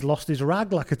like he's lost his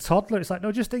rag like a toddler. It's like,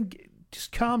 no, just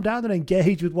calm down and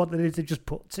engage with what it is they've just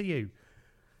put to you.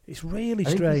 It's really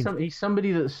strange. He's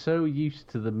somebody that's so used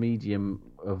to the medium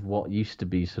of what used to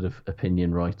be sort of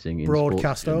opinion writing in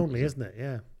broadcast only, isn't it?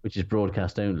 Yeah. Which is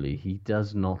broadcast only. He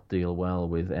does not deal well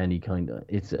with any kind of...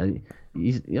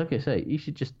 He's like I say, he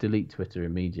should just delete Twitter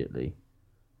immediately,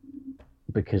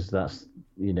 because that's,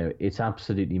 it's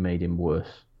absolutely made him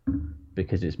worse,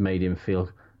 because it's made him feel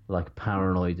like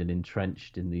paranoid and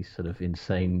entrenched in these sort of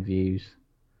insane views.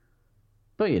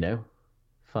 But,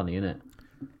 funny, isn't it?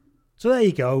 So there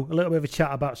you go, a little bit of a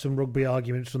chat about some rugby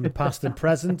arguments from the past and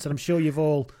present, and I'm sure you've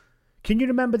all... Can you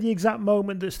remember the exact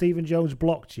moment that Stephen Jones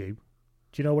blocked you?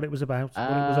 Do you know what it was about? When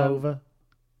it was over?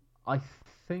 I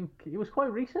think it was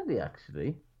quite recently,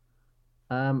 actually.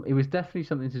 It was definitely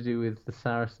something to do with the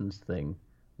Saracens thing,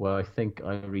 where I think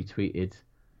I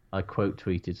quote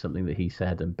tweeted something that he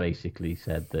said and basically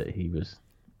said that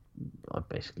I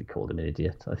basically called him an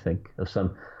idiot, I think.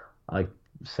 I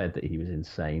said that he was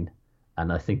insane,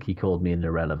 and I think he called me an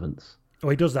irrelevance. Oh,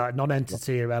 he does that.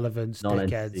 Non-entity irrelevance,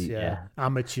 dickheads, yeah.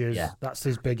 Amateurs, that's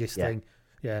his biggest thing.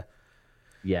 Yeah.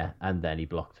 Yeah, and then he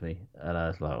blocked me, and I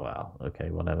was like, well, okay,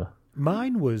 whatever.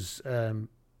 Mine was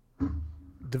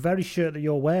the very shirt that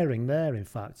you're wearing there, in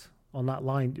fact, on that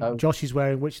line. Oh. Josh is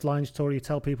wearing which Lions tour? You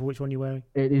tell people which one you're wearing?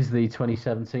 It is the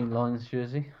 2017 Lions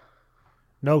jersey.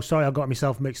 No, sorry, I got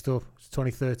myself mixed up. It's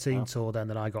 2013 tour then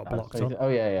that I got blocked on. Oh,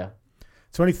 yeah.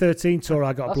 2013 tour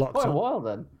I got blocked on. That's quite a while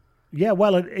then. Yeah,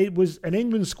 well, it was an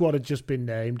England squad had just been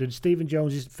named, and Stephen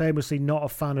Jones is famously not a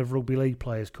fan of rugby league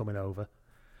players coming over.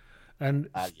 And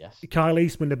Kyle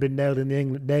Eastman had been named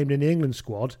in the England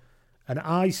squad, and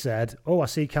I said, I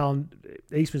see Kyle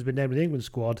Eastman's been named in the England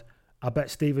squad. I bet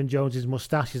Stephen Jones's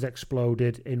moustache has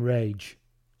exploded in rage.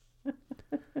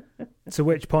 To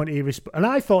which point he and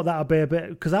I thought that would be a bit,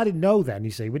 because I didn't know then,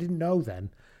 you see, we didn't know then.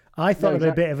 I thought it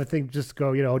would be a bit of a thing just to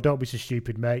go, don't be so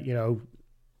stupid, mate,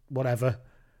 whatever.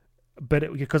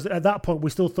 But because at that point we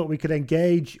still thought we could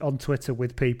engage on Twitter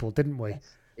with people, didn't we?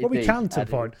 Yes, we can to a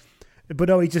point. But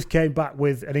no, he just came back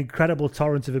with an incredible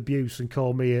torrent of abuse and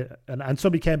called me, and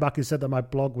somebody came back and said that my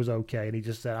blog was okay, and he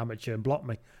just said amateur and blocked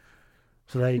me.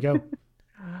 So there you go.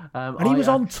 And he was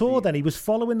on tour then. He was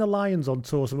following the Lions on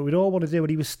tour, so what we'd all want to do, and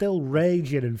he was still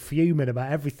raging and fuming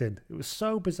about everything. It was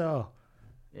so bizarre.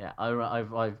 Yeah,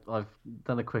 I've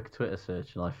done a quick Twitter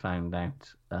search and I found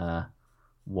out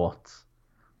what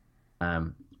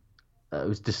it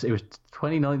was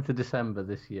 29th of December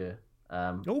this year.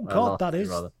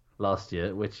 Last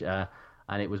year, which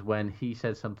and it was when he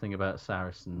said something about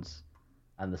Saracens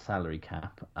and the salary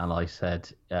cap, and I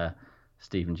said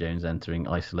Stephen Jones entering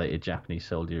isolated Japanese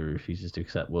soldier who refuses to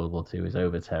accept World War II is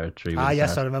over territory.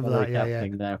 Yes, I remember that. Yeah.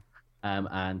 Now.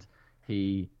 And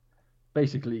he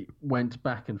basically went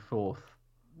back and forth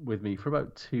with me for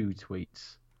about 2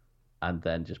 tweets, and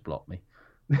then just blocked me.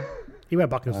 He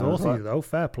went back and forth with you though.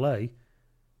 Fair play.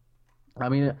 I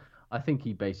mean, I think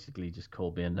he basically just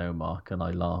called me a no mark, and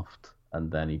I laughed, and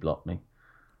then he blocked me.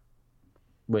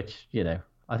 Which, I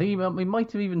think he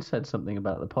might have even said something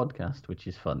about the podcast, which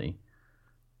is funny.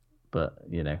 But,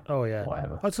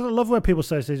 whatever. I sort of love when people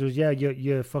say,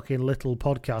 your fucking little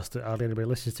podcast that hardly anybody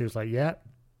listens to. It's like, yeah,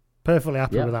 perfectly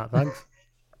happy with that, thanks.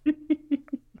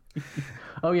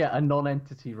 Oh, yeah, a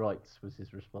non-entity rights was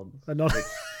his response.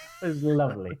 It's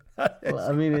lovely.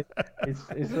 I mean, it's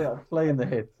playing the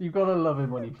hits. You've got to love him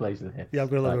when he plays the hits. Yeah, I've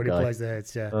got to love him when he plays the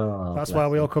hits, yeah. That's why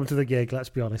we all come to the gig, let's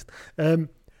be honest.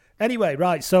 Anyway,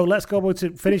 right, so let's go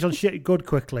to finish on shit good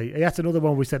quickly. Yet another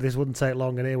one we said this wouldn't take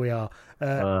long, and here we are.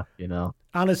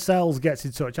 Anna Sells gets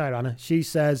in touch. Hi, Anna. She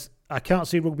says, I can't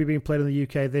see rugby being played in the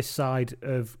UK this side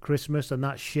of Christmas, and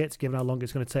that's shit, given how long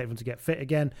it's going to take them to get fit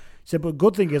again. She said, but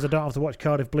good thing is I don't have to watch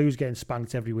Cardiff Blues getting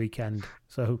spanked every weekend.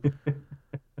 So...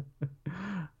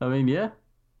 I mean, yeah.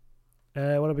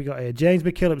 What have we got here? James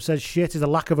McKillop says shit is a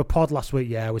lack of a pod last week.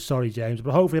 Yeah, we're sorry, James,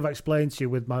 but hopefully I've explained to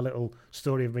you with my little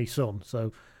story of me son.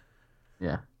 So,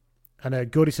 yeah.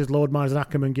 And Goody says Lord Myers and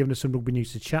Ackerman giving us some rugby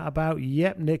news to chat about.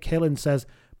 Yep. Nick Hillen says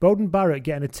Bowden Barrett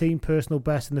getting a team personal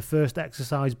best in the first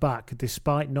exercise back,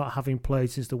 despite not having played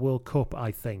since the World Cup.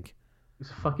 I think it's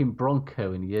a fucking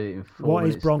Bronco, and he did it in 4 What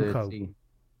is Bronco? 13.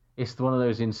 It's one of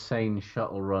those insane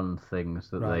shuttle run things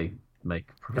that they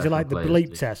make. Is it like the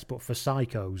bleep test, but for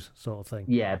psychos sort of thing?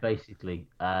 Yeah, basically.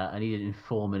 And he did it in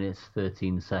 4 minutes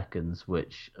 13 seconds,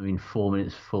 which 4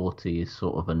 minutes 40 is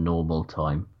sort of a normal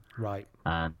time. Right.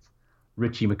 And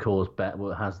Richie McCaw's bet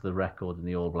has the record in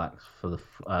the All Blacks for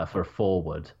a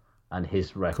forward, and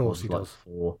his record is like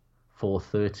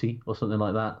 4:30 or something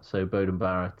like that. So Bowden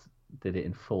Barrett did it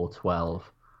in 4:12.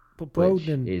 But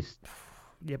Bowden is.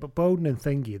 Yeah, but Bowden and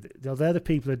Thingy, they're the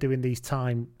people who are doing these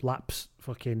time-lapse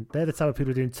fucking... They're the type of people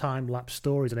who are doing time-lapse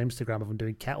stories on Instagram of them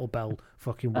doing kettlebell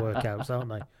fucking workouts, aren't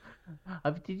they?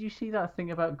 Did you see that thing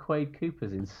about Quade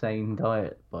Cooper's insane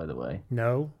diet, by the way?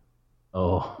 No.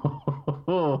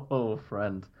 Oh,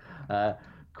 friend.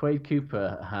 Quade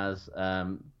Cooper has...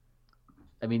 fair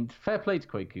play to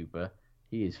Quade Cooper.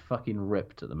 He is fucking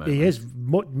ripped at the moment. He is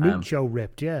mucho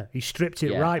ripped, yeah. He stripped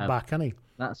it right back, hasn't he?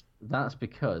 That's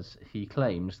because he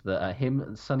claims that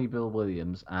him, Sonny Bill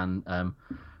Williams, and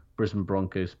Brisbane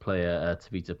Broncos player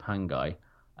Tavita Pangai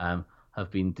have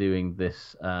been doing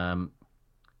this.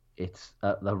 It's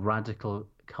the radical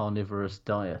carnivorous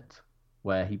diet,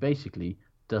 where he basically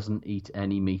doesn't eat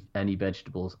any meat, any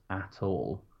vegetables at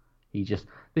all.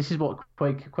 This is what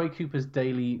Quade Cooper's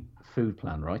daily food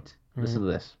plan, right? Listen to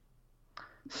this.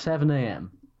 7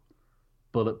 a.m.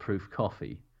 bulletproof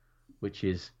coffee, which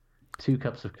is 2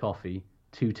 cups of coffee,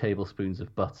 2 tablespoons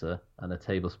of butter, and a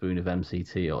tablespoon of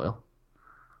MCT oil.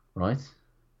 Right?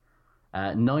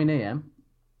 9 a.m.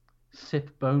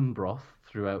 sip bone broth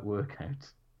throughout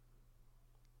workout.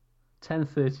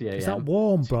 10:30 a.m. Is that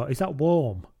warm, bro? Is that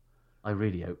warm? I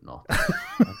really hope not.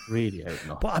 I really hope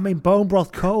not. But I mean, bone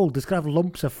broth cold. It's going to have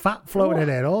lumps of fat floating in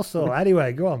it also.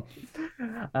 Anyway, go on.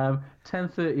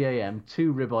 10:30 a.m.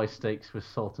 2 ribeye steaks with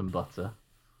salt and butter.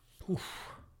 Oof.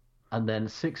 And then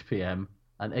 6 p.m.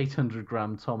 an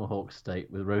 800-gram tomahawk steak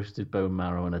with roasted bone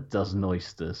marrow and a dozen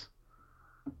oysters.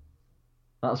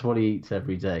 That's what he eats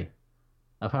every day.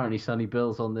 Apparently, Sonny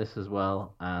Bill's on this as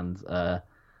well, and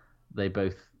they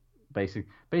both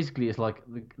basically it's like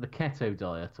the keto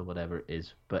diet or whatever it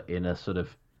is, but in a sort of,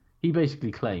 he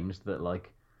basically claims that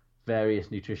like various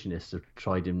nutritionists have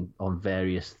tried him on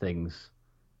various things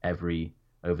over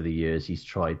the years. He's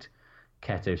tried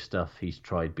keto stuff, he's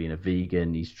tried being a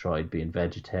vegan, he's tried being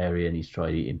vegetarian, he's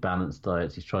tried eating balanced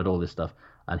diets, he's tried all this stuff,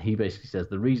 and he basically says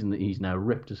the reason that he's now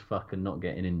ripped as fuck and not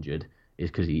getting injured is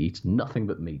because he eats nothing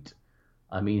but meat.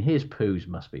 I mean, his poos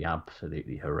must be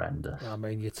absolutely horrendous. I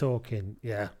mean, you're talking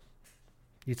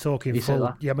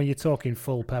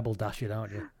full pebble dashing,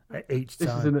 aren't you? Each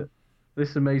time.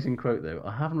 This amazing quote, though.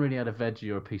 I haven't really had a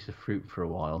veggie or a piece of fruit for a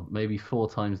while, maybe 4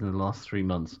 times in the last 3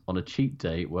 months, on a cheat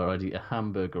day where I'd eat a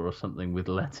hamburger or something with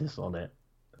lettuce on it.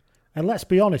 And let's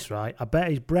be honest, right? I bet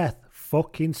his breath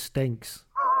fucking stinks.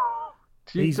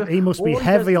 He must be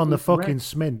heavy on the fucking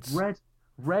smints.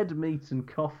 Red meat and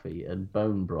coffee and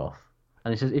bone broth.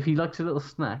 And he says if he likes a little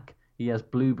snack, he has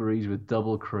blueberries with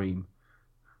double cream.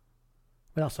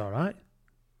 Well, that's all right.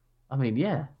 I mean,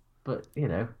 yeah, but you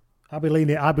know, I'd be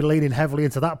leaning heavily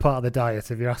into that part of the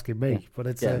diet if you're asking me. Yeah. But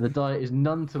it's the diet is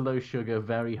none to low sugar,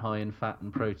 very high in fat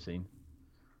and protein.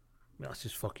 That's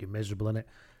just fucking miserable, isn't it?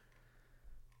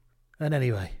 And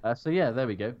anyway, so yeah, there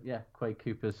we go. Yeah, Quade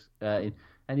Cooper's.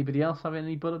 Anybody else have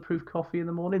any bulletproof coffee in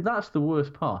the morning? That's the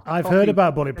worst part. I've heard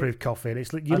about bulletproof coffee, and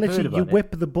it's you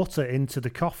whip the butter into the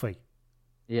coffee.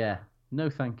 Yeah, no,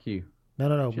 thank you.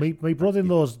 No. My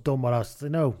brother-in-law's done what I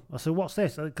said. No, I said, what's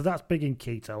this? Because that's big in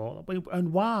keto.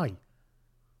 And why?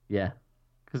 Yeah,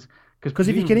 because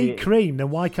if you can eat cream, then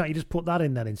why can't you just put that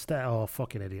in then instead? Oh,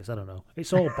 fucking idiots! I don't know.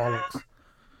 It's all bollocks.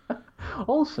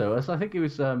 Also, as I think it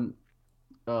was,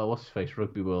 what's his face,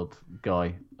 Rugby World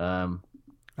guy,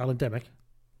 Alan Dimmock.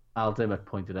 Al Dimmock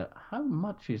pointed out, how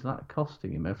much is that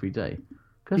costing him every day?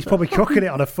 He's probably cooking it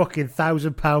on a fucking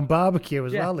 £1,000 barbecue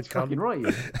as well. That's fucking right.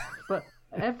 But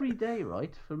every day,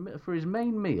 right, for his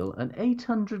main meal, an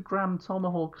 800-gram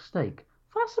tomahawk steak,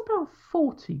 that's about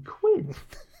 40 quid.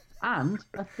 And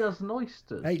a dozen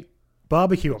oysters. Hey,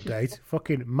 barbecue update.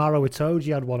 Fucking Maro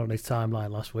Itoje had one on his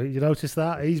timeline last week. You notice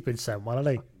that? He's been sent one,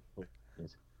 hasn't he?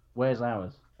 Where's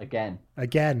ours? Again.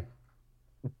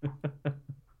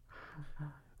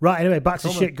 Right, anyway, back to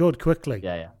shit good quickly.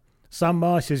 Yeah. Sam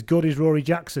Marsh says, good is Rory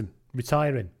Jackson,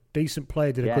 retiring. Decent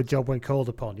player, did a good job when called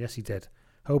upon. Yes, he did.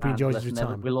 Hope he enjoys his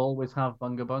retirement. We'll always have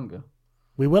Bunga Bunga.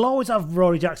 We will always have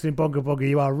Rory Jackson in Bunga Bunga.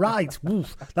 You are right.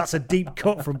 Oof, that's a deep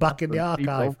cut from back in the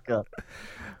archive.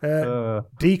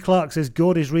 D. Clark says,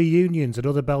 good is Reunions,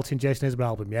 another belting Jason Isbell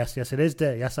album. Yes, it is,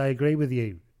 D. Yes, I agree with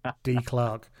you, D.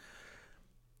 Clark.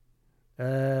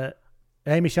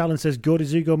 Amy Allen says, good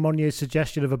is Hugo Monier's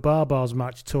suggestion of a Barbars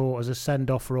match tour as a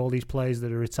send-off for all these players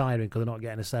that are retiring because they're not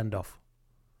getting a send-off.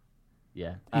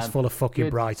 Yeah. He's full of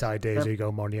fucking bright ideas,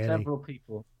 Hugo Monier.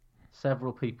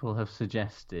 Several people have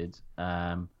suggested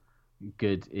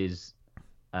good is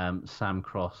Sam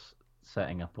Cross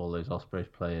setting up all those Ospreys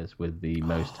players with the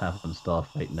most Tavern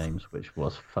Starfleet names, which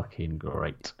was fucking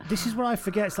great. This is what I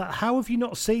forget. It's like, how have you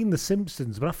not seen The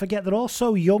Simpsons? But I forget they're all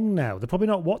so young now. They're probably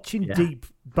not watching deep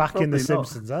back in The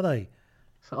Simpsons, are they?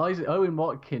 So Owen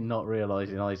Watkin not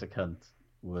realising Isaac Hunt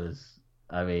was,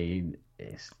 I mean,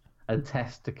 it's a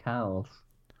test to cows.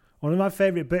 One of my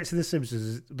favourite bits of The Simpsons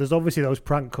is there's obviously those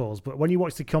prank calls, but when you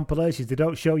watch the compilations, they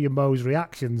don't show you Moe's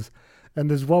reactions. And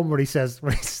there's one where he says,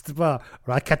 when he's at the bar,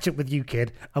 when I catch up with you,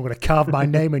 kid, I'm going to carve my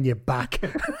name in your back.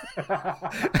 and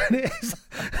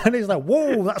it's like,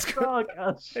 whoa, that's dark.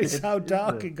 It's how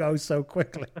dark it goes so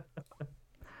quickly.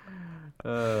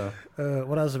 What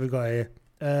else have we got here?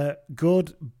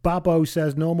 Good. Babbo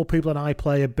says, normal people and I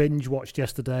play a binge watched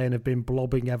yesterday and have been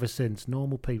blobbing ever since.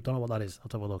 Normal people. Don't know what that is. I'll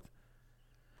have a look.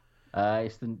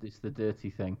 It's the dirty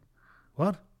thing.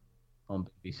 What? On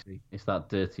BBC. It's that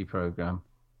dirty programme.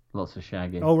 Lots of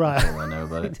shagging. Oh, right. That's all I know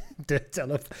about it. It's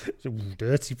a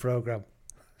dirty programme.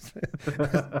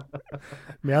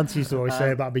 My auntie used to always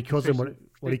say about my cousin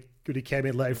when he came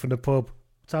in late from the pub.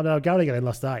 So now Gary got in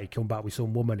last night. He come back with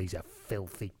some woman. He's a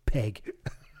filthy pig.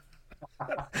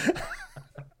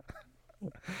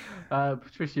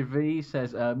 Patricia V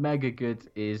says mega good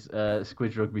is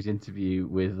Squidge Rugby's interview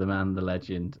with the man, the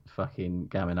legend, fucking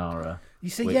Gaminara. You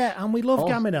see, and we love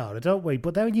Gaminara, don't we?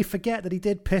 But then you forget that he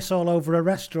did piss all over a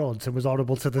restaurant and was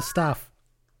horrible to the staff.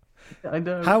 I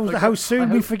know. How soon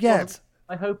we forget.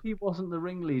 I hope he wasn't the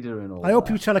ringleader in all. I hope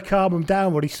he was trying to calm him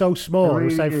down, but he's so small. He'll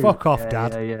say, "Fuck off,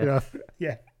 Dad."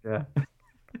 Yeah.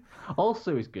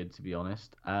 Also, is good, to be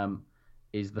honest.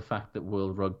 Is the fact that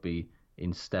World Rugby,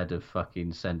 instead of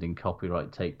fucking sending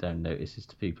copyright takedown notices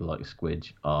to people like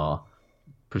Squidge, are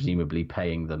presumably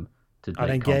paying them to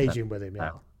and engaging with him.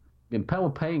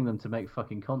 Paying them to make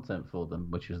fucking content for them,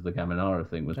 which is the Gaminara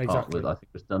thing. Was exactly. part of it. I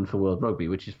think was done for World Rugby,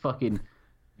 which is fucking.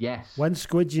 Yes. When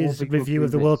Squidge's review of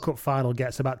the World Cup final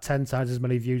gets about 10 times as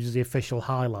many views as the official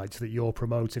highlights that you're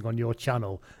promoting on your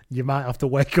channel, you might have to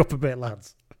wake up a bit,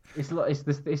 lads. It's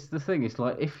the thing. It's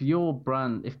like if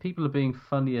people are being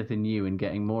funnier than you and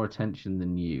getting more attention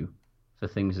than you for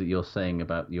things that you're saying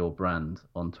about your brand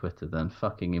on Twitter, then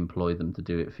fucking employ them to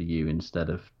do it for you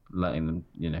instead of letting them,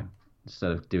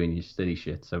 instead of doing your silly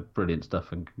shit. So brilliant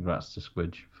stuff, and congrats to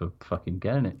Squidge for fucking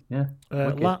getting it. Yeah.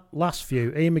 Last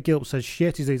few. Ian McGill says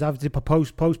shit. He's having to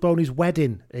postpone his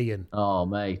wedding, Ian. Oh,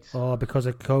 mate. Oh, because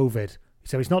of COVID.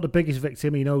 So he's not the biggest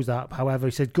victim. He knows that. However,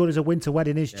 he said good as a winter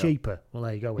wedding is cheaper. Well,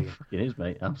 there you go, Ian. It is,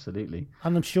 mate. Absolutely.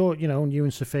 And I'm sure, you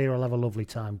and Sophia will have a lovely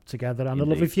time together and a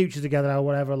lovely future together,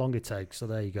 however long it takes. So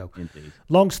there you go. Indeed.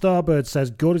 Long Starbird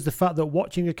says good is the fact that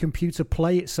watching a computer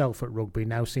play itself at rugby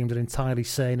now seems an entirely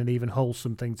sane and even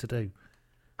wholesome thing to do.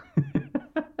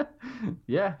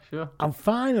 Yeah, sure. And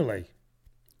finally,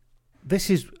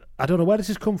 I don't know where this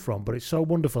has come from, but it's so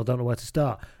wonderful, I don't know where to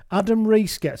start. Adam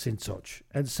Reese gets in touch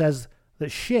and says that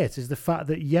shit is the fact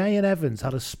that Ye and Evans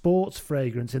had a sports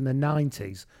fragrance in the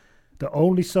 90s that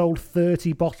only sold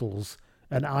 30 bottles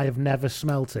and I have never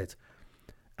smelt it.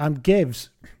 And gives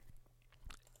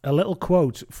a little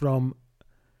quote from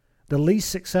the least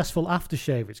successful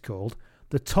aftershave, it's called.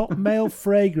 The top male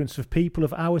fragrance of people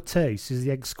of our taste is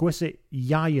the exquisite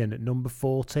Yayan number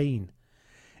 14.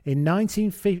 In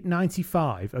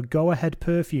 1995, a go-ahead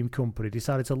perfume company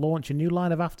decided to launch a new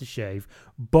line of aftershave.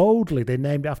 Boldly, they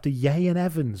named it after Ian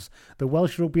Evans, the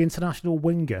Welsh Rugby international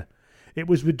winger. It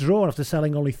was withdrawn after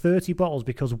selling only 30 bottles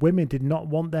because women did not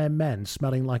want their men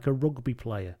smelling like a rugby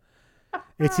player.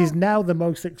 It is now the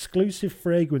most exclusive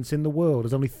fragrance in the world,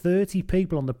 as only 30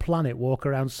 people on the planet walk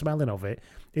around smelling of it.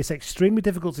 It's extremely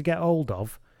difficult to get hold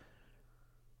of.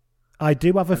 I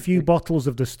do have a few bottles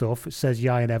of the stuff, says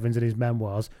Ian Evans in his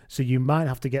memoirs, so you might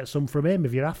have to get some from him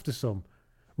if you're after some.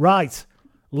 Right,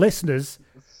 listeners,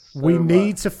 we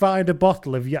need to find a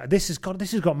bottle of... This has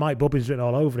got Mike Bubbins written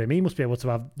all over him. He must be able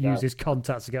to use his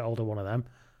contacts to get hold of one of them.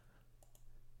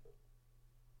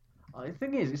 The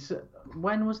thing is,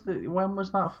 when was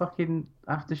that fucking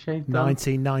aftershave done?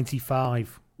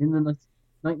 1995. In the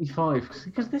 95,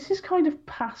 because this is kind of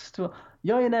past.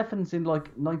 Ian Evans in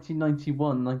like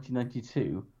 1991,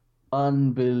 1992,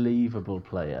 unbelievable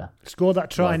player. Scored that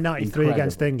try in 93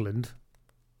 against England.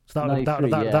 So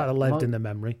that lived in the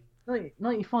memory.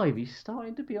 95, he's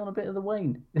starting to be on a bit of the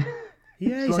wane.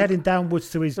 Yeah, he's heading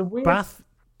downwards to his Bath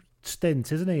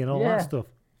stint, isn't he, and all that stuff.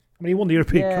 I mean, he won the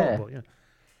European Cup, but yeah.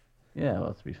 Yeah,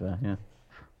 well, to be fair, yeah.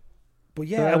 But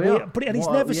he's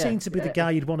never seemed to be the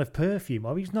guy you'd want of perfume.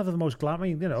 He's never the most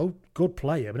good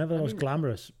player, but never the most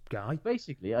glamorous guy.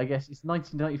 Basically, I guess it's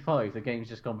 1995. The game's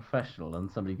just gone professional,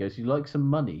 and somebody goes, "You like some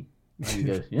money?" And he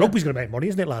goes, yeah. Rugby's going to make money,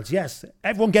 isn't it, lads? Yes.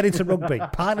 Everyone get into rugby.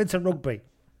 Pile into rugby.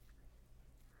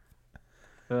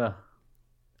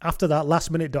 After that,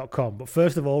 lastminute.com. But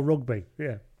first of all, rugby.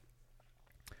 Yeah.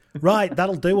 Right,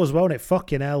 that'll do us, won't it?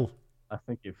 Fucking hell. I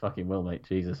think it fucking will, mate.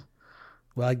 Jesus.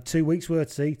 Well, 2 weeks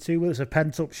worth, 2 weeks of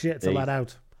pent-up shit to let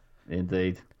out.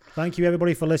 Indeed. Thank you,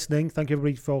 everybody, for listening. Thank you,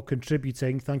 everybody, for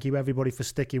contributing. Thank you, everybody, for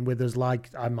sticking with us.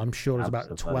 I'm sure there's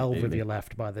about 12 of you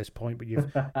left by this point, but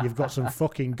you've got some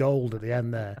fucking gold at the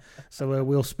end there. So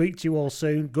we'll speak to you all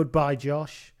soon. Goodbye,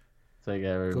 Josh. Take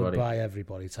care, everybody. Goodbye,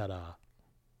 everybody. Ta-da.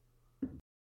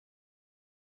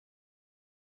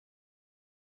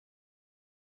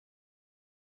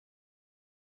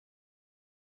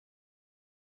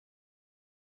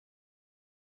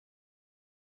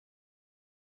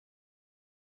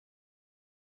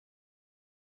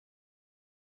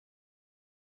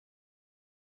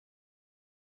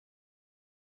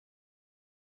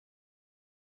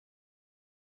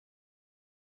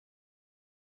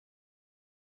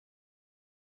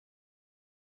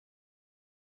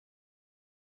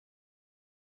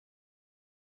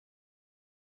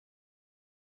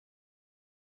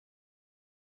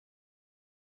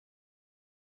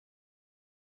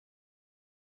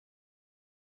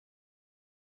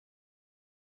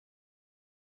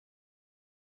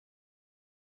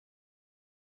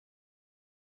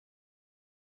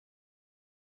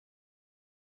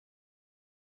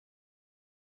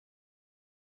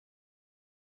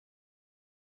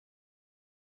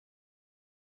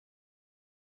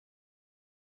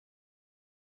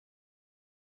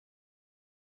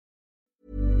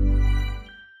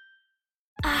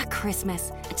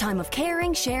 Christmas. A time of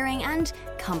caring, sharing, and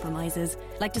compromises.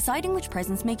 Like deciding which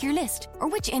presents make your list, or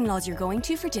which in-laws you're going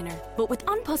to for dinner. But with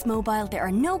OnPost Mobile, there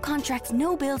are no contracts,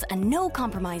 no bills, and no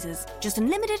compromises. Just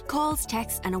unlimited calls,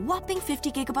 texts, and a whopping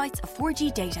 50 gigabytes of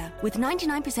 4G data, with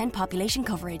 99% population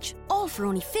coverage. All for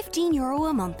only €15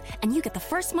 a month, and you get the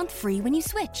first month free when you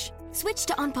switch. Switch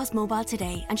to OnPost Mobile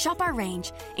today and shop our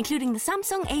range, including the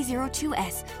Samsung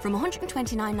A02s from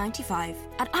 $129.95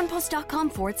 at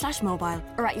onpost.com/mobile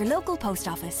or at your local post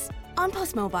office.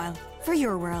 OnPost Mobile, for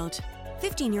your world.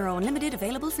 €15 unlimited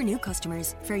available for new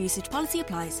customers. Fair usage policy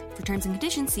applies. For terms and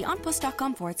conditions, see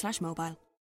onpost.com/mobile.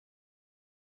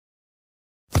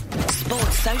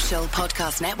 Sports Social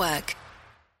Podcast Network.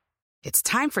 It's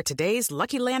time for today's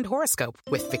Lucky Land horoscope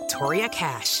with Victoria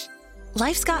Cash.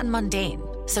 Life's gotten mundane,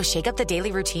 so shake up the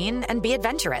daily routine and be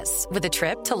adventurous with a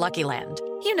trip to Lucky Land.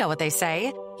 You know what they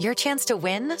say, your chance to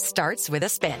win starts with a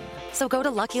spin. So go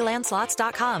to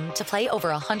LuckyLandSlots.com to play over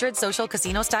 100 social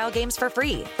casino-style games for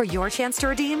free for your chance to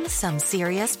redeem some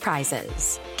serious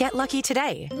prizes. Get lucky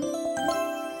today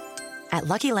at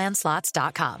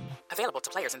LuckyLandSlots.com. Available to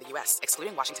players in the U.S.,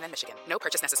 excluding Washington and Michigan. No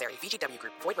purchase necessary. VGW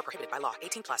Group. Void where prohibited by law.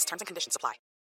 18+. Terms and conditions apply.